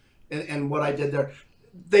Francisco and what I did there.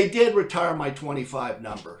 They did retire my 25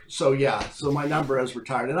 number, so my number is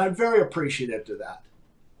retired, and I'm very appreciative to that.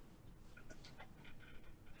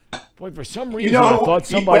 Boy, for some reason, I thought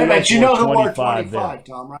somebody else wore 25 there.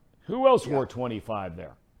 Tom, right? Who else wore 25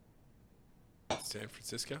 there? San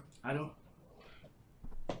Francisco? I don't.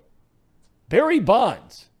 Barry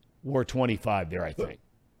Bonds wore 25 there, I think.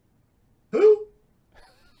 Who?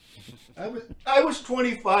 I was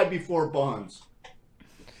 25 before Bonds.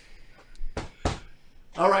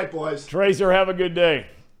 All right, boys. Tracer, have a good day.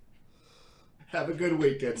 Have a good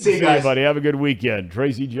weekend. See you guys. Buddy. Have a good weekend.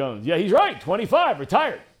 Tracy Jones. Yeah, he's right. 25,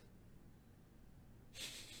 retired.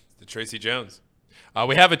 The Tracy Jones.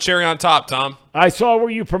 We have a cherry on top, Tom. I saw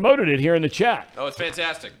where you promoted it here in the chat. Oh, it's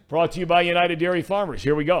fantastic. Brought to you by United Dairy Farmers.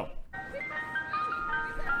 Here we go.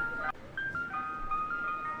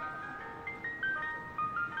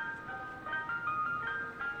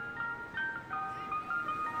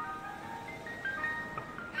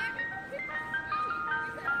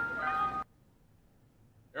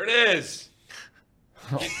 There it is.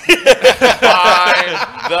 Buy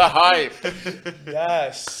the hype.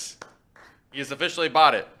 Yes. He's officially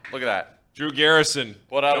bought it. Look at that. Drew Garrison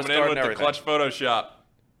Pulled out his coming in card with and the everything. clutch Photoshop.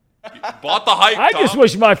 You bought the hype, I Tom. just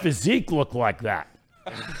wish my physique looked like that.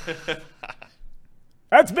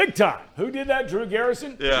 That's big time. Who did that? Drew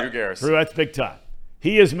Garrison? Yeah. Drew Garrison. Drew, that's big time.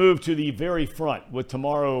 He has moved to the very front with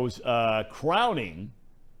tomorrow's crowning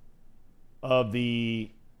of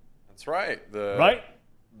the That's right.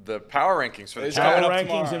 The power rankings for the It's power coming up rankings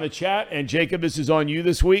tomorrow. in the chat. And Jacob, this is on you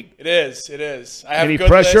this week. It is. I have Any a good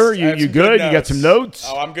pressure? list. I have You some good? You got some notes?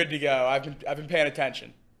 Oh, I'm good to go. I've been paying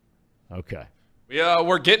attention. Okay.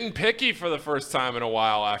 We're getting picky for the first time in a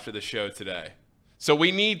while after the show today. So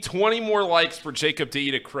we need 20 more likes for Jacob to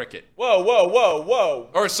eat a cricket. Whoa.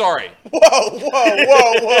 Or sorry,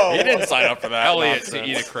 Whoa. He didn't sign up for that. Elliot to nonsense.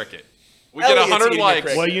 eat a cricket. We get Elliot's 100 eating a likes.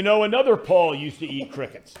 cricket. Well, you know, another Paul used to eat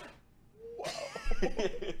crickets.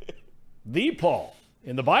 The Paul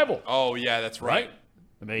in the Bible, Oh, yeah, that's right. right?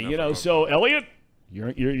 I mean, so Elliot,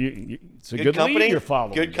 you're it's a good company. lead you're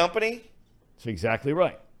following. Good company. That's exactly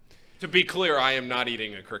right. To be clear, I am not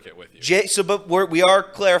eating a cricket with you. But we are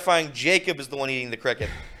clarifying Jacob is the one eating the cricket,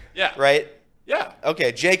 Yeah. right? Yeah.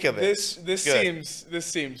 Okay, Jacob is. This Good.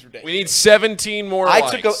 seems ridiculous. We need 17 more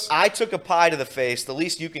likes. I took a pie to the face. The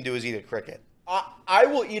least you can do is eat a cricket. I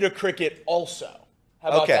will eat a cricket also. How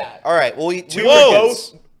about Okay. that? All right. We'll eat 2 We will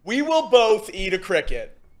crickets. we will both eat a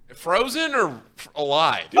cricket. Frozen or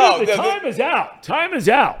alive? Dude, Oh, the the- time is out. Time is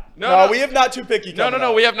out. No, we have not too picky. No, coming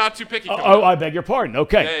up. we have not too picky coming Oh, up. I beg your pardon.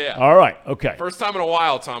 Okay. Yeah. All right. Okay. First time in a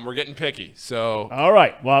while, Tom. We're getting picky. So, All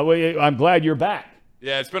right. Well, I'm glad you're back.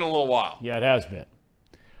 yeah, it's been a little while. Yeah, it has been.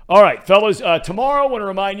 All right, fellas. Tomorrow, I want to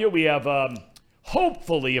remind you, we have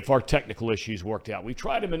hopefully, if our technical issues worked out. We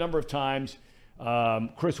tried him a number of times.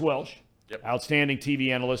 Chris Welsh, outstanding TV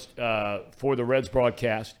analyst for the Reds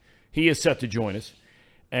broadcast. He is set to join us.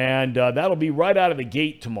 And that'll be right out of the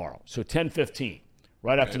gate tomorrow. So 10:15,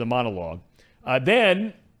 right after the monologue.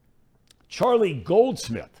 Then Charlie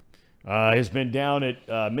Goldsmith has been down at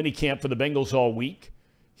minicamp for the Bengals all week.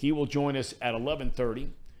 He will join us at 11:30.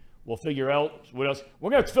 We'll figure out what else.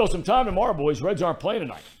 We're going to have to fill some time tomorrow, boys. Reds aren't playing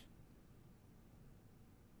tonight.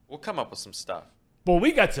 We'll come up with some stuff. Well,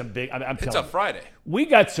 we got some big. I'm It's telling a Friday. we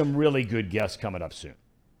got some really good guests coming up soon.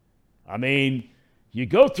 I mean, you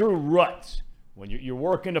go through ruts when you're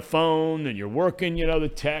working the phone and you're working, the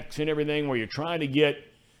text and everything, where you're trying to get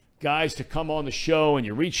guys to come on the show and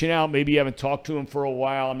you're reaching out. Maybe you haven't talked to them for a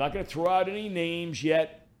while. I'm not going to throw out any names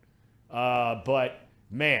yet, but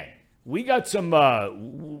man, we got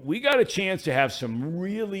a chance to have some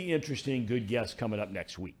really interesting, good guests coming up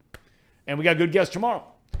next week, and we got good guests tomorrow.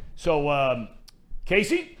 So,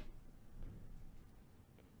 Casey,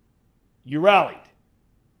 you rallied.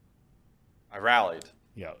 I rallied.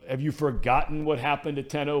 Yeah. Have you forgotten what happened at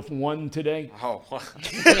 10:01 today? Oh.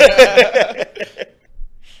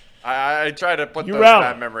 I try to put those rallied.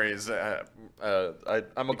 bad memories. I'm a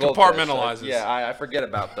Compartmentalizes. goldfish. Yeah, I forget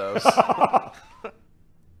about those.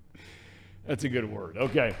 That's a good word.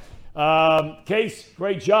 Okay. Case,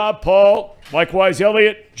 great job. Paul, likewise,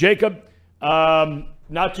 Elliot, Jacob.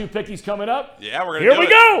 Not too picky's coming up. Yeah, we're going to Here do we it.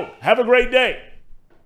 go. Have a great day.